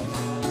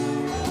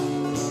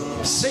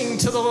 Sing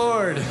to the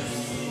Lord.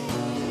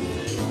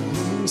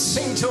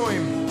 Sing to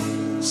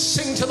him.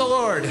 Sing to the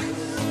Lord.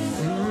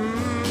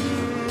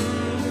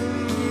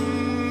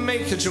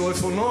 Make a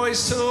joyful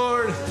noise to the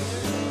Lord,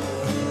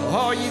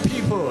 all ye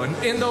people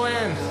in the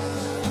land.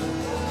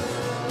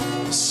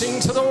 Sing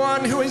to the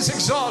one who is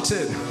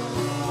exalted.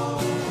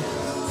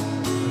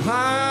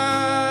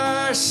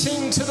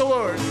 Sing to the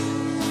Lord.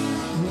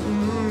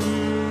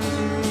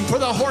 For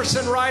the horse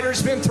and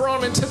rider's been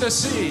thrown into the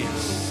sea.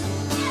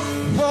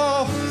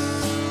 Oh.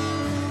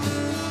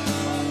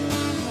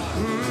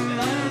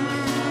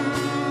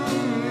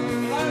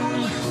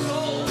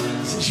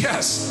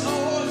 Yes.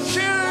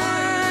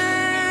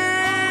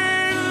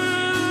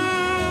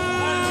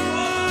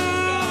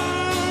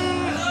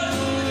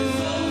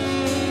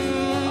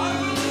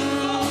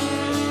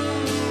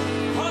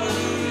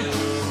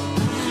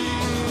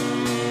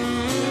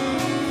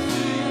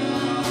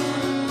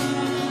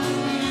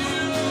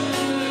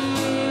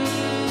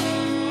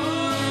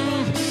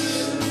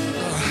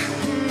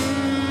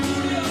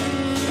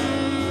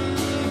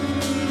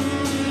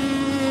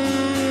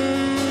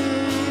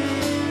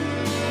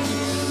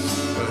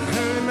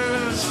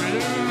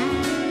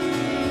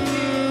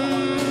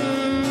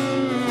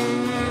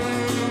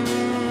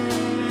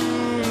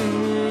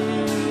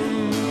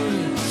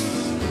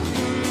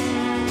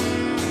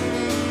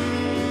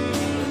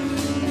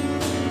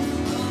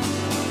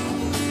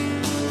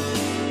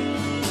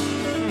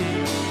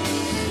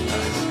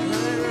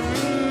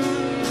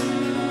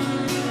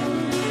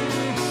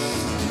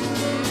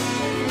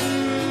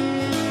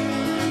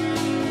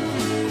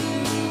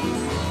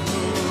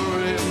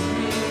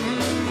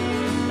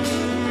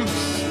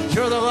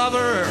 You're the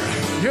lover.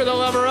 You're the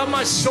lover of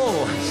my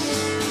soul.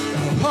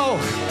 Oh.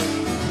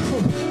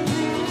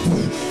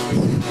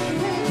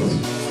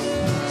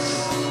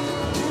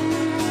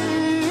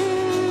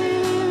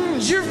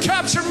 You've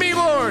captured me,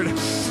 Lord.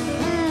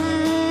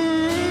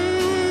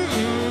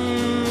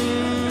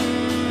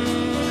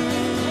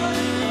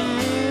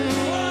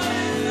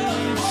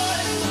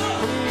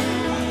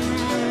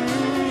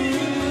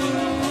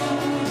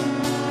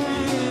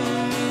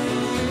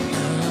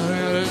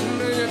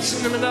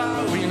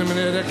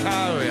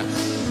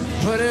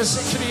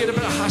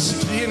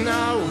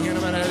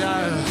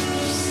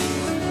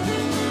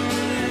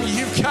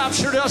 You've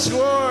captured us,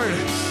 Lord.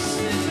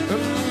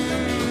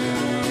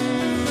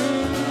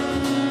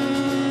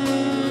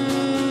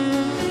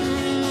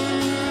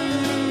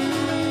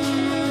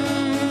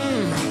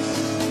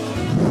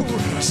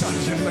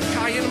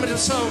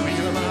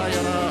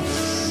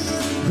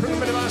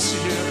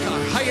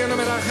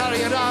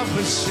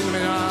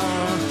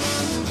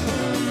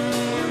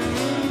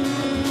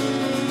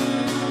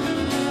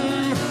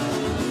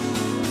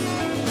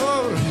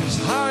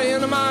 High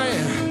in the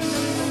mind.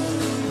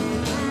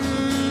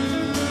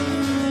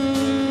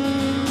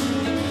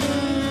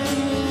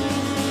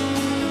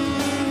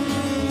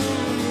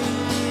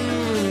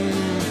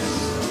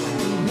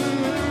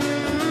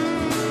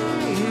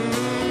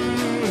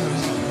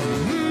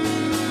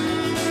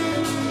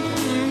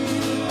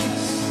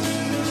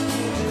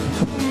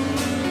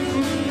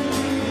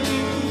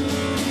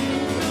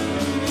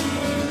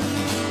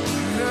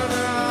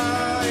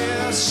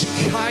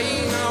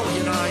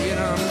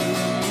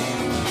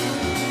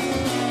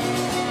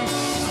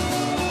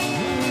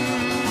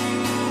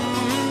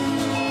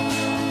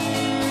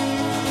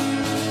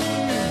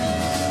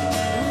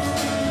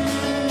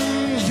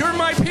 You're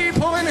my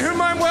people in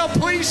whom I'm well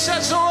pleased,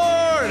 says the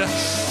Lord.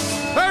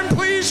 I'm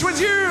pleased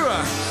with you.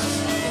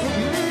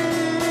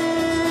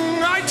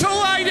 I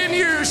delight in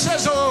you,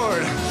 says the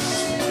Lord.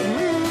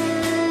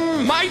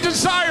 My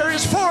desire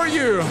is for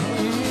you.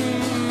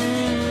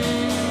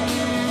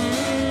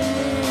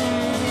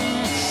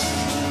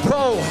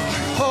 Oh.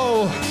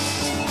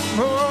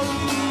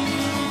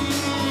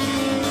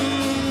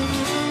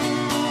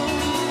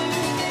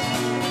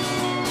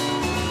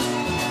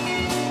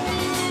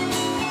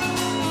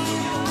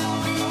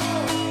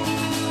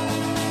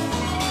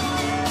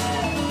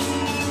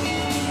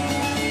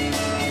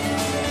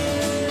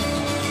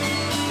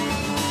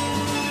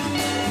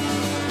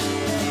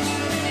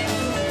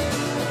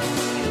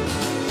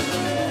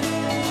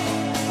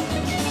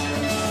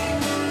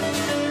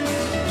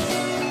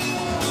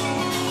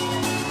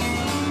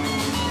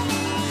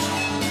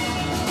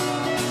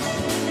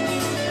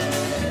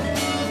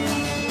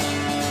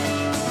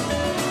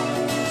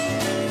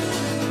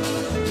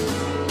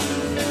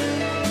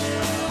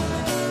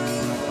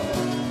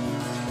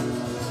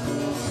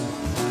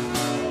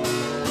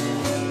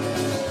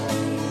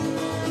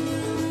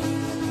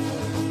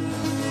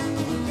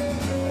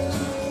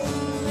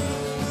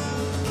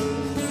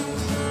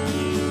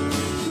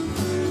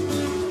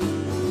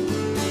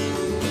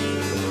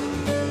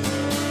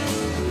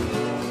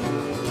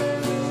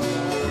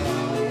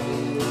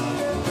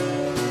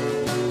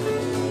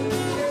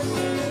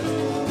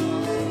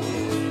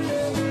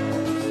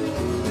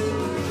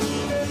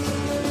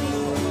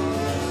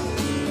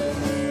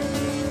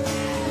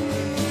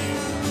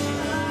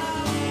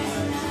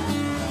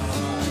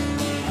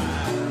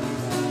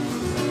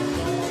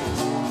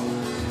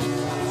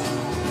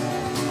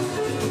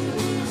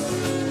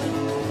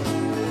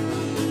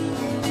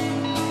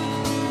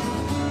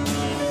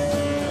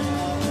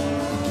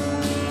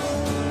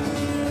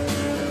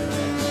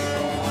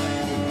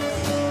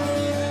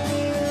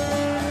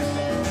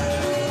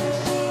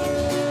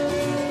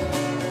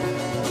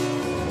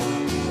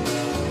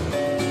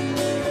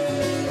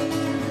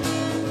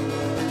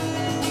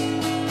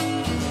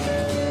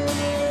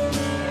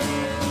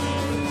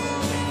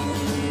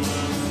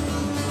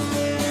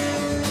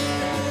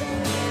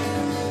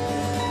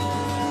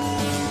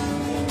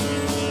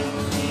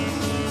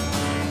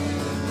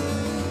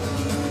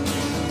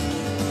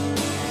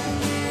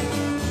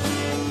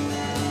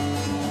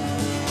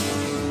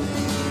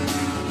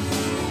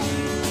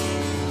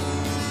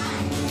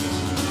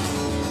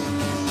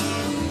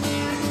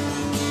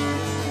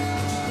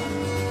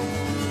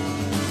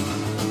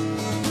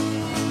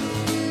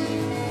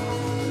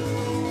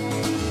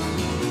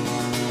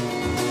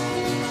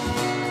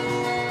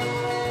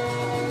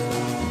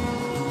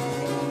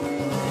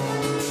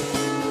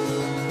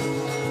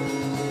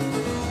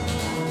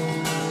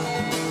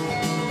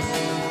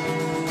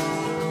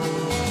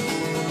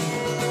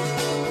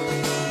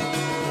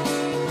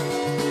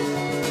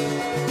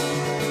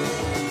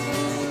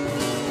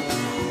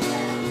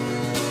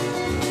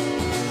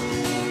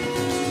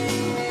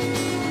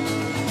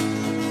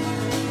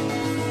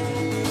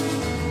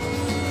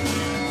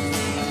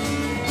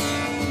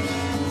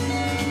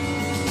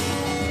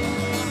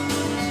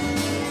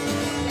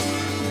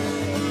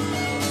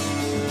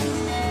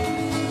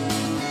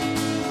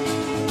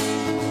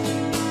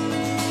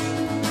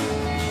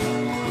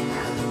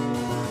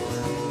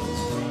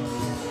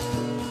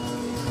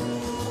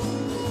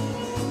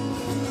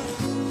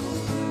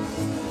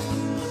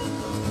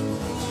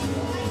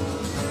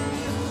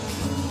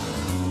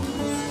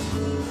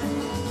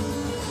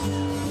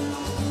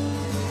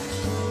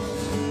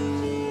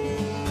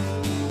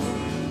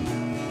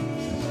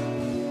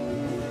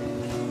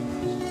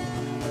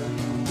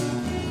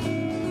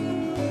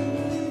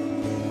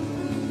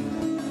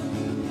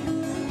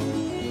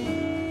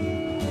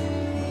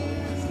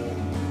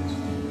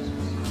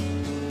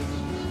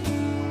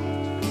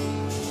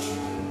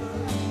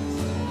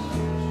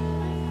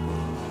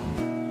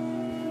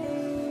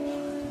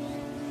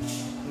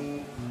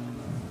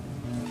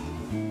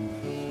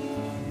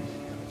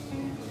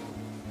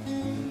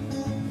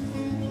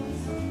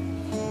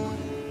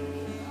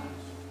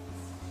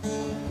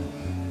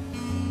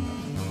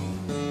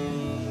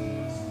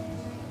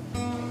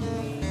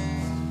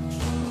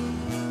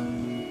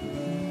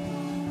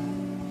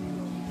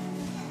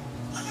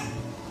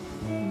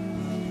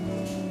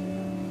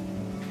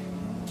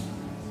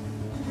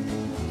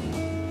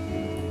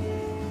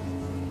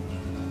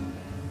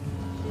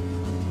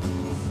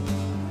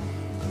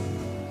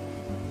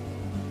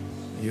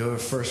 You are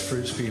first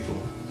fruits people.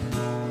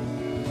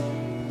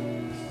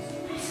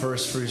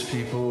 First fruits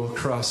people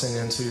crossing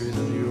into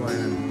the new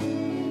land.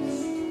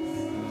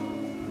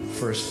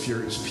 First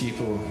fruits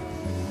people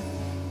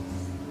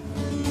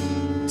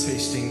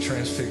tasting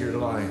transfigured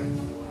light.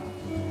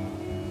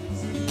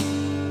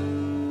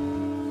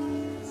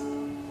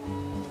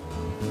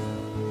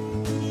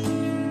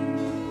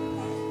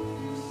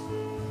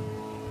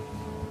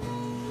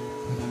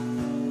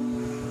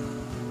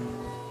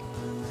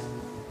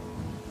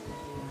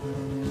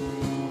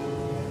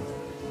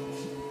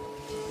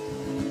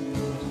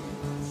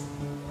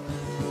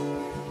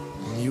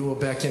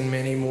 Beckon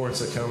many more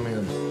to come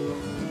in.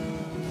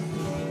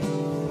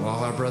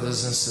 All our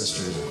brothers and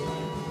sisters,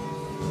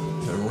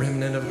 the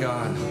remnant of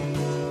God.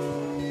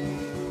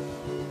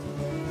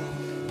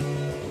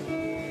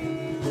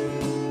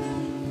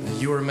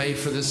 You are made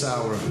for this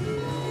hour,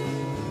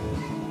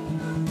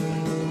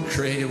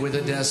 created with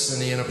a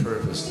destiny and a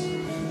purpose.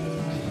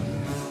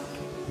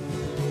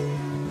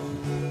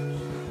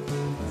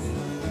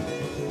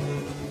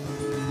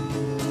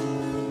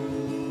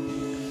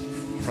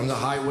 From the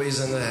highways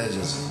and the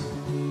hedges,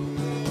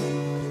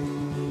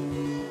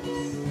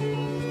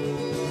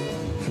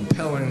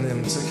 compelling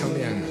them to come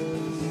in,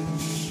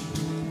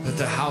 that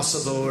the house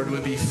of the Lord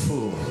would be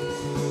full.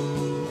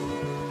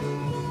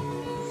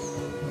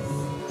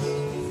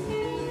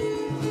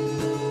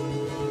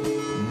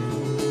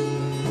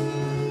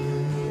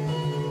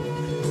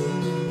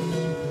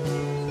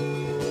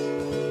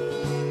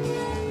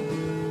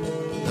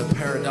 The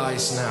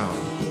paradise now.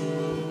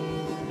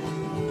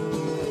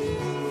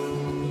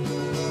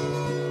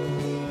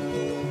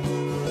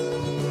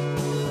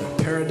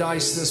 The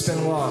paradise that's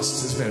been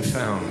lost has been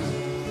found.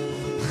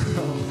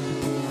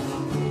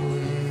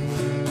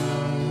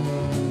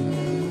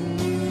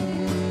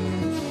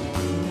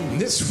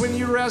 It's when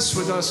you rest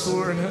with us,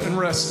 Lord, and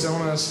rest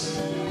on us.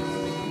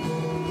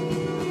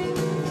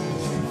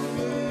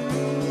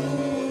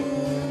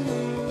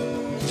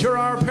 You're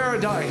our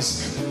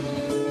paradise.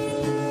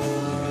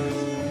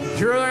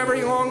 You're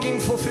every longing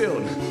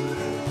fulfilled.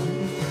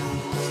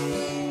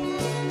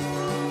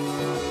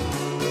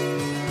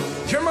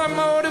 You're my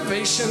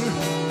motivation.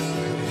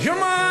 You're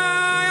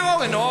my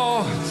all in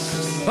all.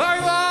 I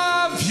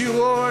love you,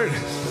 Lord,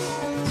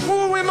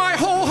 with my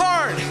whole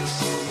heart.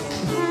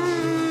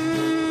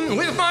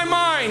 With my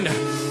mind,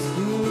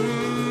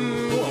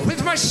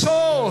 with my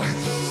soul,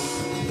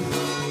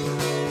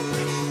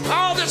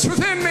 all that's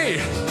within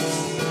me.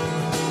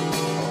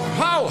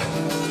 Oh,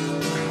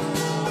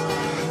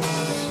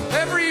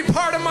 every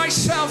part of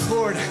myself,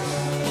 Lord,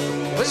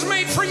 was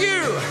made for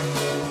you.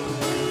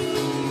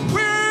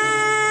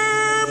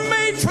 We're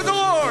made for the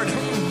Lord.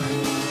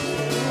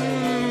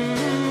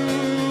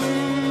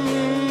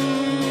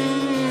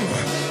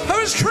 I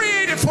was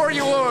created for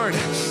you, Lord.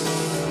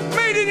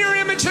 Made in your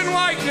image and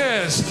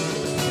likeness.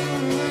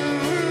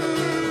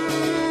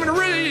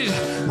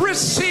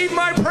 Receive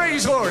my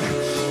praise, Lord.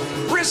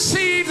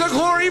 Receive the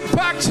glory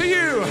back to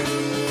you.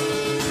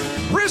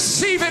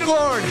 Receive it,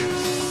 Lord.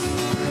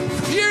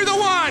 You're the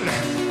one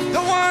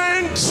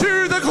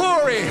to the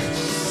glory.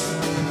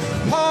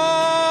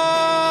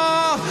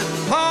 All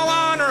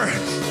honor,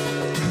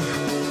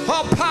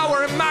 all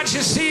power and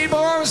majesty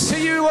belongs to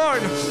you,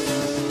 Lord.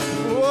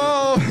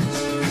 Whoa,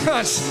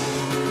 that's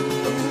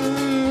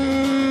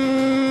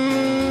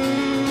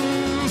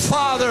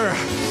Father.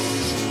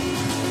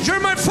 You're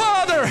my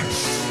Father.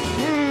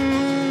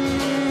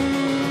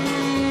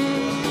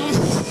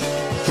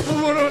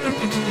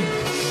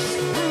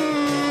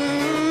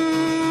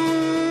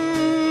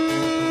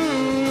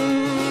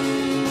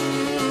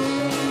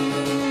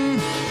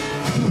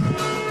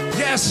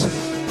 Yes.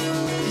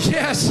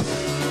 Yes.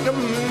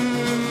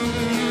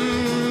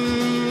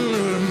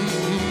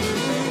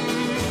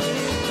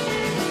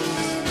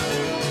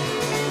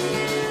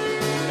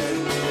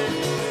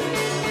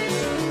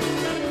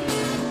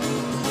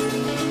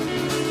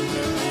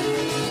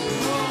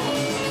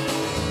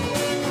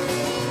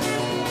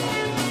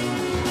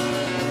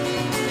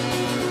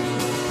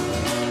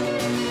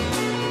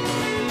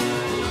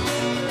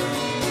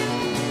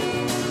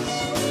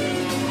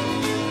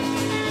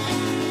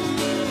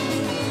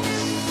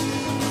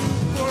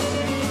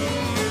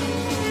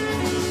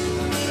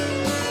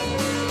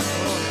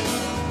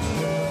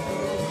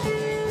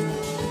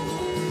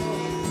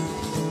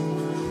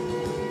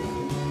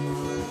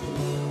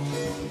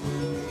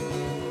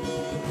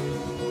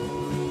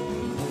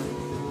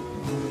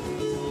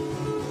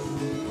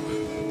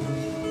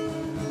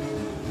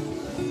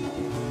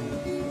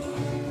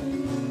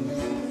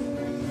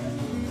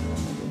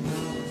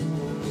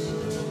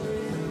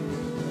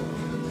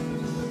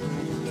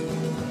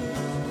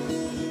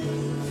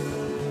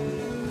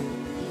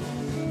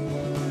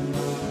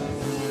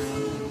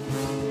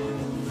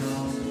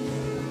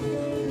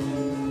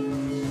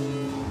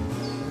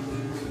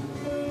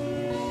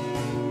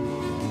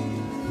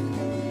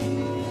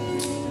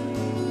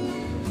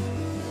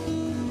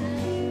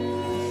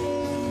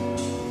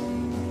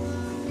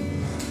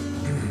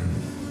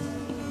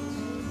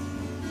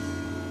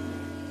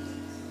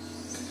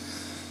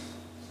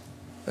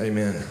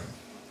 Amen.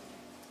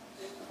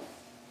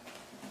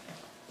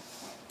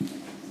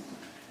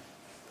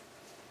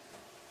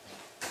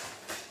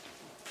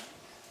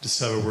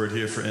 Just have a word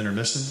here for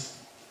intermission.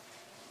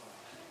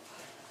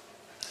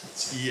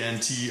 It's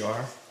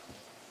E-N-T-E-R.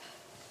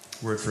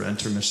 Word for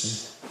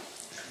intermission.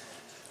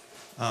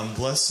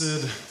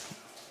 Blessed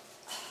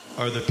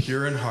are the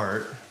pure in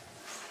heart,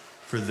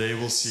 for they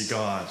will see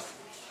God.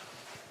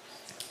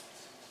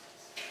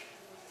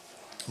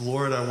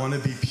 Lord, I want to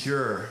be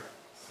pure.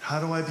 How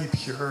do I be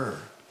pure?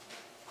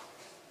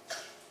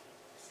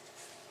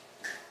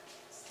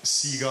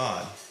 See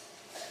God,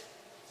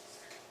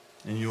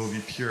 and you will be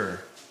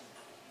pure.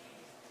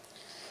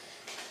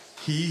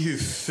 He who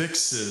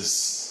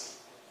fixes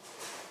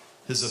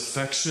his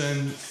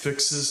affection,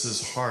 fixes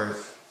his heart,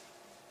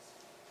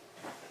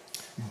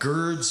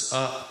 girds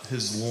up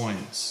his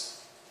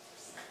loins,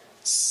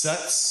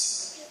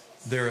 sets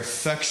their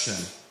affection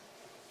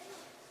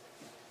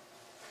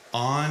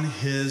on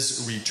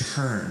his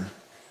return,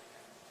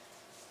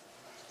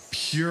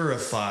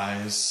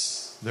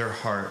 purifies their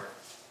heart,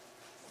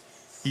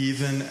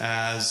 even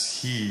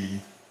as he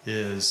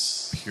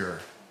is pure.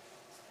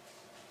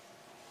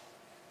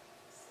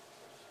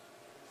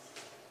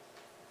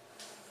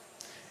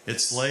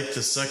 It's like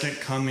the second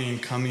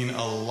coming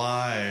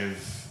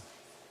alive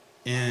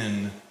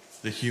in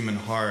the human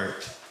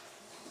heart.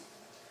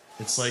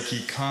 It's like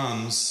he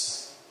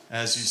comes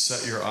as you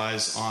set your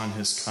eyes on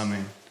his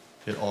coming.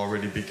 It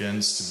already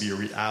begins to be a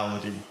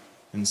reality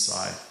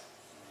inside.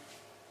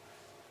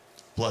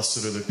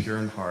 Blessed are the pure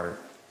in heart,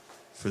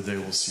 for they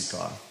will see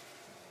God.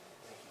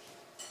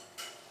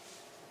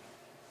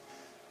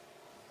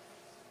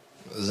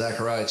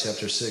 Zechariah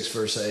chapter 6,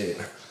 verse 8.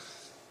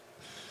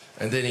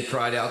 And then he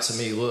cried out to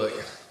me, look,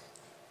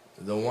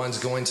 the one's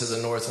going to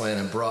the Northland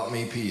and brought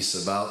me peace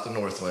about the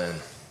Northland.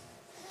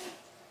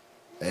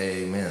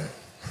 Amen.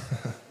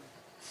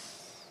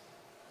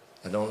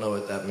 I don't know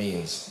what that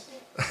means.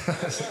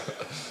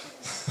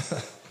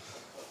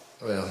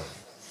 Well,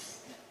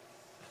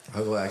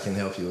 hopefully I can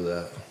help you with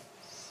that.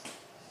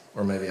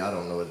 Or maybe I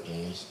don't know what it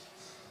means.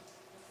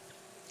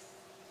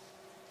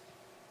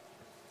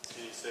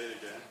 Can you say it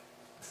again?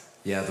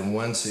 Yeah, the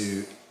ones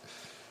who...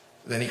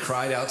 Then he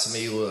cried out to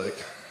me, look,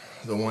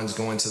 the ones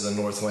going to the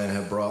Northland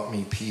have brought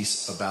me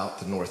peace about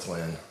the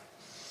Northland.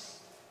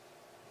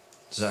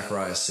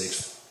 Zechariah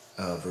 6,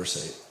 verse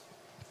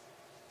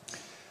 8.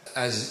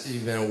 As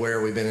you've been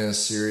aware, we've been in a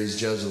series,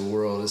 Judge of the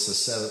World. It's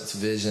the 7th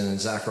vision in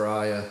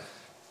Zechariah.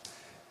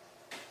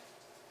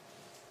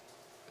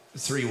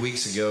 3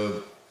 weeks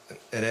ago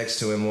at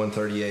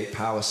X2M.140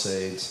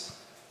 Palisades,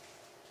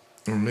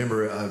 I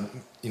remember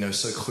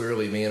so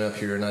clearly being up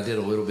here, and I did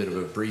a little bit of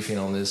a briefing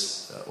on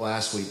this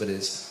last week, but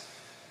it's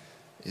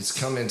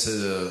come into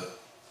the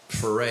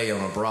foray on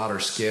a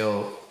broader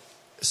scale,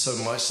 so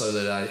much so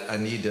that I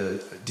need to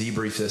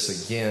debrief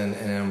this again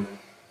and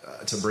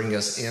to bring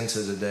us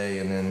into today,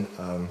 and then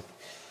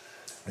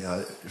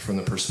from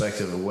the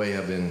perspective of the way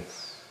I've been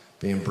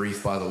being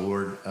briefed by the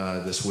Lord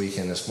this week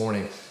and this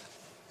morning.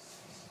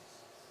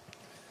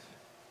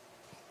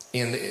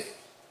 In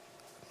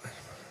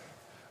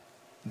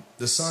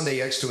the Sunday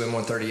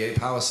X2M.140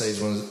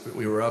 Palisades, when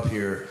we were up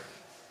here,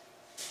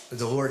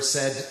 the Lord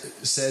said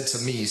to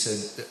me, he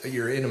said,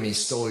 your enemy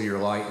stole your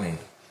lightning.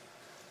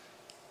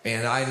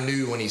 And I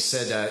knew when he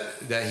said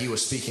that he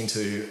was speaking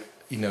to,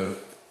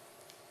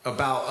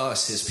 about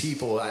us, his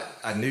people.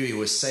 I knew he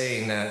was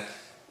saying that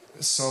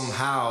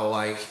somehow,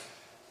 and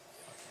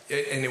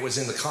it was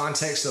in the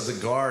context of the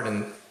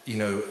garden,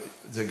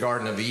 the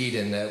Garden of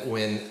Eden, that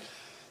when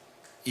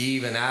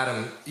Eve and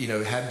Adam,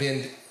 had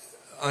been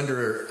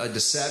under a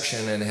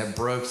deception and have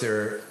broke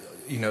their,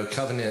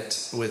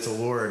 covenant with the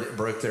Lord,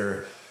 broke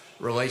their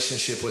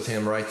relationship with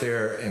him right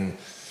there, and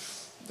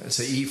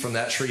to eat from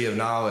that tree of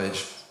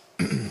knowledge,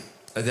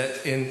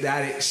 that in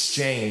that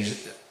exchange,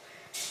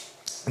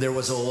 there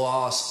was a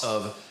loss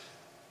of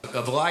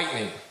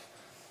lightning.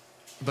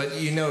 But,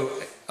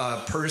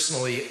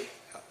 personally,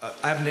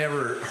 I've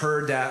never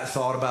heard that,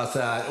 thought about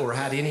that, or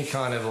had any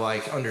kind of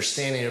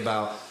understanding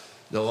about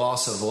the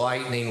loss of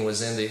lightning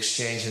was in the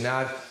exchange. And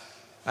I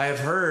have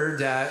heard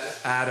that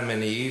Adam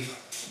and Eve,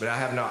 but I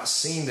have not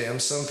seen them.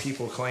 Some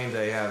people claim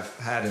they have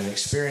had an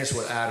experience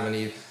with Adam and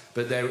Eve,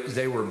 but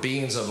they were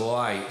beings of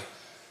light,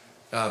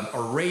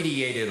 or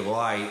radiated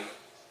light,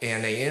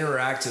 and they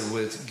interacted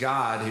with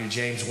God, who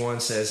James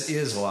 1 says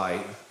is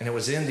light. And it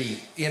was in the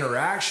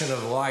interaction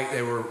of light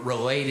they were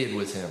related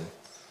with him.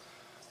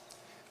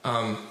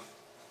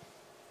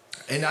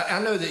 And I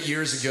know that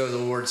years ago the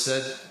Lord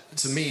said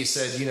to me, he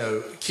said,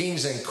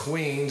 kings and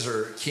queens,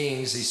 or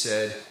kings, he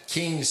said,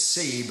 kings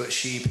see, but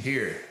sheep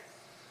hear.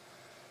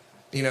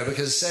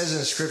 Because it says in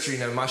the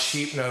scripture, my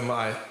sheep know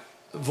my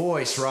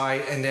voice,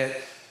 right? And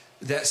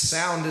that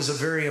sound is a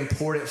very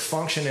important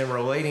function in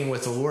relating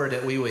with the Lord,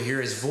 that we would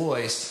hear his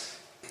voice.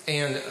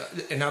 And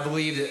I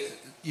believe that,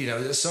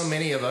 that so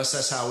many of us,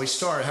 that's how we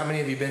start. How many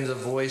of you been to the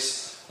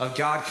Voice of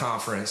God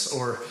conference,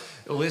 or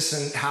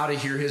listen how to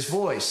hear his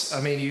voice? I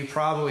mean, you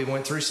probably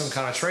went through some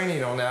kind of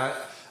training on that.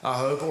 I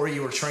hope, or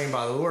you were trained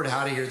by the Lord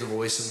how to hear the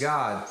voice of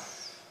God.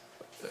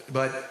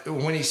 But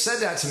when he said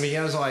that to me,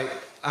 I was like,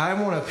 I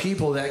want a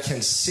people that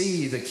can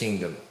see the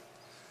kingdom,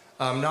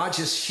 not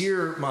just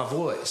hear my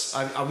voice.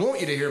 I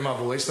want you to hear my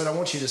voice, but I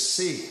want you to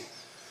see.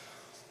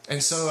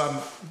 And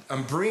so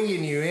I'm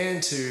bringing you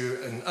into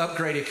an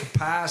upgraded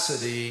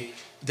capacity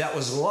that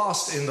was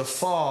lost in the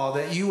fall,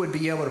 that you would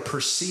be able to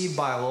perceive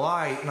by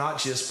light, not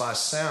just by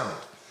sound.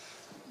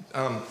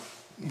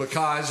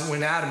 Because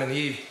when Adam and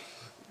Eve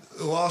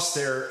lost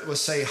their,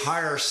 let's say,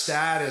 higher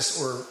status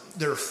or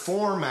their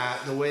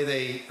format, the way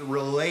they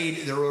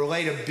relate, their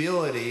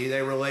relatability,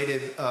 they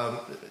related,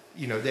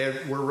 they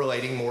were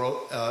relating more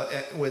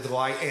with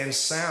light and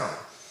sound.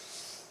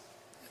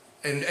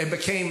 And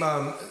became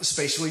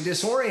spatially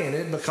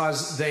disoriented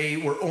because they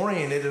were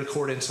oriented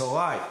according to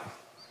light.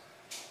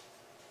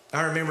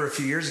 I remember a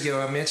few years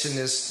ago I mentioned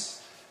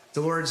this.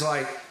 The Lord's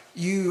like,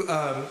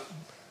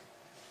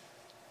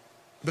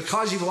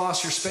 because you've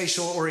lost your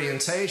spatial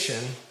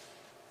orientation,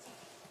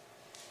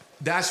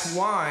 that's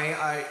why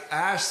I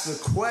asked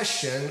the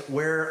question,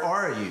 where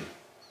are you?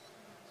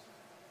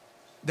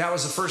 That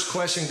was the first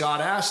question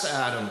God asked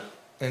Adam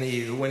and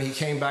Eve when he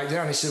came back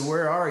down. He said,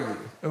 where are you?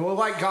 And well,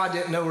 like God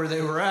didn't know where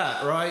they were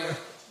at, right?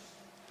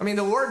 I mean,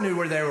 the Lord knew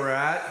where they were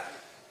at.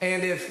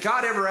 And if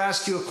God ever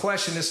asks you a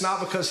question, it's not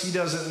because he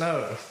doesn't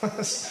know.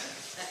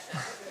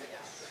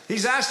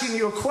 He's asking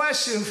you a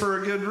question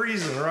for a good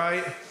reason,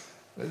 right?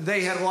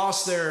 They had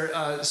lost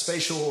their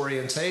spatial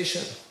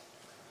orientation.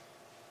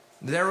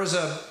 There was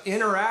an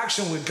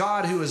interaction with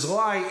God who is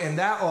light, and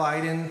that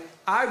light, and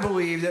I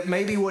believe that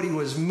maybe what he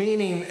was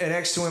meaning at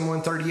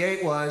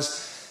X2M.140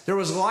 was there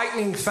was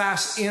lightning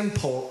fast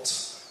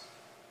impulse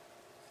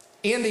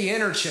in the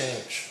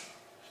interchange.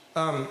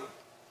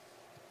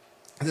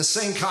 The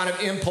same kind of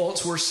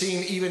impulse we're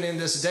seeing even in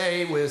this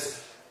day with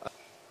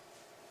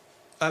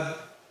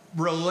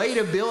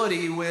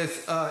relatability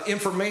with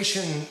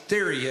information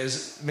theory,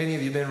 as many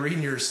of you have been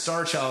reading your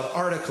Star Child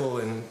article,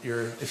 and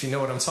if you know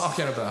what I'm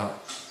talking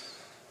about.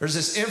 There's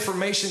this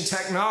information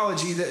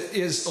technology that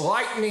is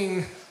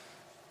lightning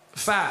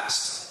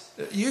fast.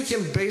 You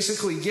can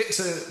basically get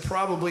to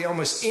probably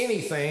almost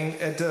anything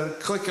at the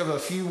click of a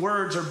few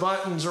words or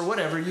buttons or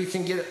whatever. You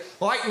can get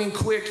lightning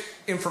quick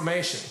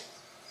information.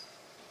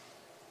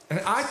 And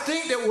I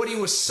think that what he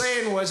was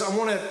saying was, I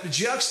want to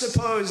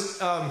juxtapose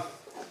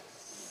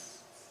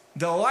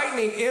the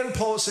lightning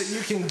impulse that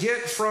you can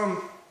get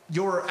from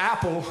your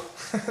Apple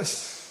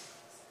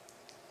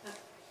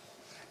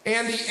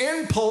and the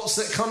impulse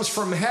that comes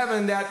from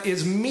heaven that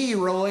is me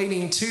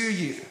relating to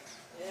you.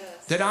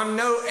 Yes. That I'm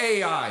no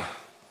AI.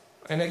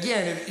 And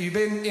again, if you've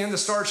been in the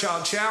Star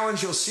Child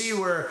Challenge, you'll see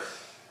where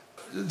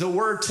the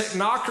word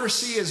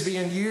technocracy is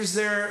being used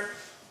there.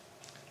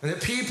 And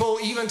that people,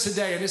 even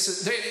today, and this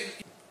is...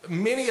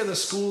 many of the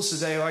schools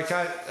today, like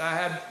I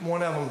had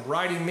one of them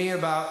writing me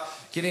about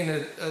getting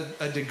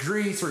a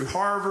degree through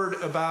Harvard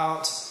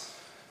about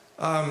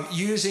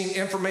using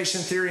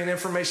information theory and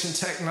information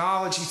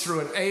technology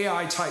through an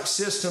AI type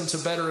system to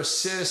better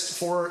assist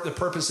for the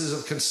purposes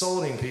of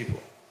consulting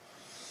people.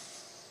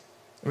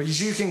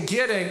 Because you can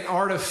get an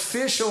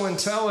artificial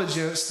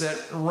intelligence that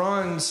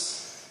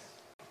runs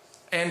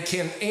and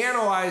can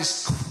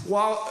analyze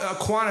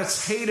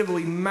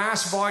quantitatively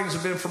mass volumes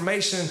of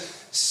information,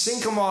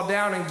 sync them all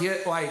down and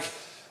get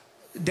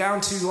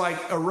down to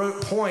a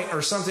rote point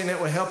or something that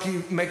will help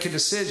you make a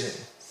decision.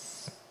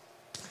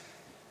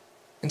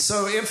 And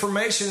so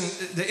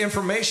the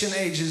information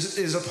age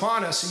is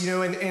upon us,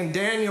 and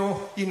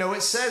Daniel,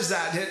 it says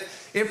that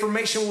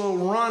information will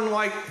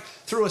run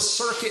through a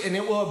circuit and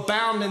it will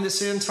abound in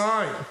this end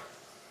time.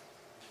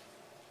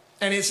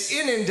 And it's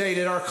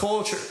inundated our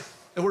culture.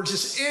 And we're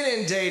just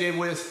inundated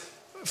with,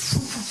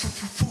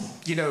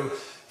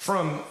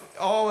 from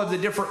all of the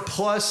different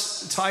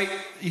plus type,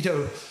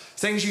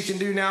 things you can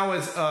do now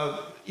with,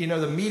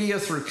 the media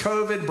through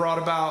COVID brought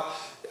about.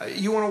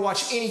 You want to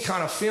watch any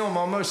kind of film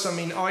almost. I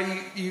mean,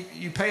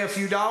 you pay a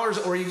few dollars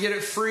or you get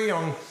it free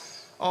on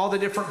all the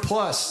different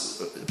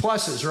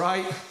pluses,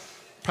 right?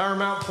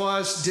 Paramount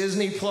Plus,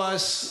 Disney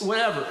Plus,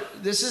 whatever.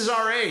 This is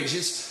our age.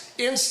 It's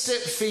instant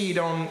feed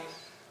on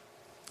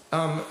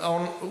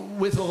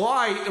with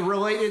light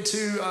related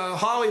to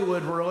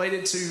Hollywood,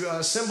 related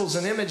to symbols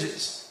and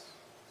images.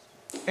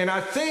 And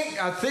I think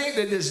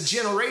that this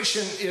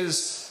generation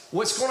is,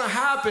 what's going to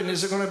happen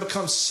is they're going to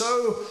become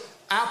so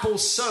apple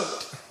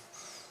soaked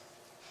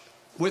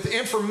with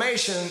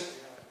information,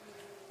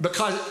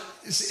 because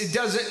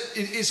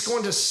it's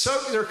going to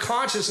soak their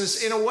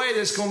consciousness in a way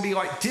that's going to be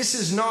like, this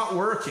is not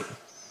working.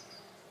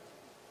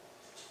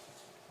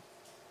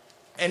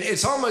 And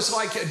it's almost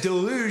like a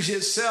deluge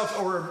itself,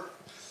 or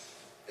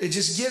it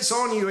just gets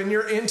on you and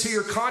you're into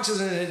your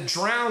consciousness and it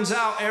drowns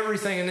out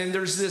everything. And then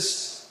there's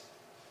this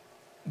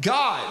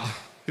God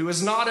who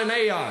is not an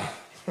AI.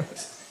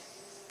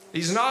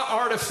 He's not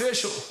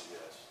artificial.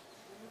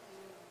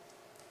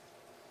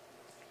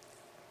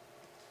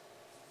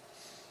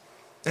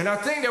 And I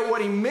think that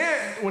what he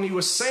meant when he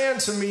was saying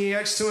to me,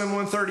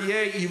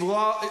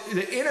 X2M.140,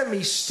 the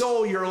enemy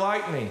stole your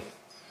lightning.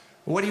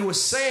 What he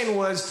was saying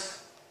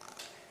was,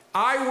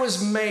 I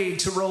was made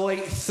to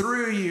relate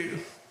through you.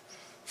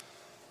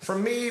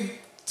 From me,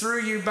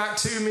 through you, back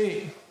to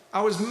me.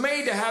 I was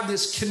made to have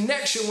this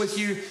connection with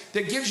you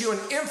that gives you an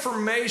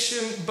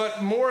information,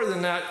 but more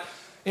than that,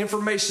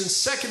 information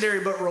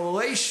secondary, but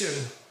relation.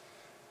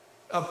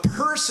 A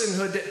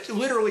personhood that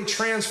literally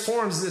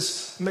transforms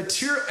this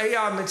material,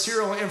 AI,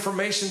 material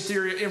information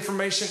theory,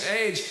 information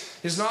age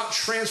is not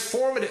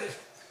transformative.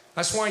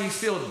 That's why you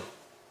feel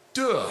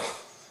duh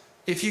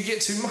if you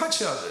get too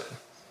much of it.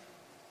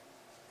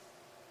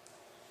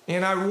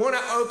 And I want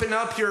to open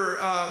up your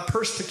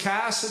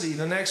perspicacity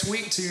the next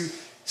week to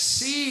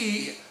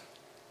see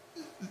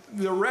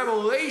the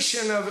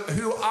revelation of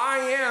who I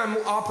am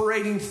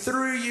operating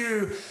through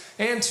you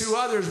and to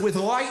others with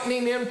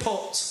lightning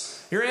impulse.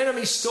 Your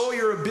enemy stole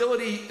your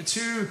ability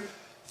to,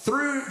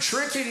 through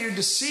tricking you,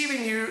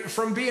 deceiving you,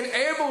 from being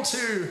able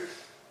to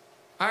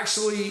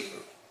actually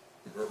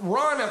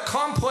run a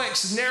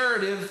complex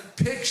narrative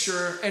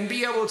picture and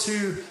be able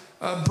to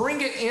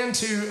bring it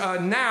into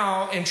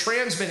now and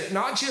transmit it,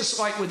 not just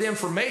like with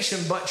information,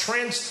 but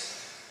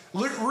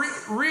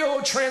real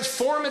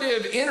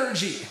transformative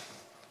energy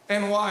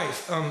and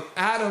life.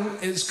 Adam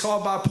is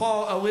called by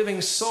Paul a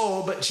living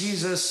soul, but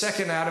Jesus,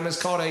 second Adam, is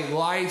called a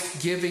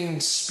life-giving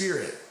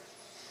spirit.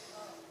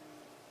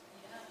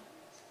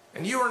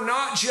 And you are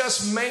not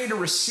just made to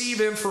receive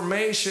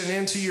information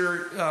into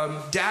your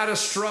data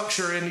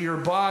structure, into your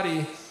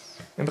body,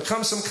 and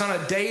become some kind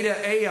of data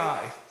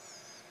AI.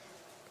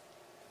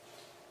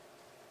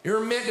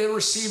 You're meant to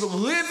receive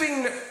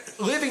living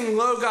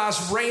logos,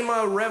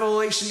 rhema,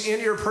 revelation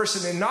into your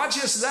person. And not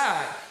just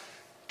that,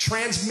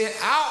 transmit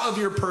out of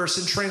your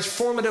person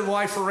transformative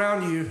life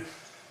around you.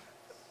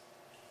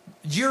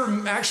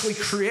 You're actually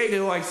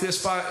created like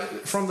this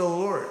from the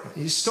Lord.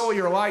 He stole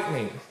your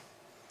lightning.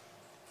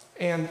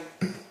 And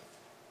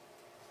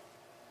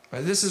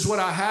this is what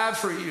I have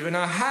for you. And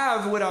I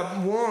have what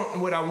I want.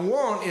 What I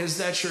want is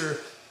that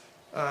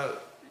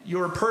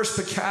your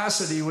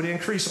perspicacity would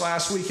increase.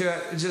 Last week, I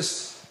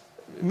just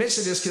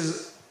mentioned this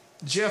because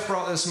Jeff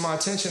brought this to my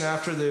attention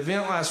after the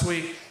event last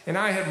week. And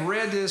I had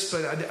read this,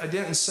 but I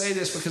didn't say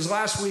this because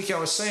last week I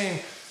was saying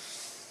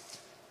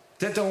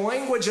that the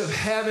language of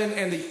heaven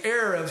and the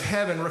air of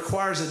heaven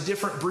requires a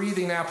different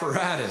breathing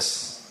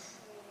apparatus.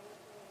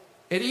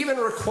 It even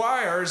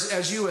requires,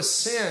 as you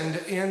ascend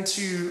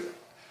into,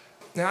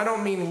 now I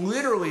don't mean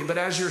literally, but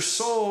as your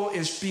soul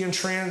is being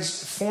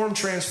transformed,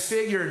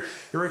 transfigured,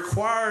 it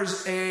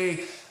requires a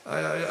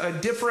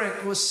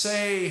different, let's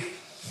say,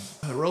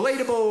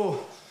 relatable,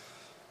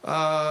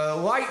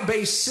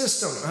 light-based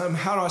system.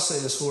 How do I say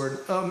this, Lord?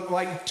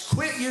 Like,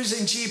 quit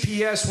using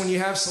GPS when you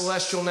have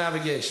celestial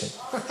navigation.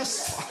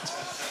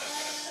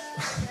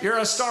 You're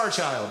a star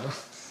child.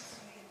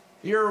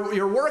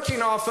 You're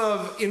working off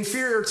of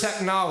inferior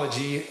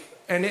technology,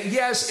 and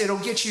yes, it'll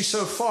get you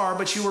so far,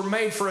 but you were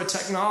made for a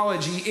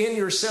technology in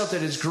yourself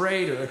that is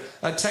greater,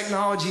 a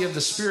technology of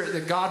the Spirit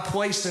that God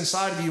placed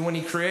inside of you when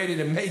He created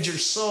and made your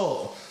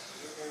soul.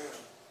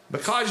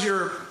 Because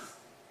you're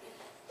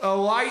a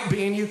light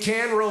being, you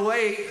can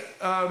relate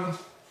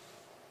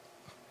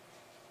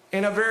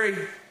in a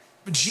very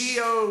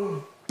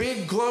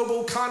big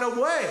global kind of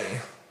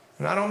way.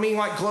 And I don't mean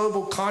like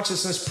global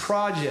consciousness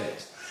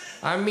project.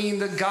 I mean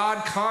the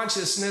God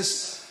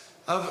consciousness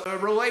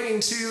of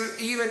relating to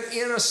even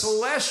in a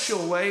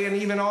celestial way and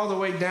even all the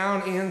way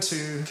down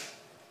into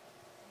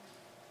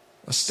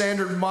a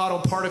standard model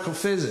particle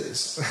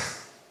physics.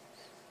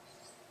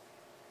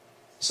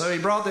 So he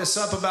brought this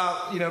up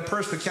about,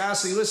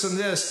 perspicacity. Listen to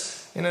this.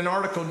 In an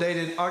article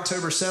dated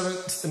October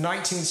 7th,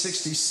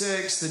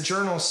 1966, the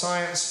journal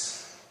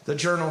Science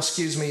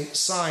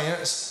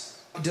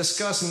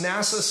discussed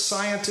NASA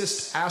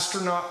scientist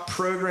astronaut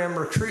program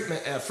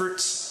recruitment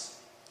efforts.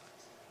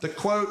 To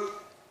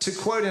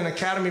quote an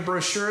Academy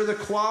brochure, the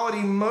quality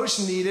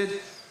most needed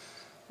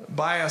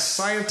by a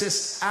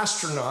scientist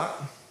astronaut.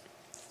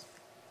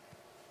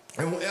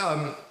 And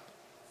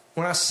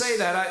when I say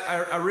that,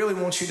 I really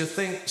want you to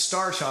think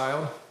Star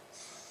Child.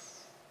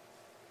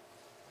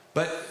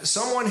 But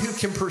someone who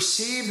can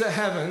perceive the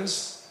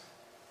heavens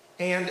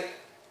and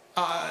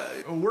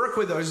work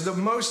with those,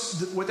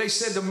 what they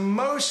said the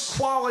most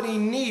quality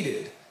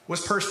needed was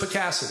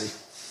perspicacity.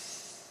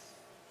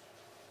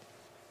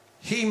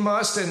 He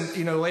must,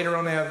 and later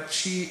on they have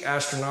she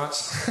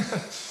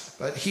astronauts,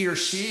 but he or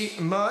she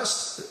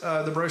must,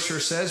 the brochure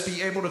says,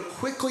 be able to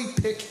quickly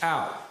pick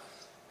out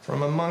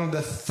from among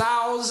the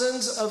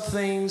thousands of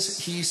things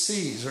he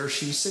sees or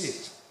she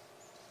sees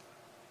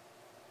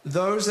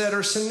those that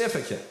are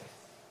significant,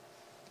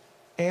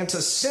 and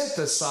to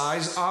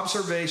synthesize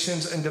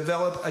observations and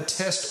develop a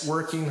test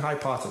working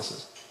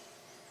hypothesis.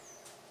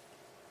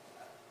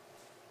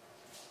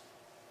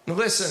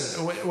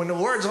 Listen, when the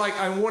Lord's like,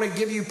 I want to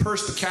give you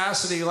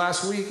perspicacity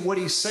last week, what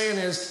he's saying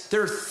is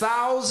there are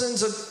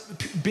thousands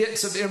of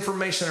bits of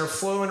information that are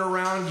flowing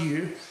around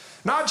you.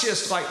 Not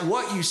just like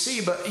what you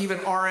see, but even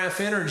RF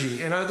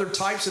energy and other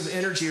types of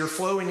energy are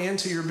flowing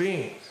into your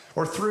being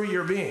or through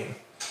your being.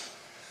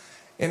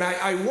 And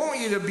I want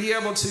you to be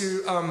able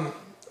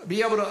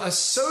to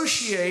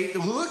associate,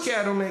 look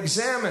at them,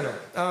 examine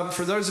them.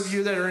 For those of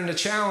you that are in the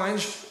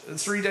challenge,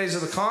 3 days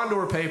of the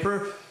Condor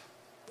paper,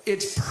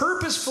 it's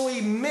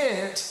purposefully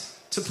meant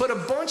to put a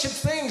bunch of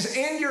things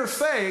in your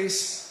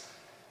face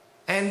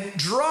and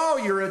draw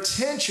your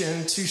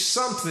attention to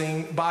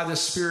something by the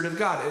Spirit of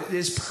God. It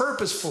is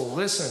purposeful.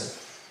 Listen,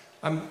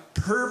 I'm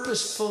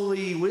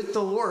purposefully with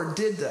the Lord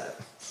did that.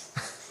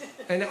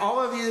 And all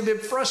of you have been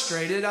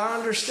frustrated, I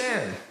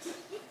understand.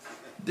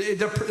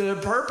 The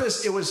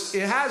purpose,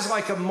 it has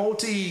like a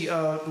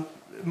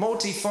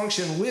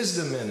multi-function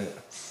wisdom in it.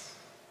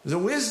 The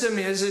wisdom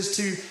is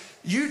to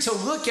you to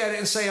look at it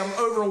and say, I'm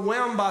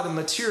overwhelmed by the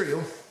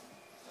material.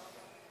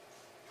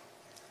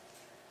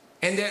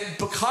 And that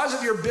because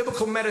of your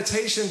biblical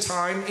meditation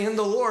time in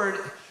the Lord,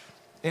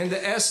 in the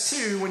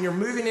S2, when you're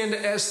moving into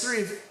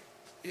S3,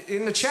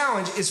 in the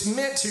challenge, it's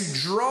meant to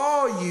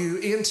draw you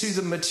into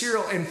the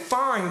material and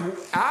find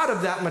out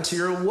of that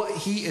material what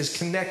He is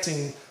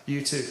connecting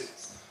you to.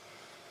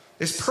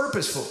 It's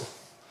purposeful.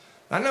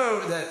 I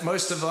know that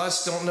most of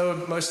us don't know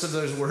most of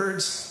those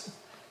words.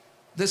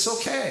 That's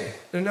okay.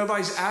 And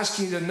nobody's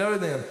asking you to know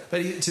them.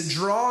 But to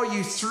draw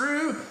you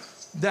through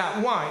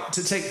that why?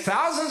 To take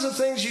thousands of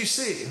things you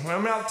see. Well,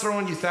 I'm not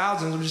throwing you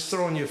thousands, I'm just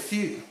throwing you a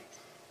few.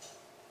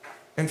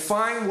 And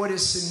find what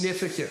is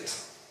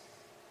significant.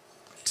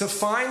 To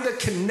find the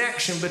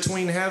connection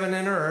between heaven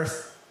and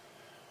earth.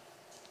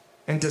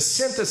 And to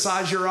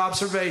synthesize your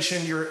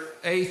observation, your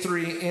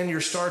A3 and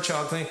your Star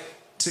Child thing.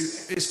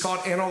 It's called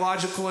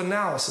analogical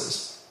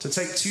analysis. To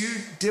take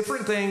two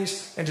different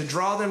things and to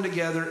draw them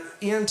together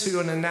into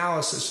an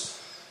analysis.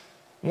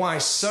 Why?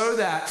 So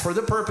that, for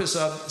the purpose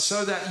of,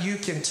 so that you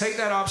can take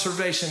that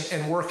observation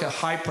and work a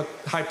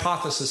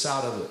hypothesis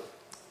out of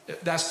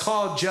it. That's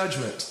called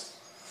judgment.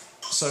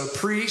 So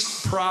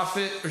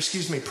prophet,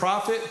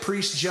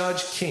 priest,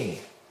 judge, king.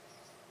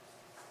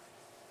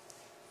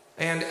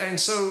 And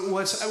so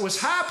what's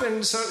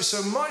happened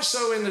so much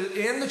so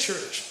in the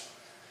church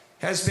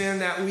has been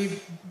that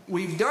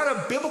we've done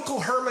a biblical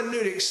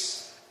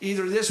hermeneutics,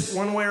 either this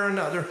one way or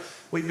another.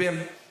 We've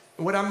been,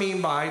 what I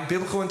mean by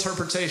biblical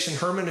interpretation,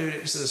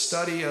 hermeneutics, the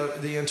study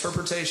of the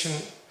interpretation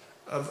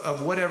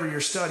of whatever you're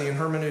studying,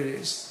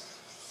 hermeneutics,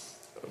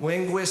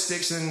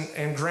 linguistics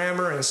and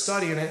grammar and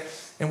studying it.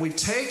 And we've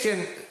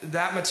taken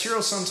that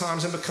material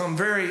sometimes and become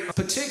very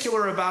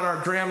particular about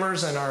our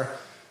grammars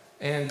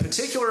and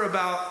particular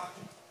about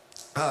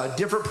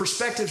different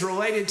perspectives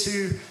related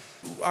to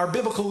our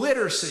biblical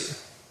literacy.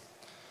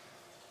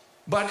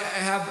 But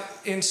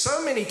have, in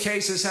so many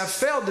cases, have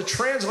failed to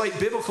translate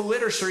biblical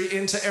literacy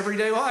into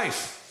everyday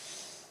life.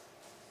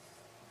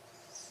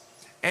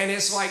 And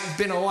it's like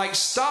been a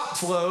stop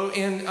flow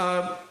in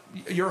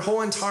your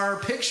whole entire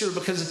picture,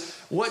 because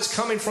what's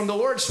coming from the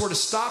Lord sort of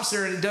stops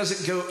there and it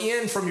doesn't go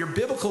in from your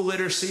biblical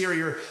literacy or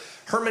your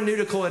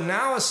hermeneutical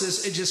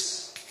analysis. It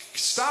just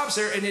stops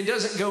there and it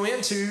doesn't go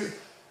into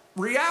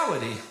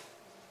reality.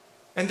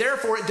 And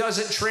therefore it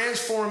doesn't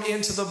transform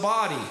into the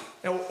body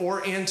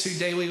or into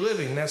daily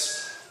living.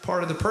 That's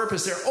part of the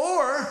purpose there.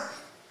 Or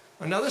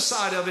another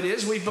side of it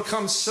is we've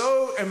become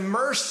so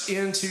immersed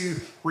into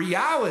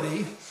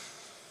reality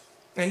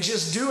and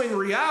just doing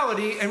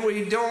reality, and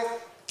we don't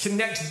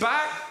connect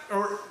back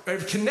or are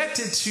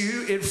connected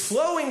to it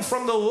flowing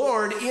from the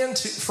Lord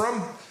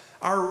from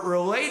our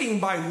relating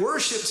by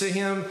worship to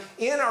Him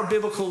in our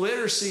biblical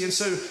literacy. And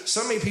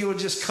so many people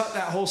just cut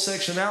that whole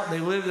section out and they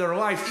live their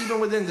life even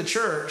within the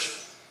church.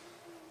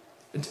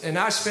 And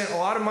I spent a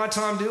lot of my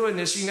time doing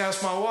this. You can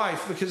ask my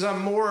wife, because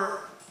I'm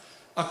more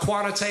a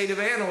quantitative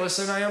analyst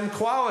than I am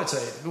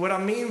qualitative. What I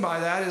mean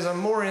by that is I'm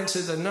more into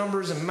the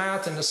numbers and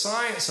math and the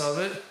science of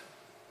it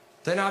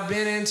than I've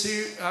been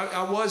into.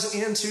 I was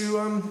into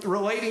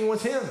relating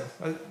with Him.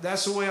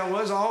 That's the way I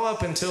was all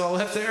up until I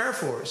left the Air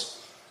Force.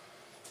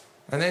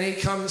 And then He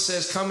comes and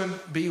says, come and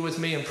be with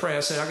me and pray. I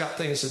said, I got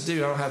things to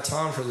do. I don't have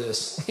time for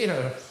this.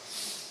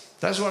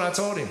 That's what I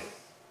told him.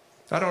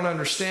 I don't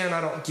understand. I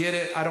don't get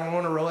it. I don't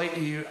want to relate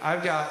to you.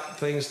 I've got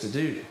things to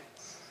do.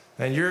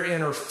 And you're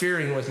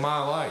interfering with my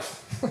life.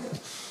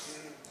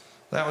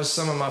 That was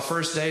some of my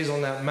first days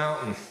on that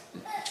mountain.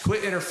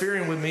 Quit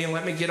interfering with me and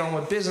let me get on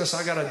with business.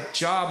 I got a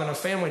job and a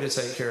family to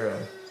take care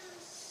of.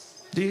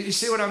 Do you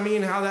see what I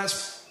mean? How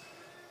that's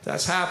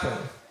happened.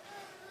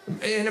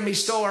 The enemy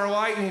stole our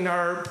lightning,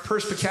 our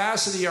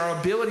perspicacity, our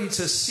ability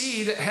to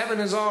see that heaven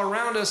is all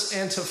around us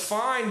and to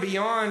find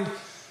beyond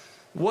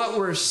what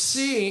we're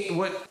seeing,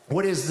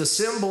 what is the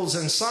symbols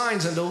and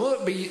signs, and to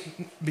look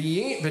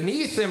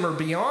beneath them or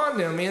beyond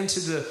them into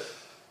the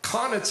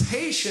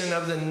connotation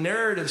of the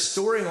narrative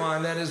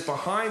storyline that is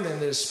behind them,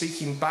 that is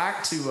speaking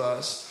back to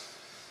us,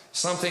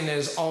 something that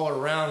is all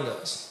around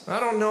us.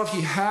 I don't know if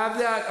you have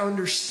that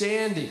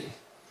understanding,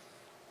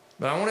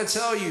 but I want to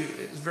tell you,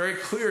 it's very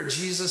clear.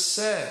 Jesus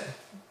said,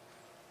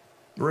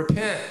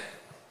 repent,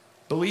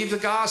 believe the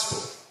gospel.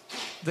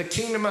 The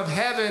kingdom of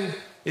heaven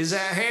is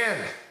at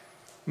hand.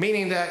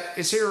 Meaning that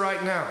it's here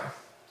right now.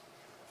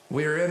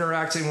 We are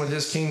interacting with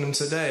His kingdom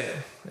today.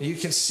 You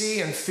can see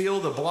and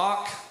feel the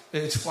block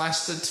It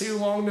lasted too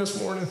long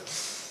this morning.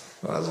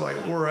 I was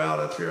like, we're out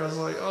up here. I was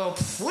like, oh,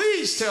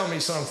 please tell me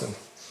something.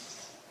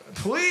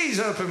 Please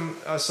open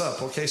us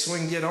up, okay, so we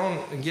can get on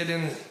and get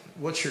in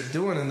what you're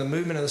doing in the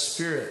movement of the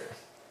Spirit.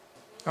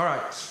 All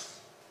right.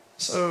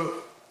 So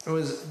it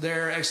was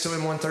there,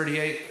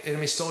 X2M.140,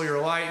 enemy stole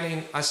your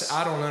lightning. I said,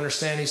 I don't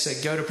understand. He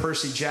said, go to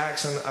Percy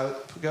Jackson. I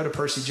go to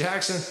Percy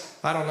Jackson.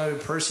 I don't know who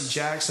Percy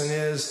Jackson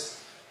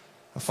is.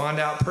 I find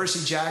out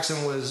Percy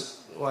Jackson was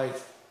like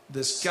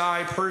this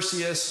guy,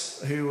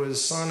 Perseus, who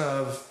was son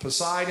of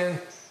Poseidon.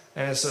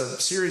 And it's a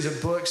series of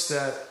books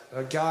that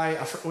a guy,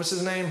 what's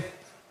his name?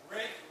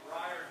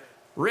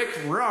 Rick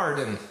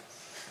Riordan.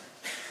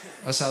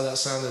 That's how that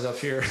sounded up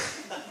here.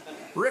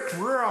 Rick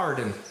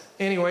Riordan.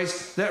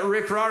 Anyways, that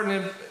Rick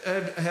Riordan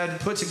had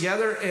put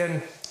together,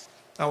 and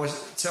I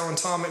was telling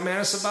Tom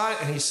McManus about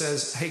it, and he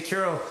says, hey,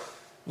 Carol,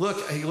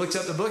 look, he looked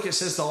up the book, it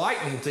says The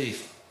Lightning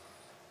Thief.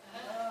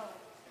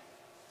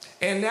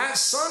 And that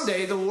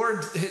Sunday, the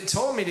Lord had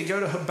told me to go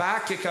to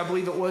Habakkuk, I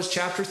believe it was,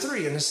 chapter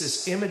 3. And this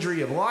is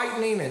imagery of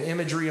lightning and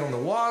imagery on the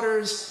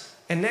waters.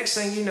 And next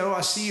thing you know,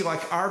 I see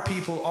like our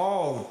people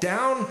all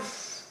down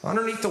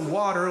underneath the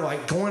water,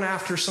 like going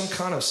after some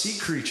kind of sea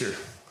creature.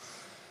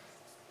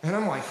 And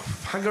I'm like,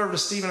 I go over to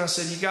Steve and I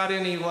said, you got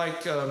any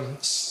like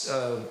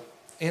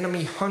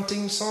enemy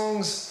hunting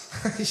songs?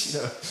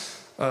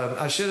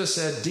 I should have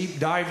said deep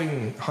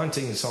diving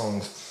hunting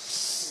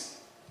songs.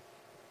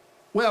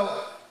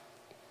 Well,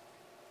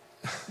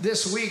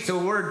 this week the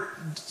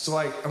Lord's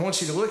like, I want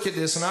you to look at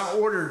this. And I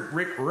ordered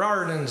Rick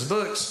Riordan's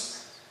books.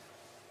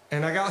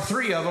 And I got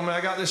 3 of them. And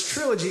I got this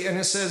trilogy. And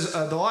it says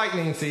The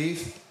Lightning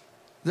Thief,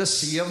 The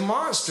Sea of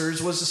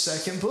Monsters was the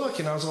second book.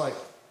 And I was like,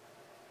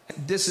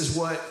 this is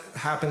what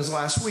happens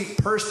last week.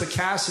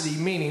 Perspicacity,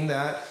 meaning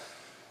that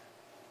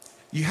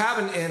you have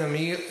an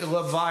enemy,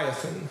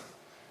 Leviathan,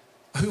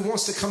 who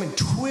wants to come and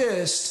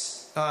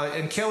twist,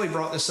 and Kelly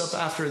brought this up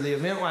after the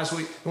event last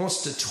week, it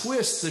wants to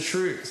twist the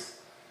truth.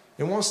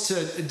 It wants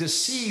to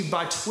deceive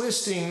by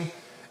twisting,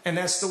 and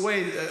that's the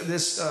way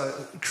this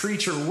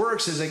creature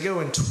works, is they go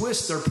and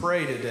twist their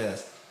prey to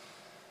death.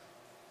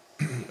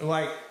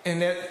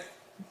 And that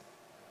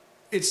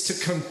it's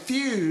to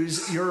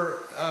confuse your,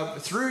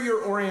 through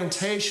your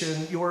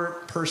orientation,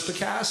 your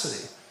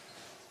perspicacity.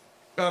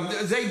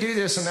 They do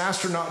this in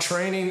astronaut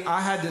training. I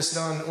had this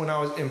done when I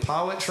was in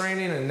pilot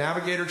training and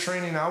navigator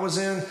training I was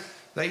in.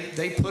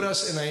 They put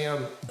us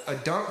in a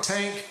dunk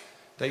tank.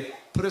 They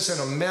put us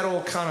in a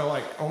metal kind of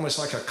like, almost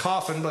like a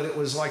coffin, but it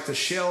was like the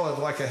shell of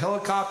like a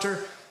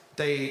helicopter.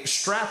 They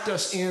strapped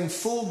us in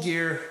full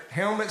gear,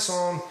 helmets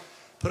on,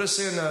 put us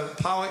in a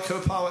pilot,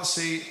 co-pilot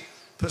seat,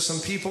 put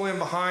some people in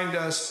behind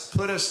us,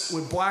 put us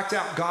with blacked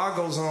out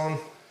goggles on,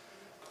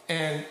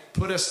 and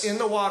put us in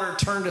the water,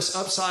 turned us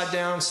upside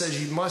down,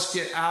 says you must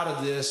get out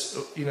of this,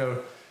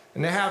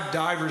 and they have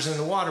divers in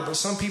the water, but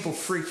some people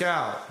freak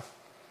out.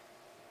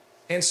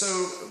 And so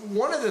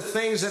one of the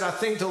things that I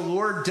think the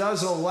Lord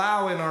does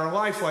allow in our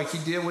life, like he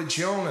did with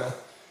Jonah,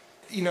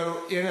 in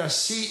a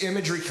sea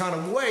imagery kind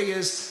of way,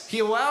 is he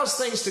allows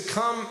things to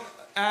come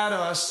at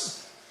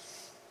us,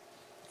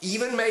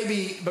 even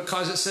maybe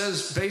because it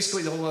says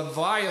basically the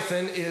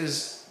Leviathan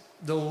is,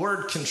 the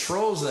Lord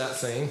controls that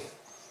thing.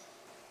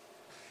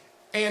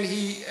 And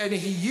he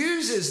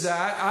uses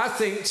that, I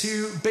think,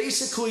 to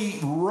basically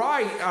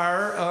right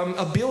our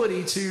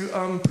ability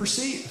to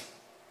perceive.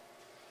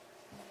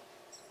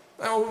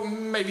 Oh,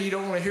 maybe you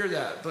don't want to hear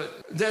that,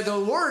 but that the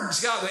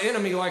Lord's got the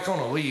enemy like on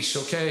a leash,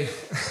 okay?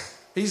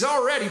 He's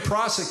already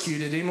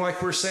prosecuted him,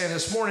 like we're saying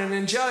this morning,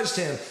 and judged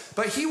him.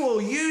 But he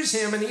will use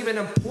him and even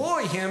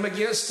employ him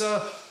against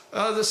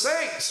the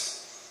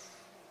saints.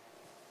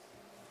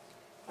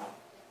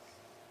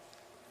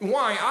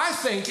 Why? I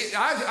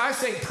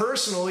think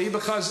personally,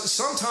 because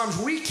sometimes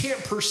we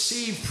can't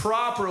perceive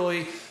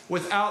properly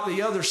without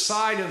the other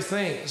side of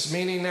things,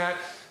 meaning that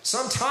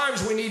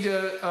sometimes we need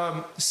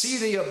to see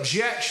the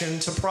objection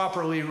to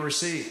properly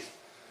receive.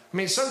 I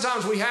mean,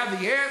 sometimes we have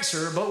the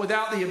answer, but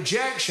without the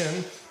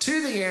objection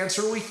to the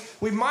answer,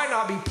 we might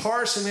not be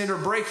parsing it or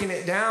breaking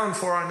it down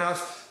far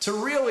enough to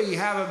really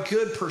have a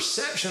good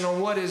perception on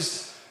what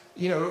is,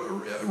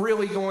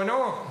 really going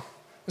on.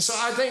 And so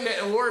I think that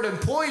the Lord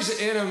employs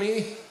the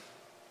enemy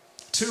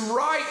to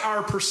right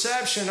our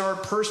perception, our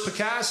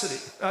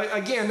perspicacity.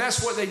 Again,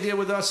 that's what they did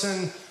with us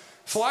in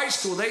flight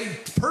school. They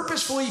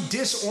purposefully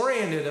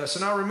disoriented us.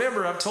 And I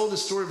remember, I've told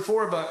this story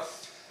before, but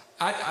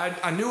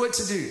I knew what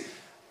to do.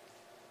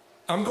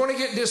 I'm going to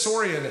get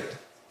disoriented.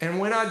 And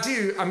when I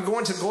do, I'm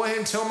going to go ahead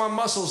and tell my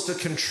muscles to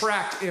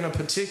contract in a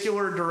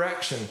particular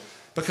direction,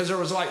 because there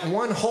was like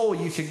one hole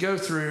you could go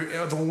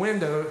through the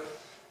window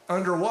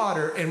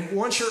underwater. And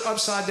once you're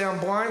upside down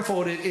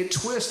blindfolded, it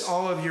twists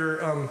all of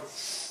your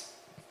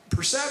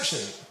perception.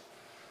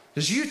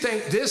 Because you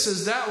think this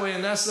is that way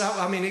and that's that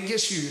way. I mean, it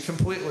gets you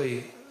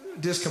completely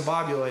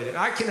discombobulated.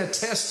 I can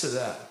attest to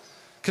that.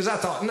 Because I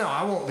thought, no,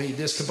 I won't be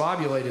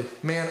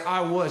discombobulated. Man,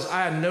 I was.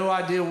 I had no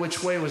idea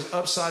which way was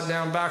upside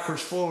down,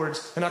 backwards,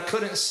 forwards, and I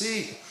couldn't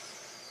see.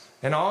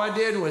 And all I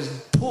did was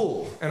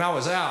pull, and I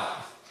was out.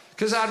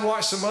 Because I'd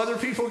watch some other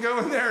people go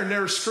in there and they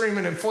were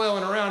screaming and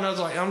flailing around. I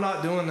was like, I'm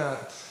not doing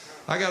that.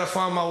 I got to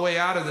find my way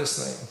out of this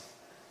thing.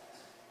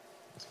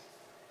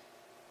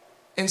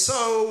 And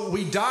so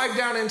we dive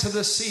down into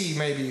the sea,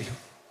 maybe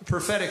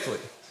prophetically.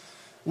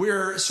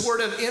 We're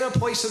sort of in a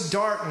place of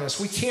darkness.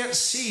 We can't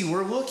see.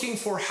 We're looking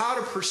for how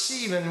to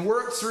perceive and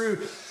work through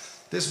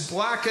this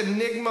black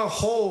enigma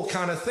hole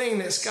kind of thing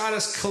that's got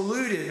us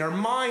colluded. Our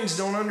minds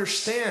don't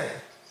understand.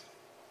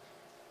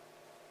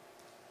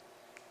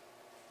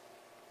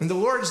 And the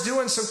Lord's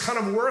doing some kind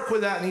of work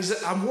with that. And He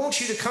said, I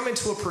want you to come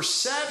into a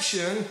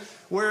perception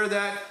where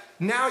that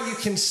now you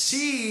can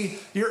see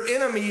your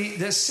enemy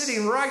that's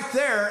sitting right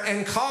there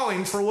and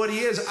calling for what he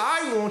is.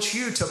 I want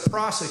you to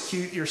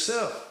prosecute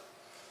yourself.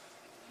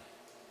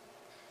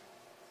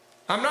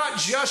 I'm not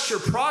just your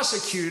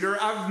prosecutor.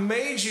 I've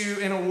made you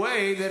in a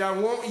way that I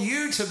want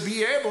you to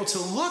be able to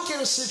look at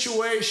a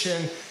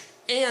situation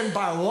and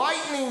by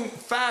lightning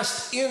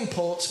fast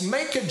impulse,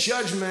 make a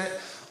judgment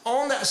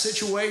on that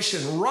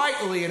situation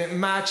rightly, and it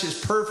matches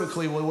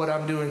perfectly with what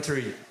I'm doing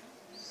through you.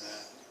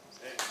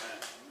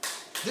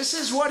 This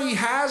is what He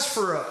has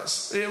for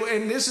us.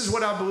 And this is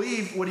what I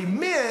believe what He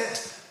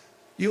meant.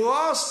 It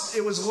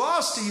was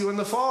lost to you in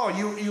the fall.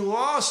 You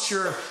lost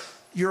your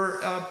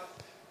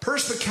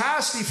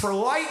perspicacity for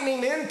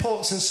lightning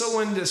impulse. And so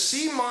when the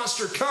sea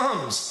monster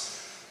comes,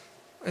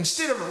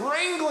 instead of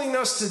wrangling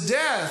us to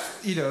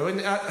death,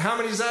 and how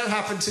many has that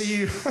happened to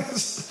you?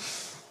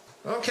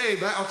 Okay,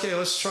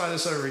 let's try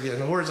this over again.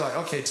 The Lord's like,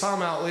 okay,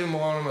 time out, leave him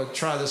alone. I'm going to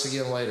try this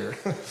again later.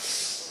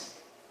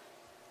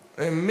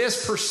 And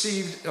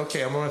misperceived,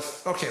 okay,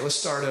 let's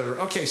start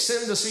over. Okay,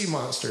 send the sea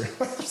monster.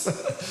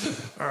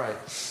 All right.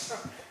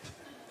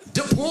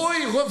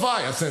 Deploy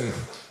Leviathan.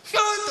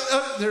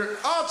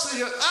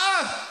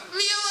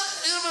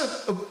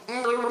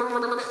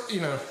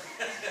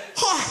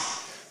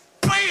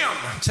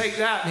 Bam! Take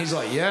that. And He's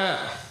like,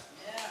 yeah.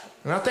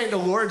 And I think the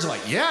Lord's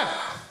like, yeah.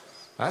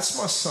 That's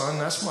my son.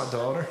 That's my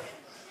daughter.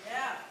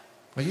 Yeah.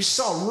 Well, you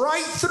saw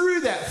right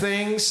through that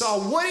thing, saw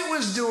what it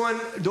was doing,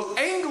 the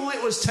angle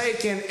it was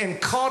taking,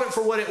 and caught it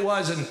for what it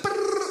was, and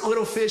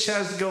little fish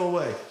has to go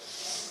away.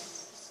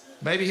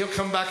 Maybe he'll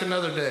come back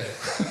another day.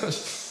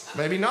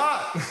 Maybe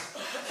not. To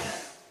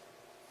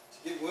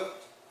get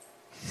whipped?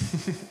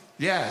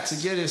 Yeah, to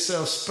get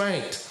himself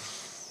spanked.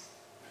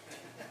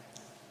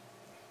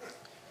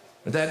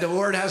 That the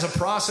Lord has a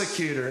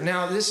prosecutor.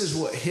 Now, this is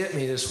what hit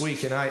me this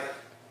week,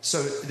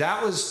 so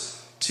that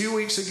was 2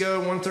 weeks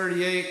ago,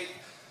 138.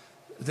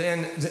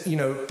 Then,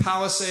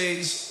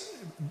 Palisades,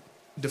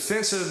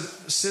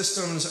 defensive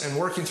systems, and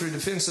working through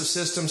defensive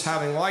systems,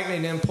 having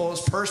lightning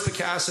impulse,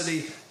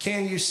 perspicacity,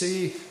 can you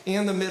see,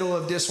 in the middle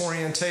of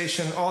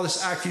disorientation, all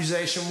this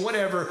accusation,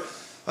 whatever,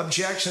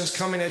 objections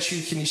coming at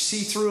you. Can you see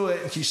through it?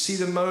 Can you see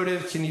the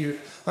motive? Can you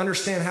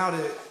understand how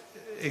to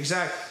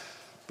exact?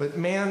 But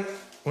man,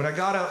 when I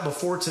got up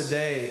before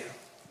today,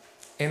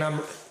 and I'm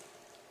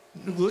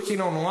looking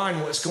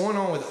online what's going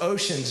on with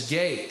Ocean's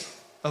Gate,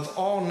 of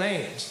all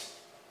names,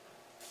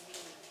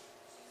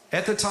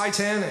 at the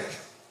Titanic.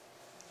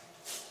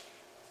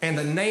 And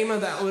the name of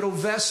that little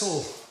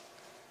vessel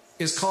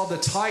is called the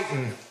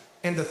Titan.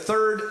 And the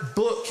third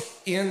book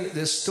in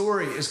this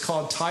story is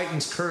called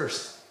Titan's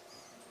Curse.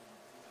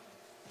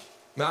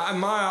 Now, in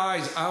my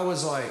eyes, I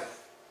was like,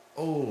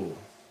 oh.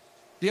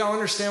 Do y'all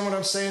understand what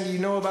I'm saying? Do you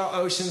know about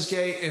Ocean's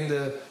Gate and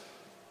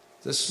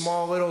the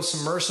small little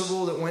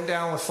submersible that went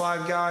down with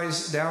 5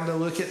 guys down to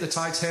look at the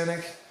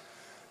Titanic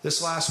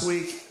this last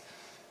week?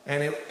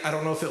 And I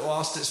don't know if it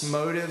lost its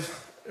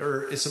motive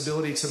or its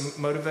ability to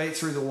motivate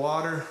through the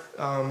water.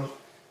 Well,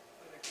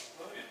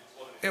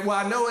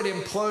 I know it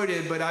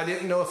imploded, but I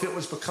didn't know if it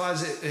was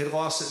because it had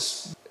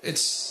lost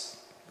its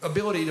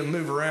ability to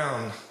move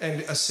around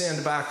and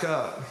ascend back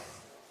up.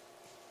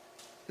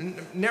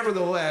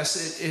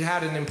 Nevertheless, it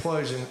had an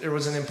implosion. There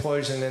was an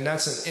implosion, and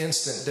that's an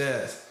instant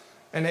death.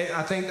 And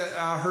I think that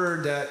I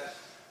heard that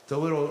the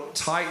little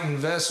Titan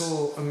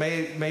vessel,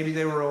 maybe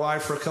they were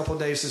alive for a couple of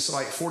days. It's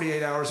like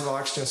 48 hours of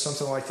oxygen,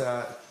 something like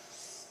that.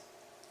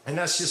 And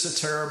that's just a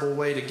terrible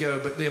way to go.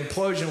 But the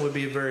implosion would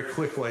be a very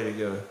quick way to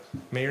go.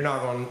 You're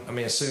not going,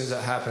 as soon as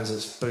that happens,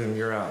 it's boom,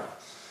 you're out.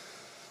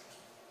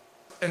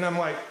 And I'm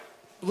like,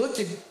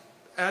 looking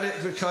at it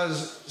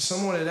because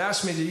someone had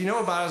asked me, do you know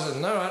about it? I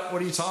said, no,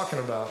 what are you talking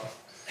about?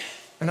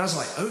 And I was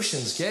like,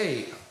 Ocean's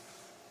Gate,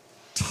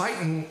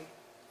 Titan,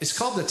 it's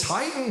called the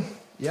Titan?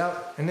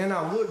 Yep. And then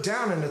I looked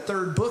down, and the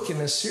third book in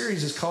this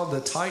series is called the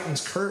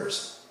Titan's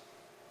Curse.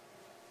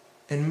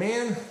 And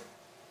man,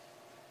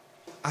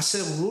 I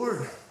said,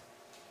 Lord,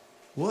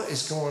 what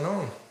is going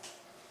on?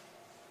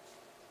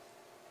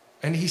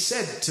 And He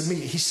said to me,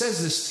 He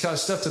says this kind of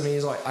stuff to me.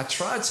 He's like, I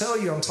try to tell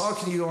you, I'm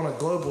talking to you on a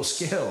global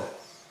scale.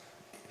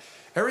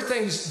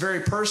 Everything's very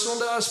personal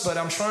to us, but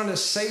I'm trying to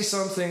say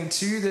something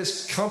to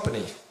this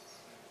company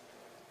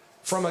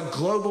from a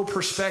global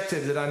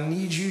perspective that I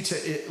need you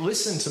to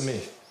listen to me.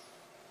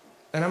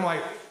 And I'm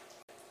like,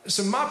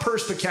 so my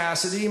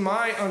perspicacity,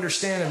 my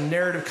understanding of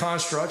narrative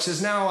constructs is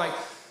now like,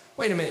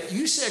 wait a minute,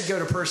 you said go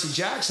to Percy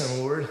Jackson,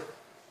 Lord.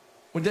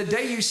 Well, the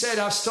day you said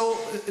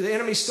the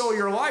enemy stole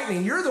your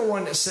lightning, you're the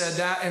one that said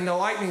that, and the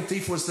lightning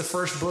thief was the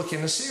first book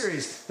in the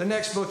series. The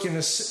next book in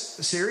the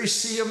series,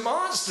 Sea of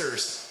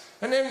Monsters.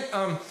 And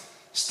then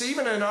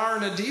Stephen and I are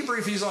in a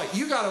debrief. He's like,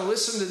 you got to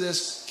listen to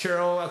this,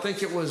 Carol. I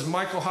think it was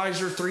Michael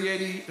Heiser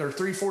 380 or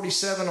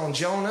 347 on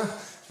Jonah,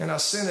 and I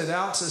sent it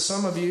out to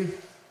some of you.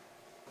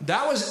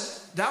 That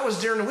was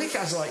during the week.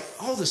 I was like,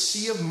 oh, the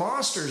Sea of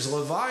Monsters,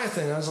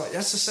 Leviathan. I was like,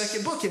 that's the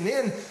second book. And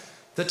then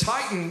the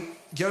Titan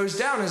goes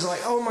down and is like,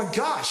 oh my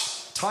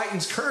gosh,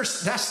 Titan's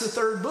curse. That's the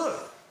third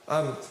book.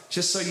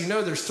 Just so you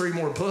know, there's 3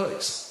 more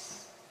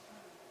books.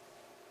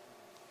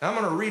 I'm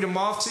going to read them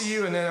off to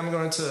you, and then I'm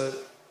going to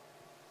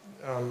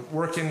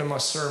work into my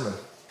sermon.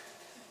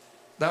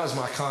 That was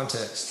my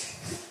context.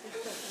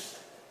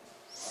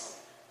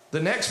 The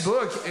next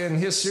book in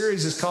his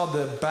series is called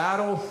The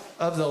Battle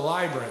of the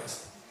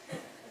Labyrinth.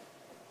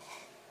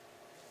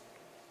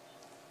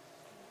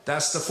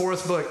 That's the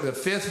 4th book. The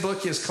 5th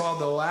book is called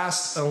The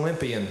Last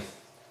Olympian.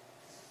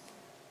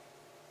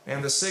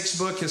 And the 6th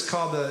book is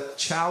called The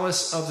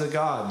Chalice of the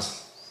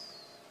Gods.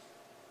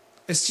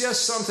 It's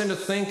just something to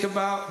think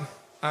about.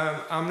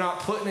 I'm not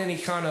putting any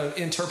kind of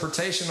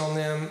interpretation on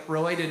them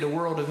related to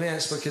world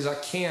events because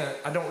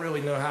I don't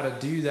really know how to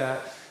do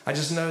that. I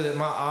just know that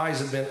my eyes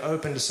have been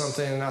open to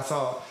something, and I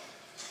thought,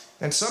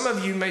 and some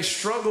of you may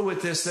struggle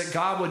with this, that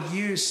God would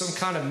use some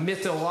kind of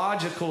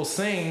mythological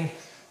thing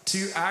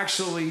to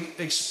actually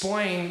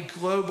explain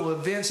global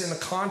events in the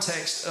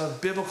context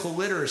of biblical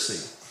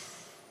literacy.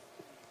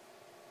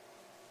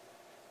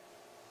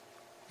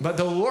 But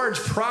the Lord's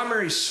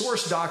primary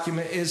source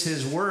document is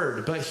his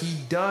word, but he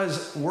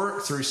does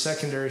work through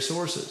secondary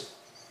sources.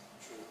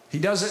 He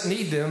doesn't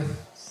need them,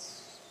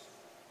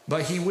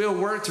 but he will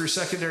work through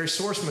secondary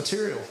source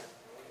material.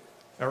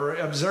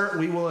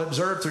 We will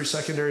observe through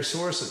secondary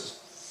sources.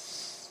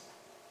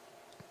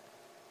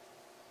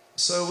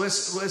 So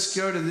let's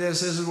go to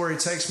this. This is where he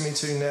takes me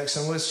to next,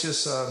 and let's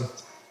just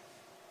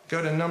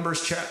go to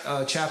Numbers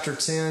chapter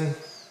 10,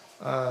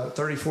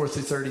 34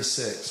 through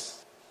 36.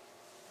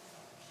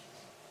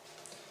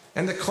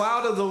 And the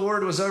cloud of the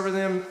Lord was over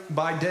them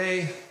by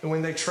day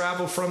when they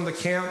traveled from the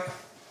camp.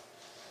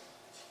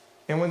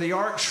 And when the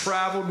ark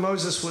traveled,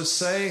 Moses would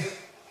say,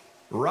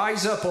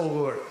 rise up, O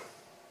Lord.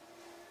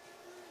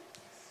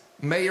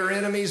 May your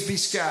enemies be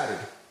scattered.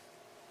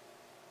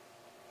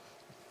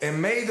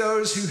 And may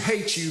those who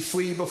hate you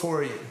flee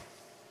before you.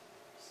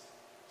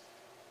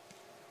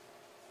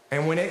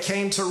 And when it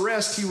came to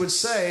rest, he would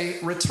say,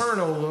 return,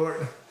 O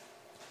Lord,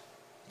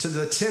 to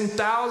the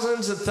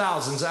 10,000s of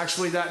thousands.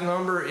 Actually, that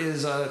number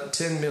is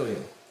 10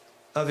 million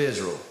of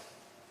Israel.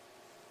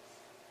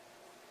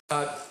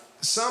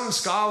 Some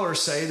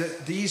scholars say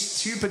that these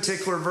 2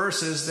 particular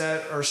verses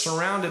that are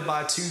surrounded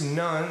by 2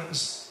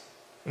 nuns,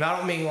 and I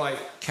don't mean like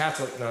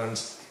Catholic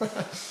nuns,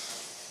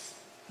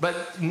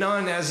 but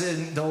nun as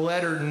in the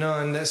letter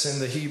nun that's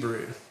in the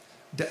Hebrew.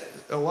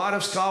 A lot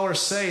of scholars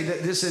say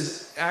that this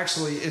is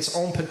actually its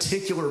own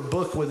particular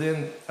book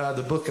within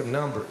the book of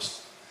Numbers.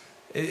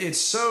 It's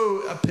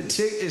so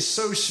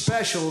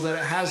special that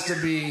it has to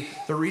be.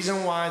 The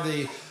reason why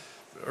the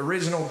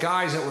original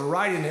guys that were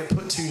writing it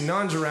put 2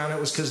 nuns around it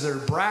was because they're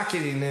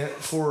bracketing it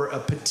for a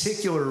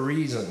particular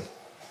reason.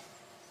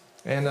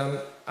 And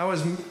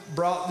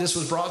this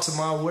was brought to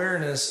my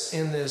awareness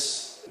in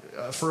this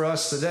for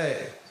us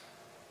today.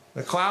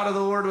 The cloud of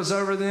the Lord was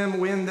over them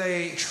when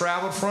they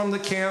traveled from the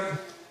camp.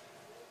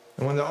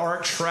 And when the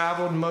ark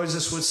traveled,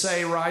 Moses would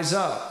say, rise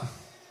up.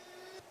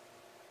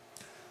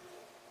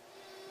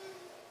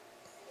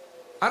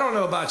 I don't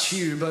know about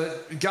you,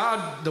 but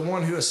God, the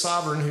one who is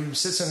sovereign, who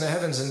sits in the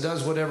heavens and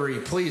does whatever he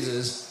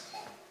pleases,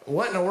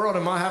 what in the world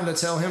am I having to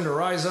tell him to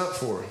rise up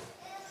for?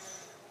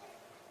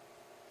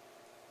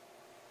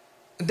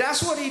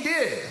 That's what he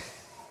did.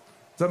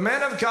 The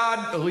man of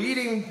God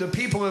leading the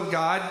people of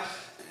God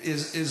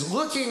is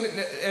looking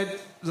at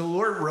the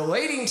Lord,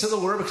 relating to the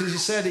Lord, because he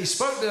said he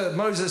spoke to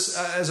Moses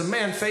as a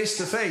man face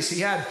to face.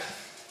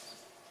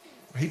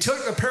 He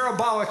took the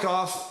parabolic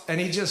off and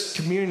he just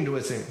communed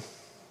with him.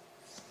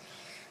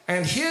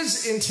 And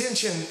his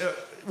intention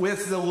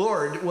with the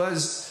Lord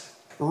was,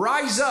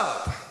 rise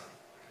up,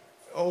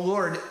 O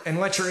Lord, and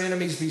let your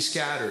enemies be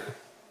scattered.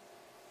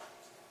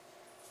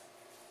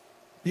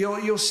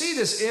 You'll see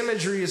this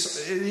imagery, it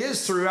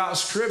is throughout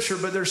Scripture,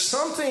 but there's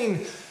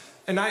something,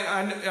 and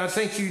I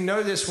think you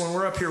know this when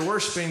we're up here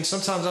worshiping,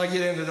 sometimes I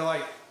get into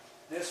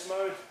this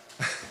mode.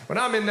 When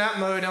I'm in that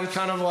mode, I'm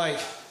kind of like,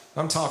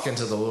 I'm talking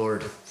to the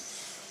Lord.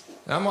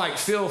 I'm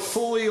feel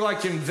fully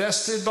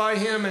invested by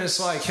him, and it's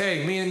like,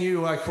 hey, me and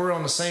you, we're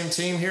on the same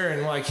team here,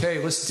 and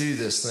hey, let's do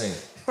this thing.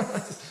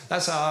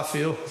 That's how I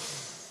feel.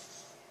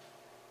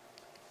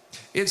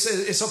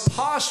 It's a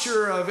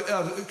posture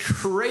of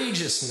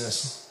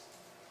courageousness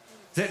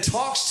that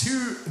talks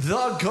to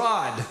the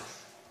God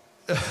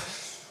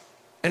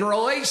and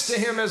relates to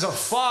him as a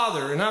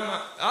father. And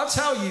I'll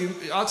tell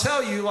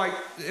you,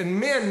 and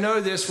men know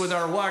this with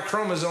our Y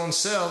chromosome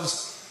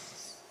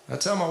selves. I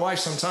tell my wife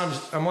sometimes,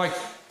 I'm like,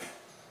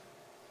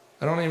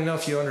 I don't even know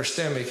if you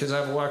understand me because I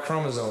have a Y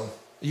chromosome.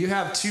 You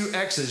have 2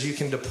 X's you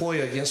can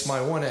deploy against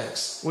my 1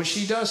 X, which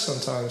he does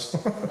sometimes.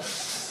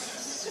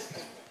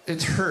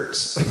 It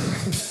hurts.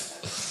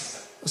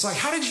 It's like,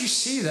 how did you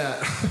see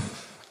that?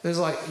 It's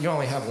like, you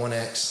only have 1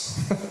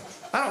 X.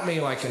 I don't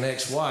mean like an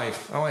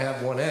ex-wife. I only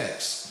have 1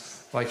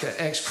 X, like an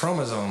X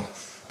chromosome.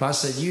 But I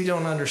said, you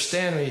don't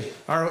understand me.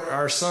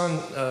 Our son,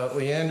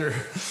 Leander,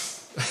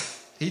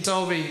 he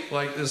told me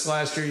like this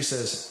last year, he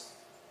says,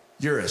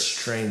 you're a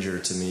stranger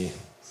to me.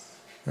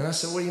 And I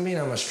said, what do you mean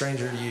I'm a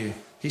stranger to you?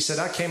 He said,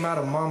 I came out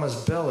of mama's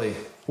belly.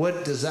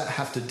 What does that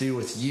have to do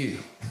with you?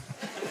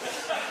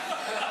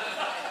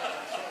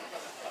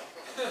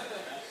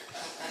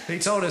 He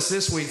told us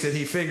this week that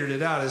he figured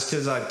it out is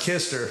because I'd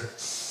kissed her.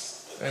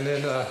 And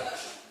then,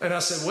 and I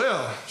said,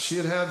 well,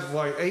 she'd have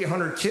like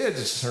 800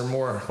 kids or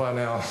more by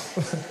now.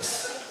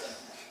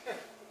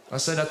 I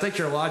said, I think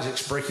your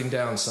logic's breaking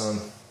down, son.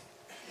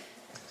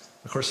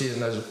 Of course, he didn't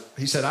know.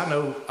 He said, I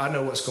know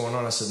what's going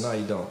on. I said, no,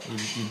 you don't. You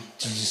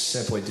just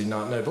simply do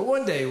not know. But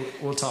one day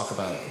we'll talk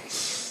about it.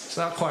 It's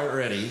not quite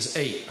ready. He's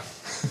 8.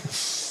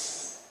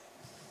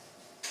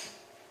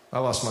 I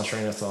lost my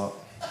train of thought.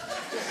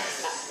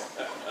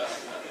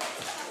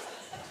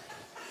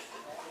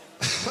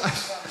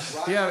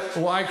 Yeah,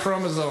 Y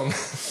chromosome.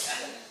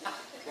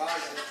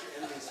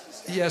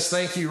 Yes,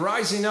 thank you.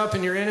 Rising up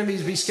and your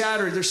enemies be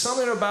scattered. There's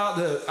something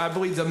about I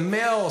believe the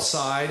male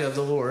side of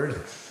the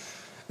Lord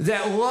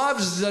that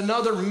loves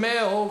another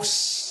male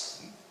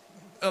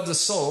of the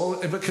soul,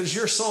 because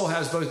your soul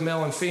has both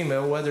male and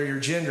female, whether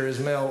your gender is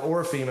male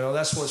or female.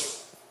 That's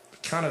what's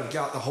kind of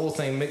got the whole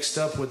thing mixed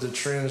up with the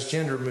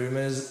transgender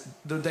movement, is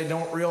that they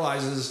don't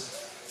realize is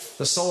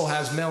the soul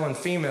has male and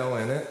female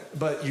in it,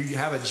 but you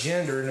have a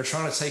gender, and they're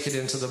trying to take it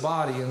into the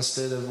body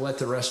instead of let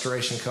the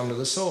restoration come to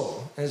the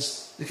soul. And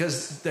it's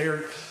because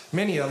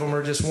many of them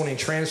are just wanting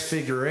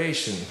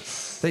transfiguration.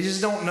 They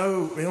just don't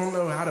know. They don't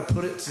know how to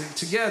put it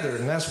together,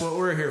 and that's what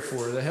we're here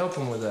for, to help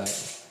them with that.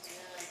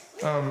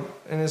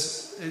 And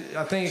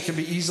I think it can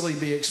easily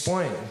be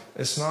explained.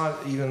 It's not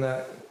even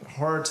that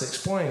hard to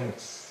explain.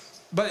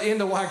 But in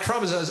the Y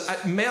chromosomes,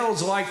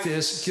 males like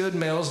this, good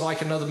males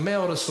like another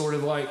male to sort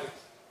of like,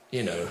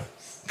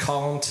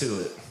 call them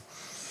to it.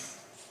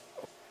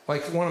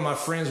 Like one of my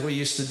friends, we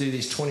used to do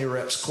these 20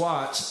 rep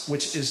squats,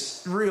 which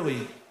is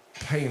really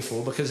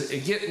painful because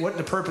what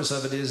the purpose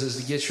of it is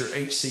to get your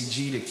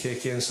HCG to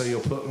kick in so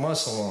you'll put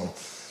muscle on.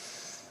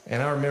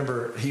 And I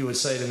remember he would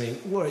say to me,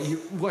 what, you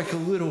like a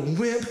little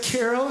wimp,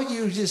 Carol?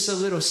 You just a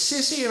little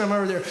sissy? And I'm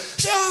over there,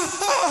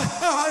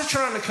 I was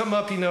trying to come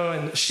up,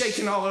 and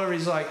shaking all over.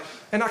 He's like,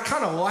 and I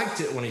kind of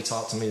liked it when he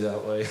talked to me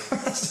that way.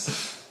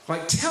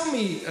 Like, tell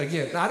me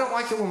again. I don't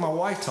like it when my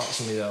wife talks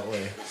to me that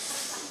way.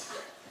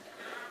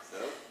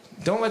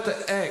 Don't let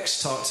the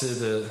X talk to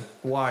the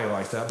Y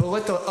like that, but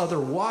let the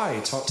other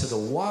Y talk to the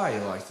Y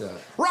like that.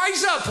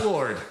 Rise up,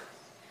 Lord.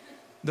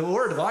 The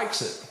Lord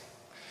likes it.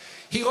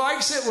 He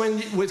likes it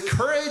when, with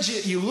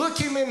courage, you look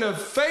him in the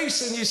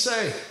face and you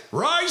say,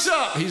 rise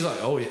up. He's like,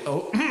 I'm going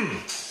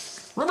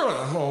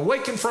to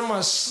awaken from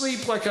my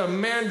sleep like a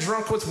man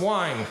drunk with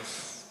wine.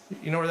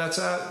 You know where that's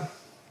at?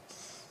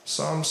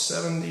 Psalm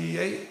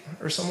 78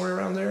 or somewhere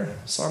around there.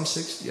 Psalm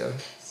 60, yeah.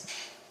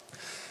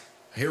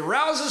 He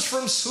rouses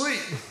from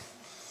sleep.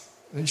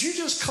 Did you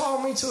just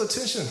call me to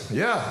attention?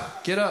 Yeah,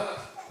 get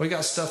up. We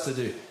got stuff to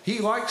do. He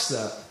likes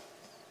that.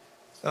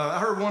 I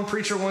heard one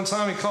preacher one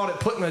time, he called it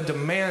putting a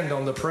demand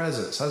on the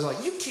presence. I was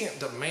like, you can't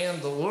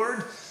demand the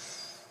Lord.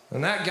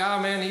 And that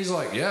guy, man, he's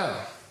like,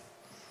 yeah.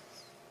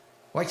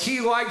 Like he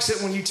likes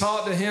it when you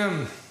talk to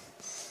him.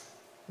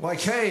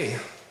 Like, hey,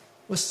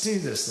 let's do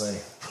this thing.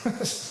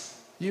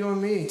 You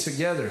and me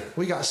together.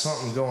 We got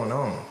something going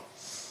on.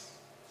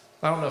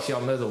 I don't know if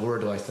y'all know the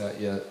word like that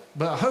yet,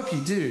 but I hope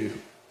you do.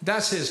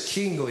 That's his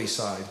kingly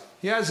side.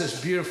 He has this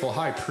beautiful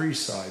high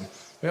priest side.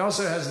 He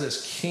also has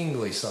this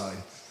kingly side.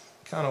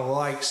 Kind of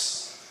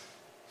likes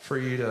for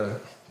you to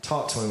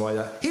talk to him like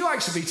that. He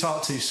likes to be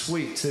talked to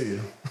sweet too.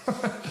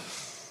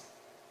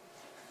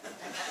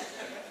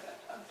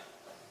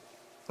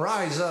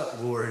 Rise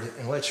up, Lord,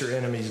 and let your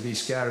enemies be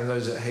scattered, and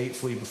those that hate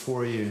flee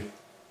before you.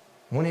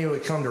 When he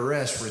would come to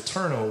rest,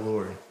 return, O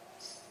Lord.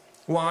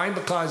 Why?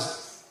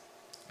 Because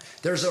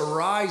there's a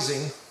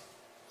rising,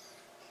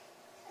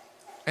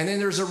 and then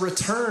there's a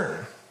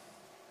return.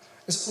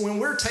 When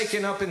we're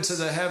taken up into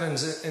the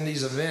heavens in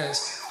these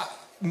events,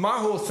 my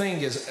whole thing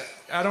is,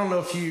 I don't know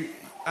if you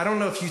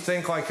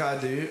think like I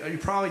do. You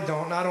probably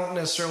don't. And I don't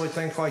necessarily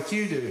think like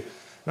you do.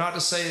 Not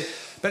to say,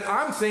 but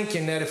I'm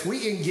thinking that if we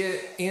can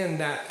get in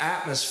that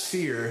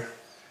atmosphere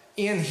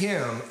in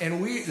him,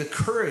 and the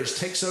courage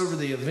takes over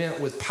the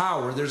event with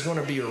power, there's going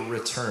to be a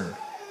return.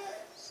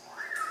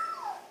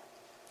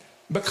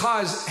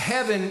 Because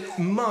heaven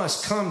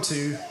must come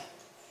to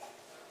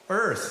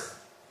earth.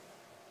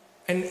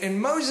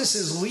 And Moses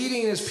is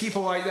leading his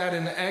people like that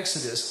in the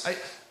Exodus.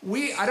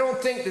 I don't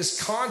think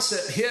this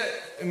concept hit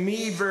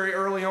me very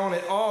early on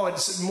at all.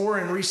 It's more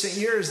in recent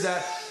years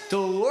that the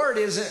Lord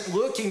isn't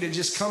looking to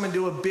just come and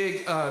do a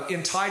big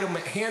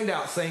entitlement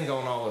handout thing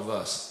on all of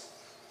us.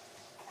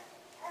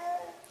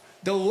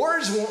 The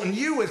Lord's wanting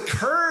you with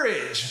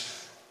courage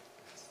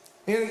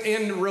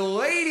in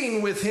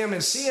relating with him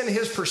and seeing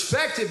his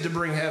perspective to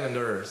bring heaven to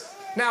earth.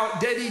 Now,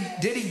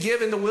 did he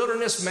give in the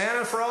wilderness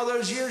manna for all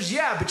those years?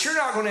 Yeah, but you're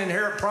not going to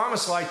inherit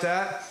promise like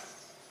that.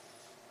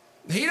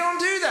 He don't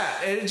do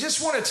that. And I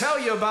just want to tell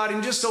you about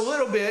him just a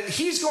little bit.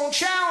 He's going to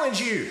challenge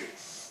you.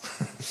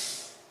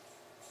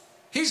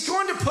 He's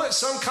going to put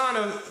some kind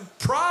of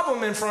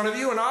problem in front of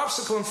you, an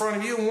obstacle in front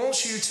of you, and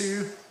wants you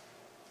to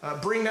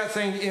bring that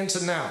thing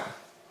into now.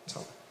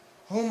 So,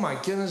 oh my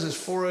goodness, it's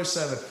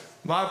 4:07.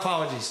 My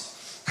apologies.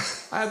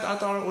 I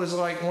thought it was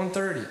like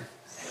 1:30.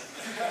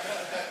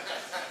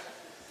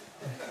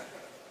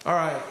 All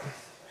right.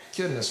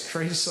 Goodness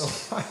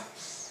gracious.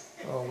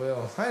 Oh,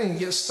 well, I didn't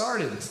get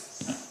started.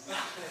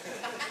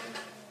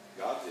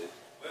 God did.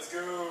 Let's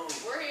go.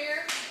 We're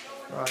here.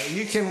 All right,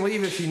 you can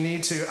leave if you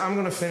need to. I'm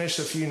going to finish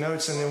a few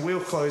notes, and then we'll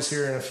close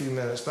here in a few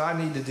minutes. But I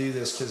need to do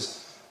this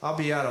because I'll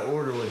be out of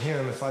order with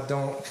him if I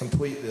don't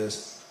complete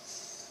this.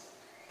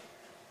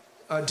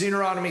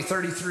 Deuteronomy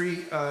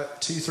 33,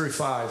 2 through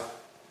 5.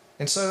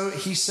 And so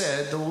he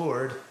said, the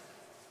Lord,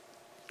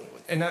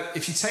 and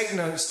if you take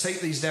notes,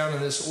 take these down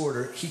in this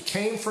order. He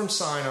came from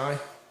Sinai.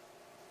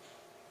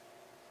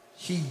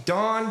 He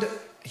dawned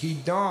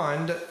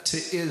to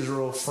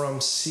Israel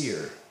from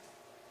Seir.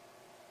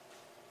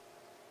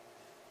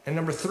 And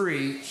number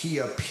 3, he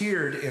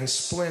appeared in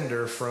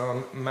splendor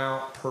from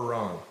Mount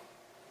Paran.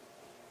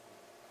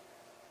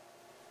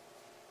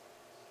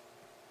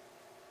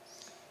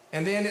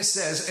 And then it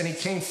says, and he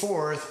came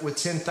forth with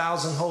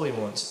 10,000 holy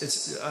ones.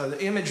 It's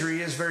the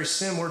imagery is very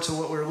similar to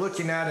what we're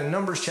looking at in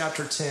Numbers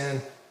chapter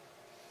 10.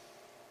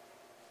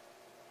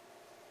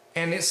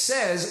 And it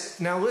says,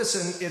 now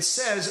listen, it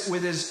says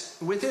with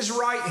his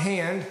right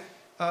hand,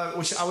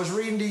 which I was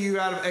reading to you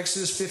out of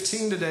Exodus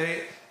 15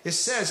 today, it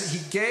says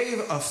he gave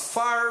a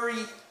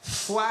fiery,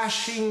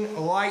 flashing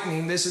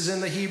lightning. This is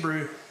in the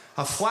Hebrew,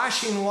 a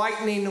flashing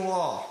lightning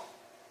law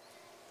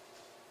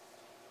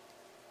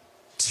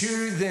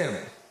to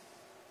them.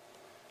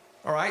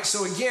 All right,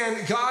 so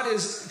again, God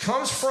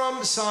comes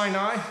from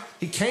Sinai.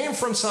 He came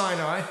from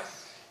Sinai.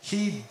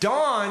 He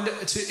dawned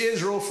to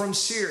Israel from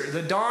Seir.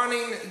 The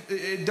dawning,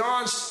 it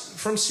dawns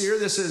from Seir.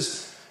 This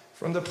is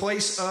from the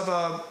place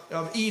of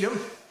Edom.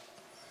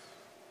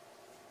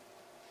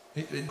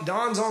 It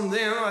dawns on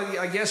them,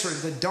 I guess, or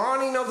the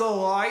dawning of the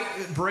light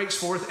breaks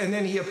forth, and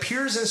then he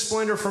appears in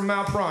splendor from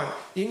Mount Paran.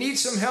 You need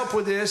some help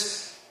with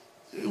this.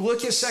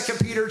 Look at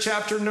 2 Peter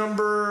chapter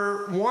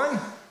number 1.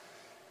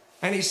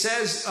 And he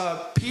says,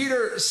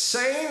 Peter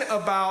saying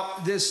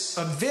about this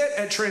event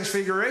at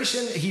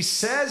Transfiguration, he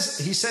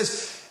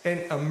says,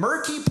 in a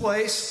murky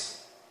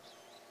place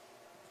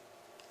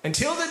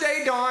until the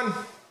day dawn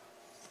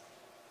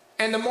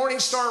and the morning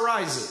star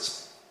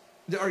rises.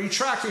 Are you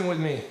tracking with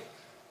me?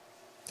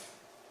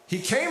 He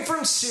came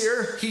from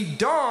Seir. He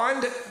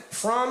dawned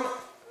from,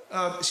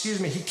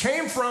 he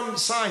came from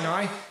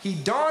Sinai. He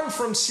dawned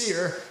from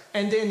Seir,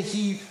 and then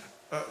he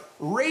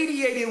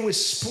radiated with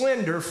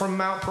splendor from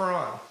Mount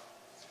Paran.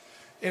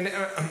 And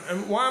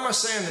why am I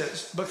saying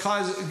this?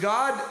 Because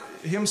God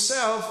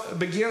himself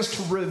begins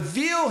to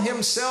reveal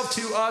himself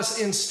to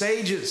us in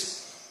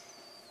stages.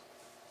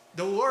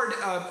 The Lord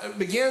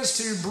begins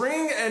to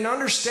bring an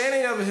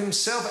understanding of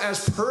himself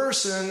as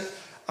person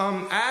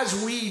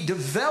as we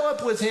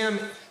develop with him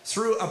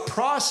through a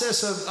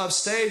process of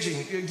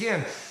staging.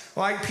 Again,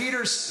 like Peter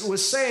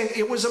was saying,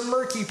 it was a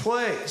murky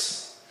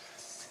place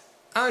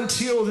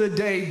until the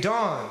day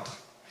dawned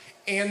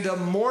and the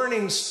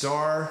morning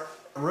star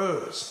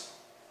rose.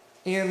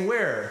 In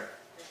where?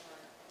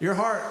 Your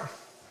heart.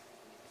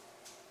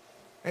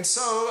 And so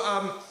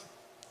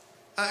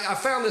I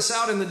found this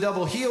out in the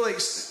double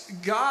helix.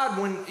 God,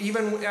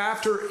 even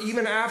after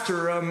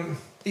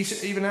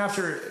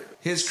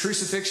his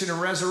crucifixion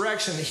and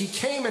resurrection, he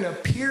came and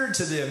appeared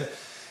to them.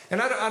 And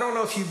I don't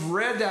know if you've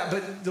read that,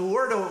 but the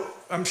Lord will,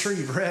 I'm sure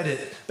you've read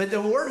it, but the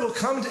Lord will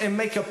come and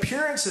make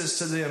appearances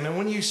to them. And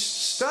when you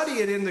study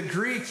it in the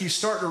Greek, you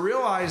start to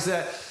realize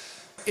that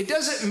it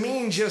doesn't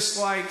mean just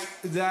like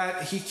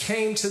that he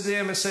came to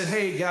them and said,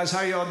 hey guys,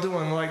 how y'all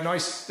doing? Like,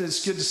 nice,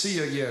 it's good to see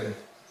you again.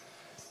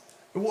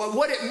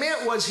 What it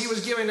meant was he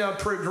was giving a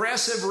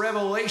progressive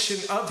revelation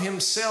of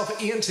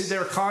himself into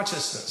their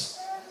consciousness.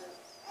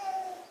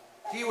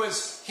 He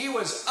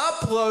was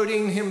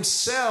uploading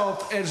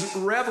himself as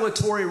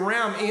revelatory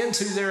realm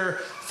into their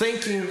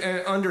thinking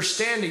and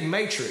understanding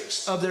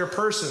matrix of their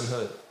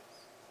personhood.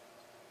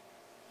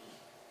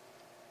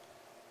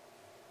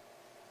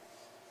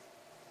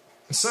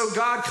 So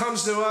God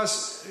comes to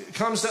us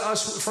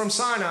from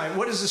Sinai.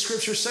 What does the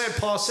scripture say?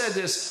 Paul said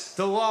this,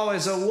 the law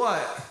is a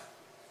what?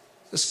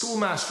 The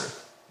schoolmaster.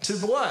 To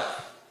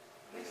what?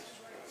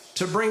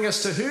 To bring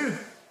us to who?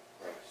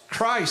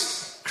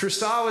 Christ.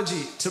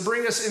 Christology. To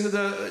bring us into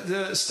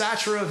the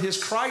stature of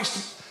his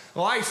Christ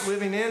life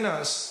living in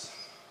us.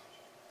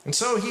 And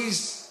so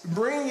he's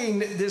bringing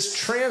this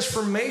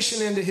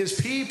transformation into his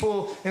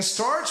people and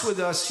starts with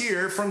us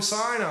here from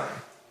Sinai.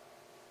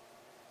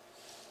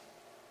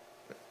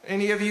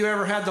 Any of you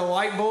ever had the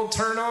light bulb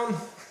turn on?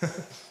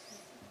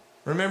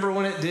 Remember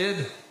when it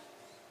did?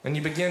 And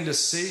you begin to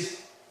see?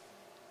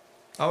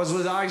 I was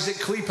with Isaac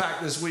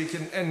Klepak this week,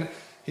 and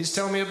he's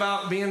telling me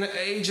about being at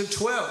the age of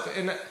 12,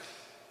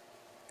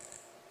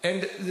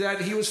 and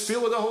that he was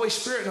filled with the Holy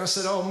Spirit. And I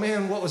said, oh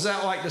man, what was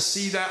that like to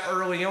see that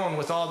early on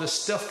with all this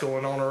stuff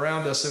going on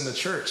around us in the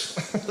church?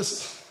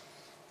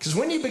 Because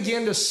when you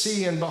begin to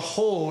see and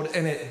behold,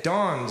 and it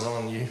dawns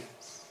on you,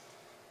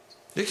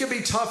 it can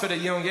be tough at a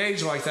young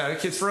age like that. It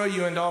can throw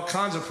you into all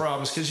kinds of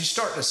problems because you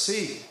start to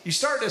see. You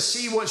start to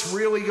see what's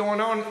really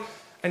going on,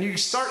 and you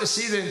start to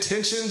see the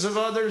intentions of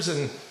others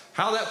and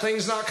how that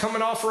thing's not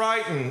coming off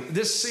right, and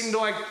this seemed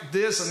like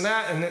this and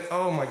that, and then,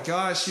 oh my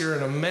gosh, you're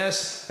in a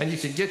mess, and you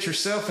could get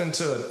yourself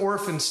into an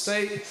orphan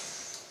state.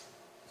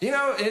 You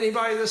know,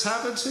 anybody this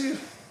happened to?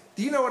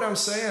 Do you know what I'm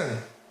saying?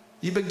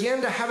 You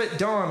begin to have it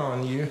dawn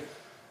on you,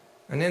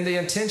 and then the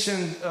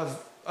intention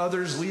of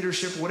others,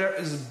 leadership, whatever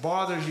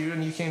bothers you,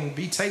 and you can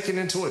be taken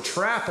into a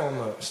trap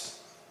almost,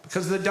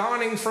 because the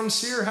dawning from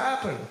seer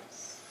happened.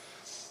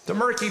 The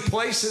murky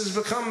places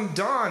become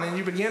dawn, and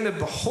you begin to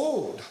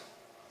behold.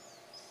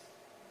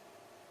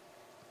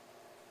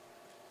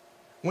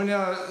 When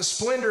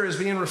splendor is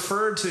being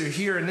referred to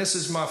here, and this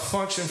is my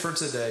function for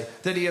today,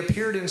 that he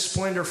appeared in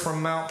splendor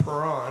from Mount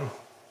Paran.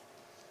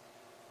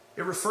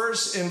 It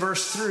refers in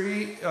verse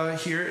 3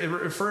 here, it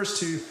refers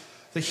to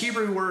the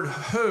Hebrew word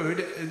hod,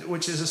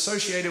 which is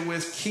associated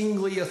with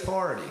kingly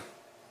authority.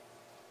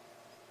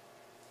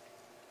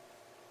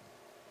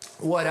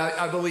 What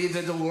I believe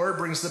that the Lord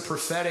brings the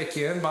prophetic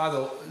in by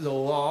the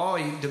law.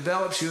 He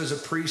develops you as a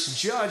priest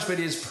judge, but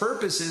his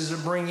purpose is to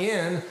bring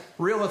in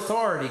real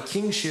authority,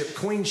 kingship,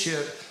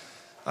 queenship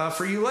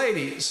for you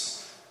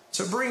ladies.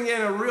 To bring in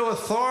a real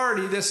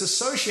authority that's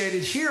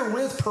associated here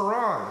with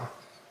Paran.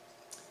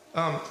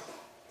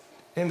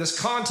 In this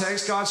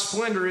context, God's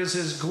splendor is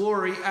his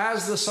glory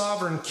as the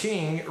sovereign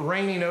king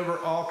reigning over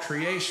all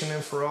creation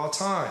and for all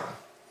time.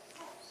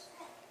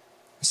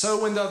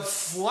 So when the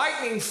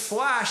lightning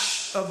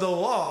flash of the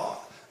law,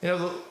 you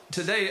know,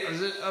 today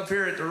up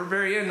here at the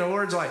very end, the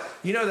Lord's like,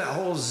 you know that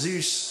whole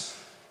Zeus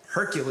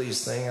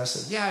Hercules thing? I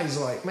said, yeah. He's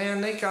like,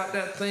 man, they got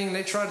that thing.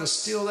 They tried to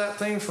steal that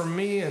thing from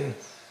me. And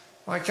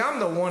like, I'm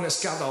the one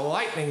that's got the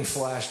lightning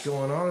flash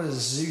going on, this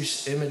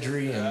Zeus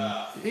imagery.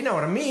 And you know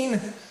what I mean?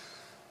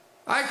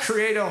 I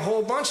create a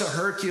whole bunch of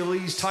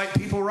Hercules type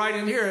people right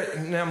in here.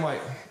 And I'm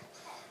like,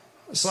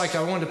 it's like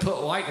I wanted to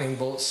put lightning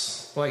bolts.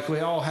 Like we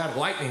all had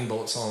lightning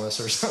bolts on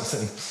us or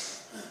something.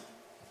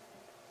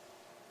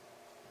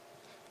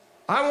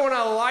 I want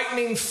a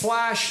lightning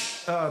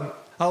flash, a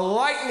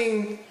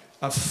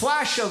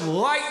flash of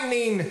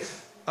lightning,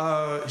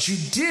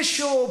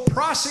 judicial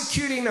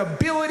prosecuting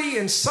ability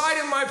inside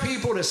of my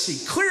people to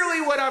see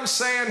clearly what I'm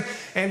saying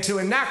and to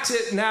enact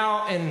it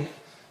now. And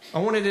I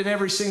want it in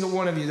every single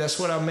one of you. That's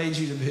what I made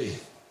you to be.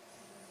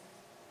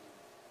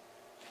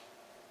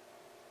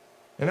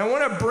 And I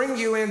want to bring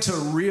you into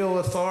real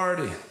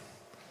authority.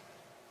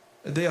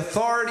 The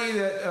authority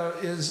that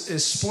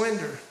is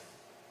splendor.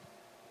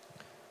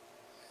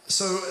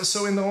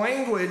 So in the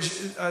language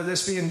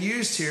that's being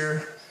used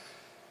here,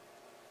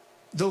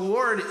 the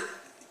Lord,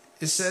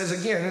 it says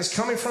again, is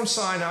coming from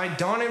Sinai,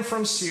 dawning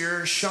from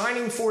Seir,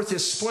 shining forth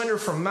his splendor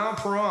from Mount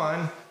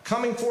Paran,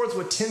 coming forth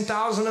with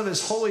 10,000 of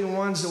his holy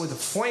ones with the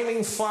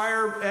flaming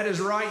fire at his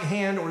right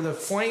hand, or the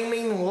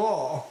flaming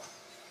law.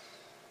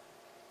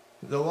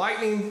 The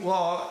lightning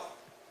law.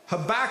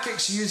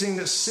 Habakkuk's using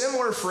the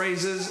similar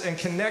phrases and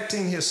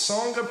connecting his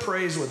song of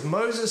praise with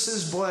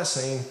Moses'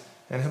 blessing.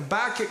 And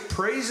Habakkuk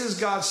praises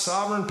God's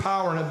sovereign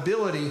power and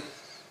ability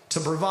to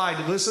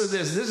provide. Listen to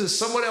this. This is,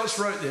 someone else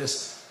wrote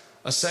this,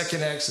 a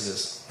second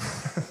Exodus.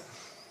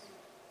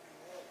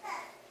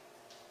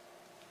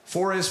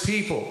 For his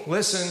people.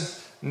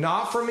 Listen,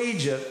 not from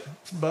Egypt,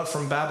 but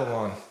from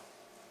Babylon.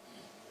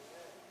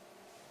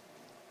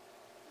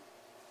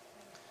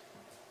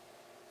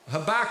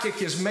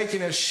 Habakkuk is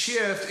making a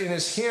shift in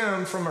his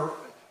hymn from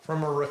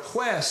a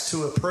request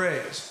to a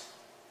praise.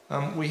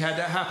 We had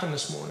that happen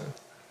this morning.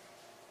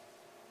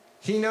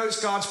 He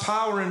notes God's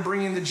power in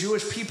bringing the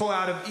Jewish people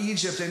out of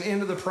Egypt and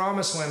into the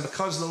promised land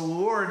because the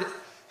Lord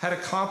had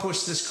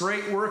accomplished this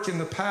great work in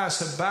the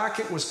past.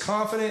 Habakkuk was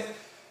confident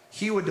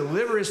he would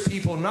deliver his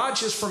people not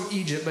just from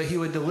Egypt, but he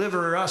would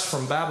deliver us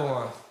from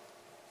Babylon.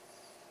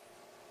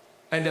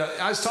 And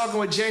I was talking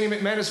with Janie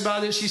McManus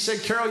about this. She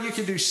said, Carol, you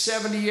could do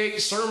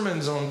 78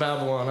 sermons on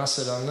Babylon. I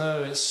said, I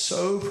know. It's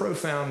so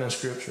profound in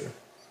Scripture.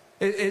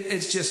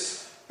 It's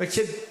just, I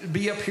could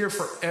be up here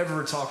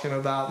forever talking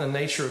about the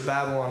nature of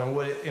Babylon and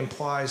what it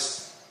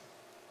implies.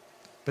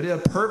 But the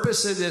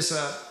purpose of this,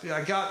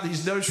 I got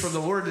these notes from the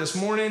Lord this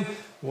morning,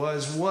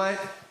 was what?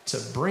 To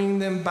bring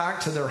them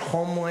back to their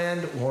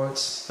homeland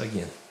once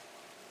again.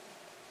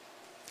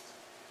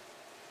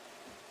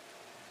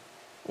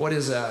 What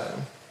is that?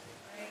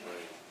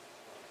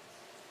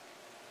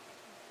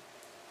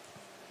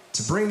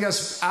 To bring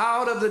us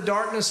out of the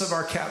darkness of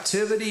our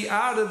captivity,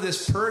 out of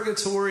this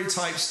purgatory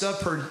type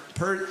stuff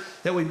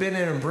that we've been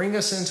in, and bring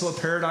us into a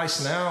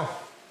paradise now.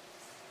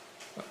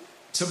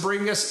 To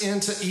bring us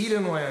into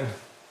Eden land.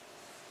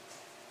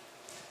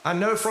 I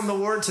know from the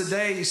word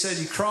today, he said,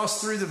 you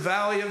crossed through the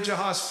valley of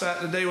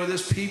Jehoshaphat today with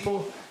his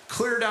people,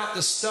 cleared out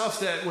the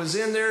stuff that was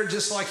in there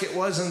just like it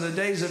was in the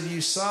days of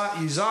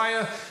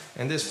Uzziah,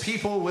 and this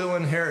people will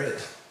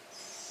inherit.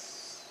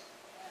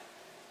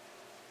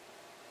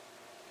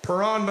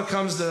 Paran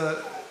becomes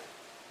the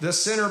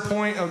center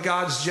point of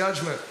God's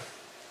judgment.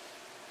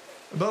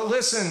 But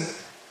listen,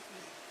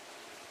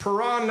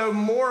 Paran no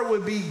more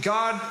would be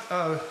God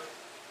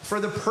for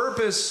the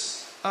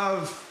purpose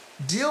of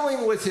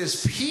dealing with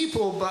his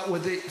people, but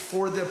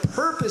for the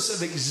purpose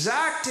of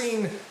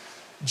exacting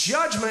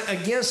judgment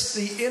against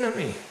the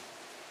enemy.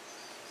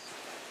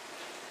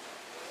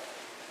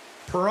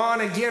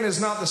 Paran, again, is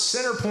not the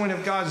center point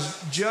of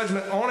God's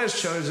judgment on his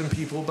chosen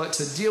people, but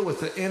to deal with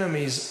the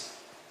enemies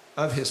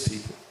of his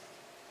people.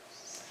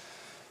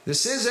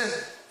 This isn't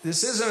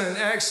an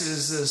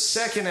Exodus, the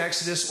second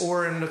Exodus,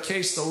 or in the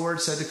case the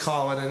Lord said to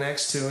call it an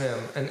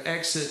X2M, an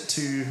exit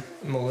to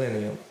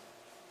millennium.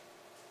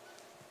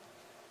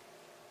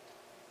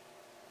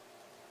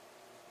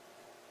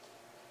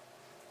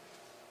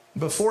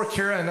 Before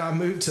Kara and I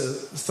moved to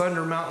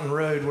Thunder Mountain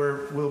Road,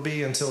 where we'll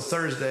be until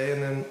Thursday,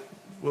 and then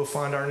we'll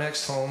find our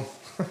next home.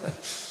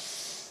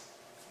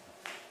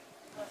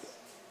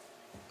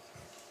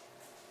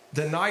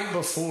 The night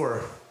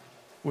before,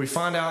 we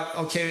find out,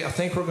 okay, I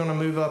think we're going to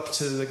move up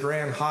to the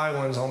Grand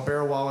Highlands on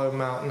Bear Wallow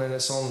Mountain, and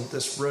it's on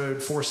this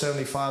road,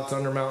 475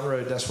 Thunder Mountain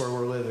Road. That's where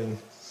we're living.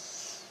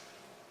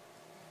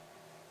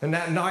 And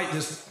that night,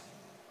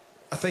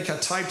 I think I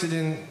typed it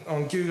in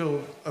on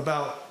Google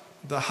about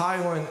the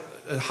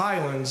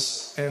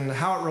Highlands and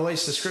how it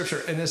relates to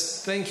Scripture, and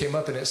this thing came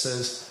up, and it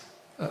says,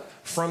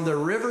 from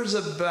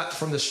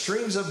the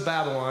streams of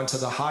Babylon to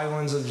the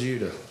highlands of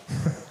Judah.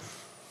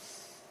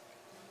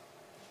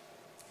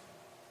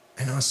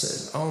 And I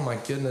said, oh my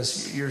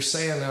goodness, you're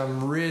saying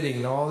I'm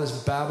ridding all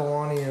this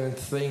Babylonian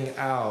thing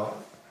out.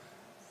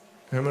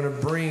 And I'm going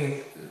to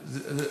bring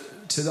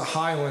to the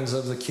highlands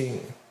of the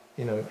king,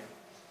 you know.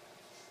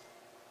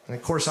 And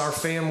of course, our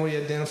family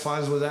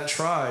identifies with that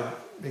tribe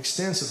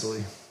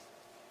extensively,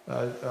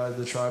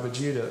 the tribe of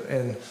Judah.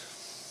 And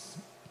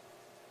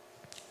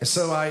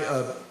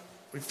so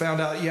we found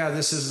out, yeah,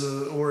 this is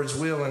the Lord's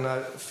will, and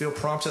I feel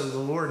prompted of the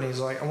Lord. And he's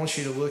like, I want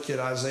you to look at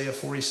Isaiah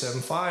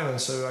 47:5. And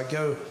so I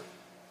go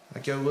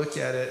look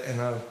at it,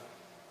 and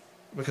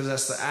because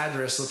that's the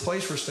address, the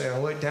place we're staying. I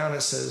look down,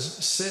 it says,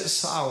 sit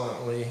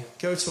silently,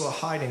 go to a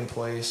hiding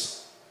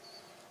place.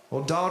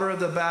 Well, daughter of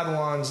the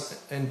Babylons,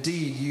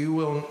 indeed, you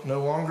will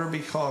no longer be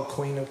called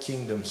Queen of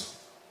Kingdoms.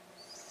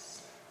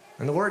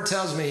 And the word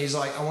tells me, he's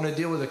like, I want to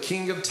deal with the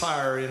king of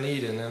Tyre in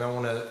Eden, and I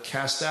want to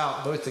cast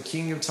out both the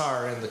king of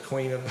Tyre and the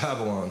queen of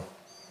Babylon.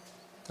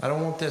 I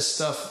don't want this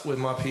stuff with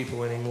my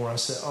people anymore. I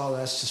said, oh,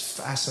 that's just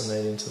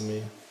fascinating to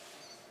me.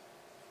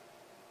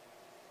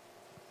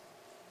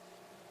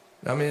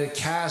 I mean,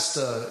 cast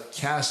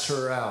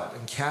her out,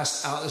 and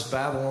cast out this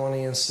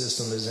Babylonian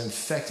system that has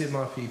infected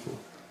my people.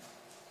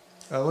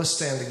 Let's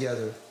stand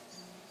together.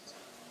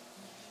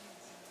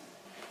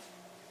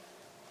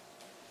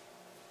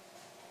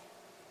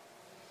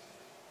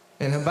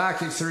 In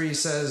Habakkuk 3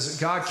 says,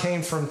 God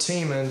came from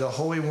Teman, the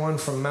Holy One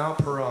from Mount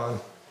Paran.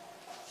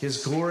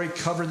 His glory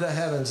covered the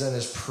heavens, and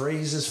his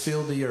praises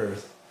filled the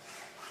earth.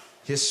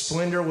 His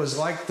splendor was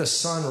like the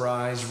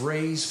sunrise,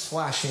 rays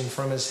flashing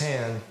from his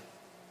hand,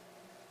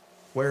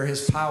 where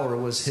his power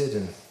was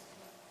hidden.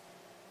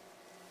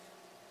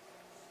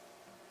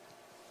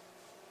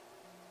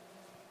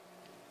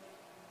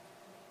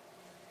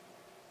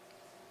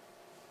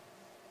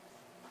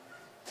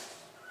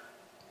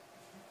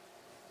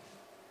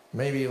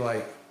 Maybe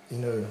like, you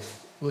know,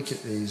 look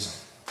at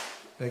these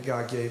that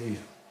God gave you,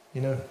 you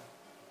know.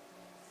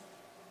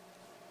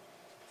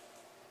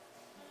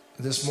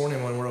 This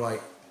morning when we're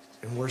like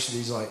in worship,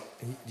 he's like,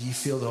 do you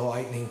feel the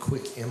lightning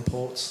quick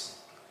impulse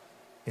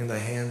in the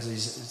hands?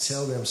 He's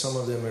tell them, some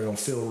of them are going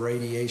to feel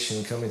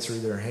radiation coming through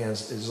their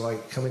hands. It's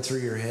like coming through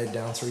your head,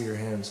 down through your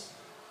hands.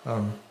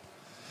 I'm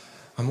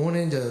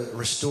wanting to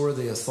restore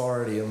the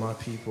authority of my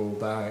people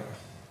back.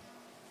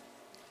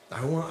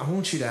 I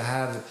want you to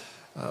have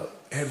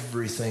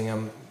everything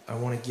I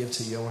want to give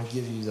to you. I want to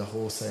give you the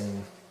whole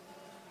thing.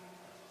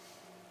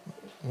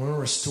 I want to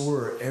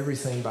restore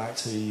everything back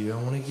to you. I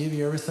want to give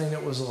you everything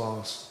that was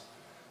lost.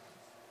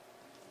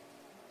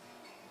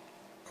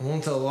 I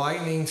want the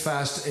lightning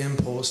fast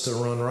impulse to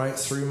run right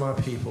through my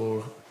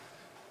people,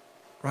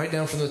 right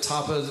down from the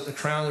top of the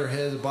crown of their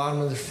head, the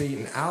bottom of their feet,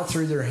 and out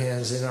through their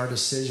hands in our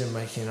decision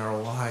making, our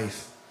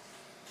life.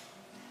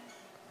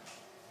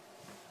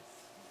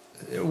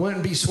 It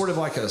wouldn't be sort of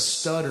like a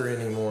stutter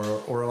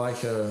anymore, or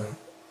like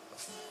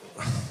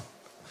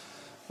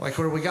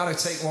where we got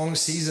to take long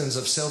seasons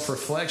of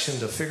self-reflection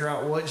to figure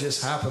out what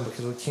just happened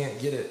because we can't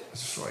get it.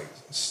 It's just like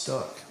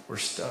stuck. We're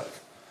stuck.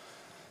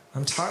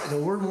 I'm tired. The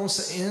Lord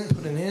wants to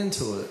put an end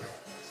to it.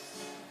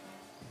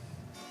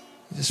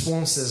 He just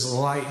wants this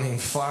lightning,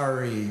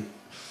 fiery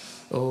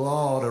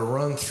law to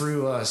run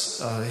through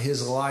us,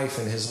 his life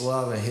and his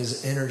love and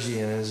his energy,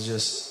 and it's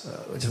just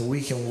so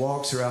we can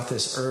walk throughout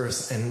this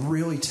earth and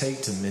really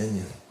take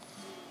dominion.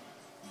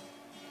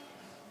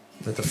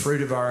 that the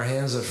fruit of our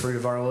hands, the fruit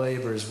of our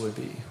labors would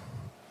be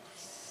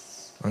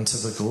unto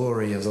the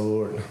glory of the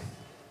Lord.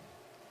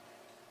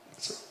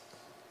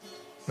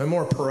 No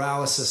more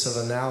paralysis of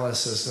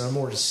analysis, no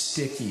more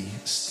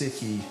stickiness,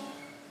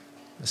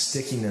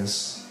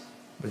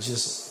 but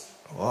just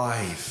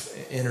life,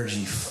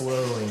 energy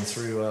flowing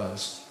through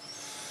us.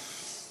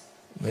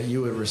 That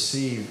you would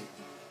receive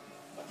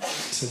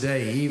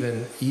today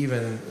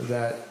even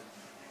that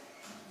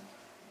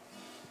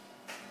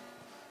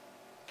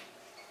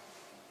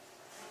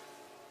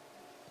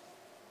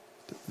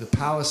the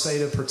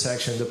palisade of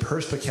protection, the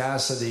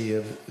perspicacity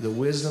of the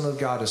wisdom of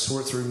God to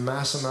sort through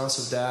mass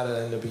amounts of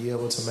data and to be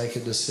able to make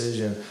a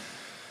decision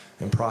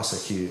and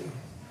prosecute.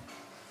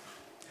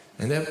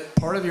 And that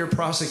part of your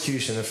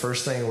prosecution, the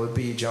first thing would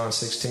be John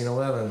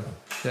 16:11,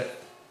 that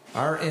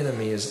our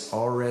enemy has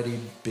already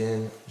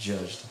been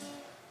judged.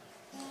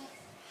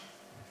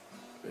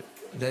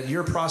 That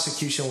your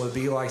prosecution would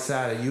be like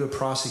that, and you would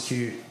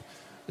prosecute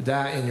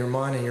that in your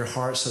mind and your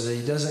heart so that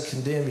he doesn't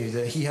condemn you,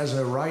 that he has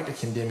no right to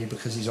condemn you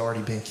because he's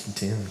already been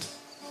condemned.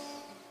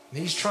 And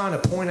he's trying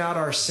to point out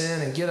our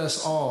sin and get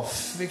us all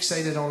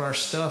fixated on our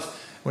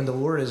stuff when the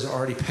Lord has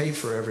already paid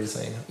for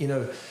everything. You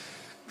know,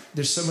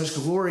 there's so much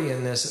glory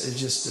in this, it's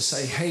just to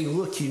say, hey,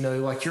 look, you know,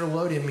 like you're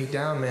loading me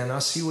down, man. I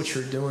see what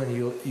you're doing.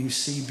 You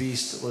sea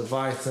beast,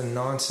 Leviathan,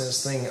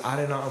 nonsense thing. I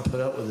did not put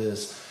up with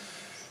this.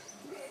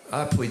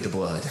 I plead the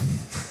blood.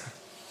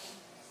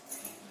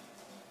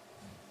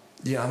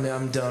 Yeah, I mean,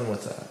 I'm done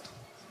with that.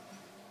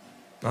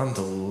 I'm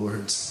the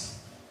Lord's.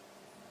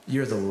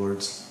 You're the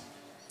Lord's.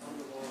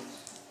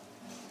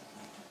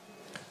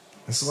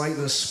 It's like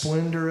the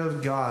splendor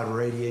of God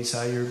radiates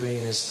out of your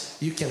being.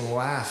 You can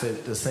laugh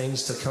at the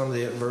things to come,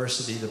 the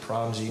adversity, the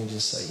problems. You can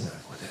just say, you know,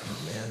 whatever,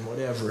 man,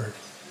 whatever.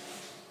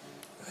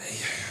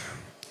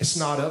 It's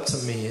not up to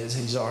me.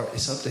 It's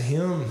up to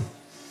him.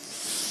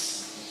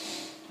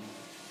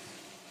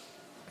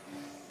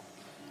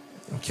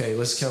 Okay,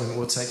 let's come.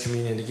 We'll take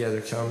communion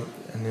together. Come,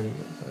 and then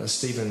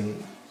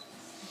Stephen.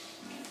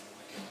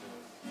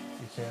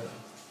 You can't.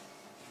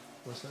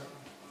 What's that?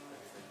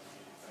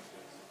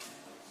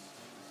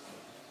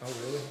 Oh,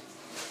 really?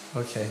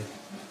 Okay.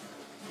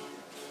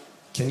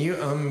 Can you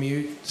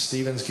unmute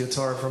Stephen's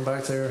guitar from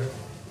back there?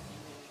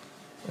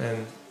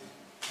 And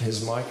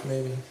his mic,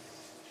 maybe?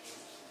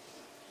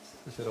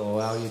 If it'll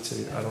allow you to.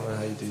 I don't know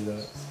how you do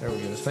that. There we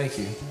go. Thank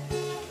you.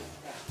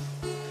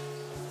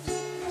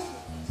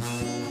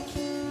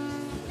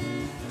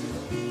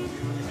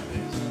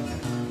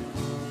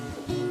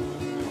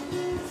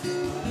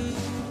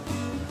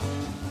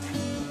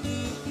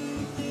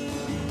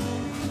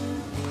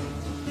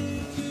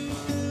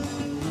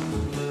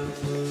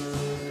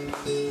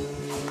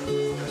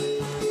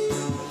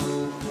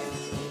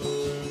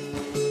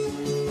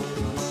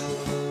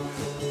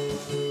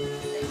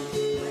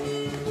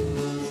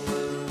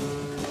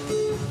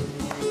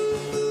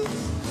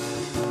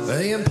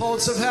 The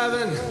impulse of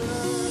heaven,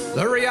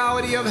 the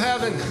reality of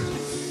heaven,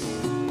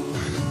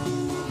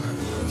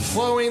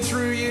 flowing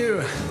through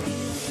you,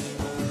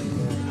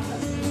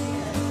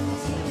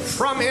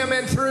 from him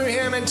and through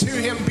him and to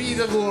him be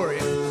the glory.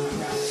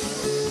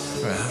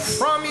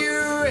 From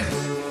you,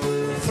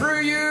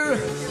 through you,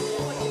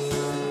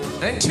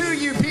 and to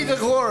you be the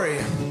glory.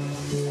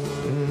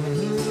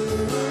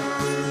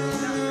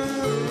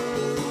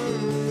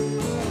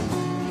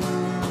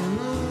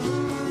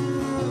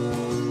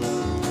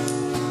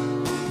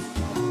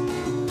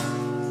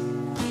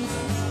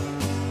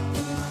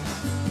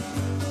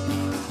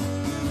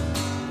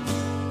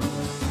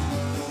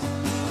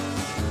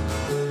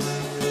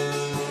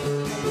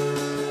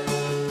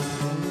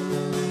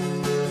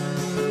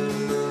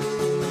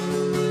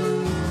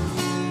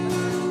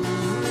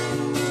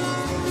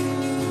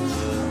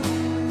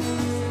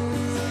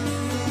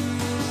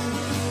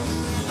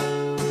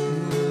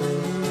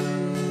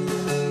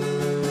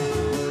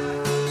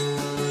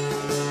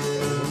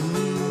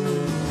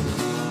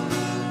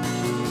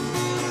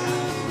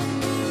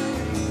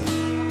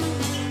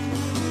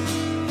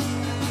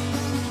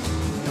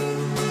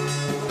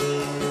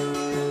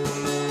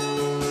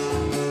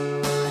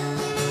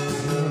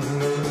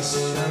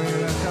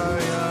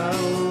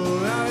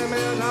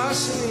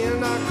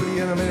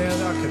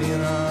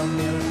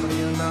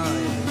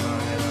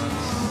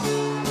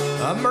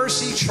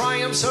 Mercy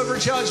triumphs over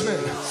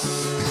judgment.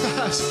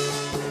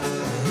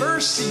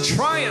 Mercy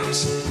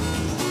triumphs.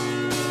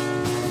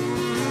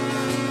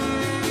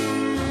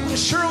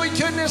 Surely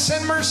goodness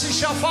and mercy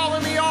shall follow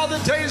me all the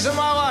days of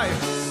my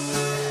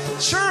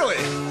life. Surely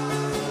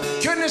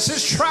goodness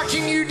is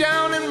tracking you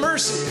down and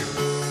mercy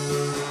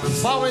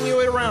following you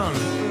around.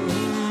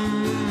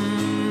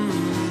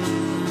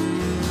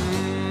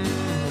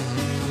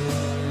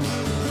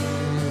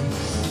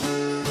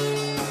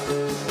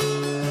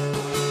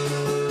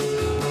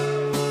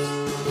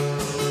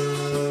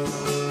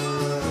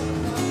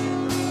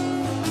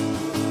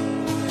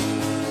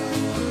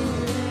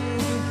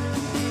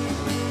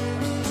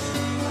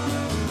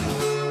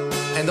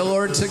 And the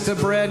Lord took the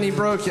bread and he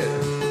broke it.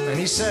 And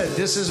he said,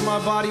 this is my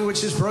body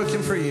which is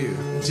broken for you.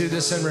 Do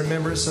this in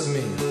remembrance of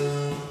me.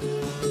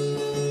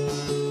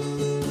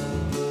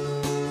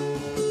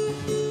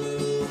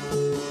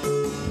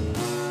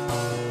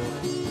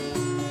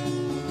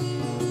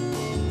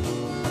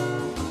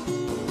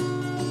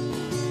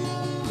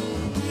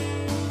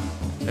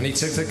 And he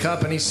took the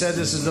cup and he said,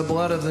 this is the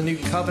blood of the new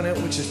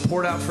covenant which is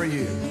poured out for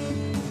you.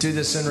 Do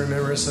this in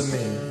remembrance of me.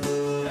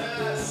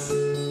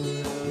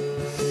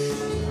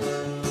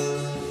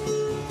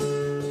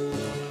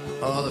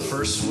 Oh, the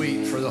first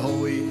sweet for the whole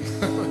week.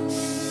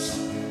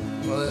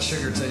 Well, that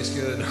sugar tastes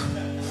good.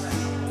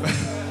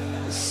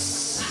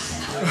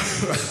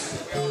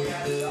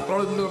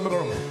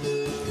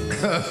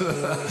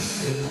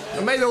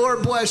 And may the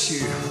Lord bless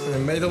you,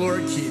 and may the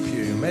Lord keep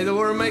you. May the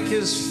Lord make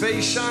his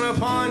face shine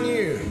upon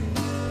you.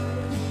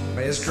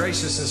 May his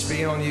graciousness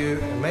be on you,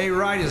 and may he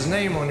write his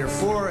name on your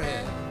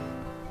forehead.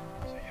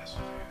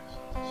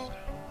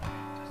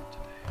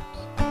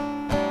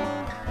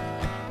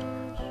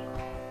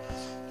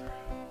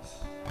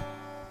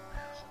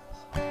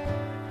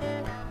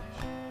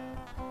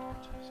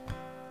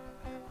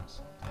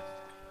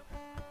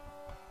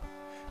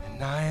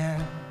 And I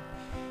am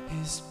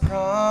his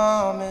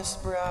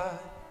promised bride,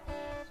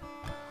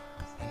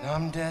 and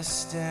I'm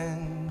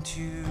destined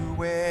to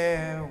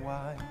wear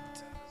white,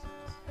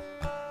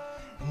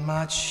 and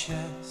my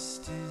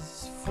chest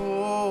is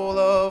full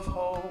of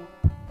hope,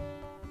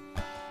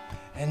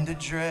 and a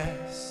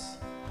dress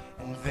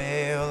and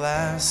veil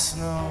as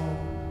snow.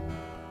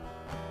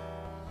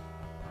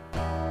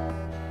 And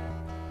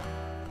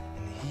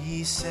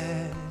he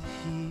said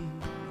he'd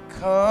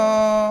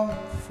come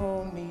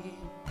for me.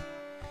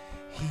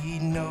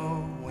 He'd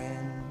know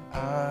when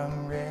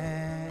I'm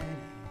ready,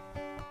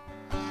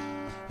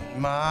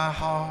 and my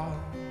heart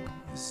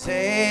is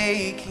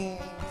aching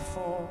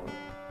for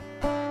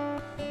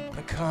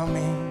the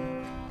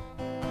coming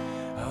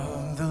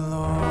of the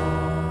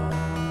Lord.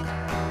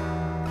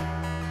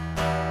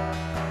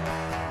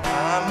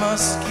 I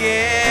must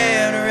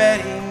get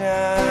ready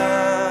now,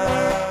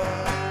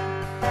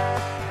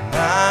 and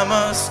I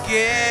must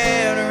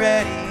get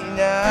ready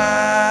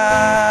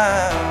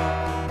now.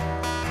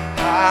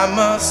 I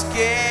must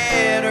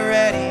get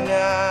ready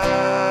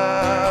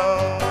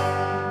now,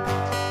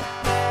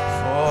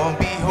 for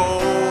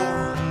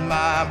behold,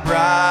 my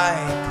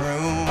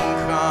bridegroom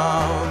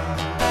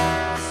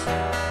comes.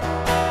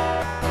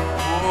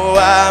 Oh,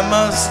 I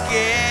must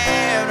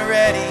get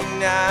ready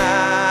now.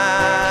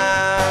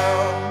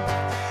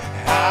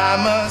 I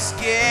must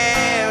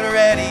get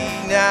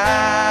ready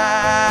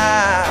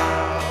now.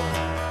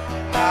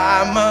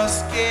 I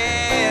must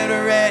get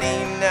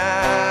ready now.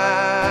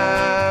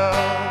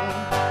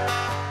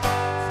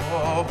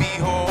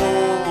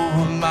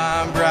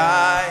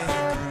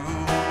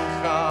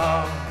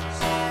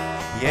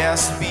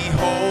 Yes,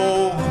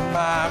 behold,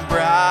 my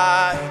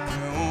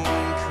bridegroom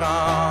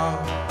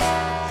comes.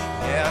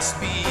 Yes,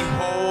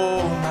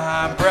 behold,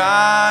 my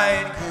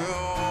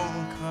bridegroom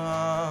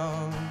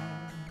comes.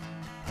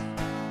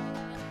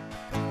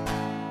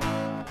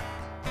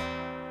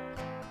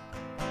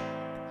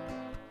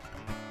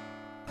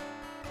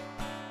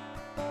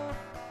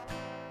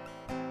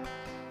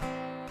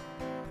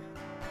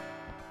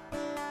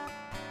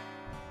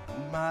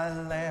 My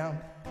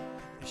lamp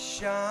is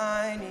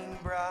shining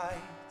bright,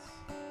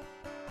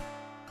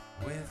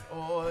 with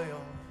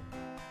oil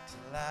to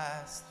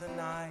last the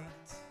night.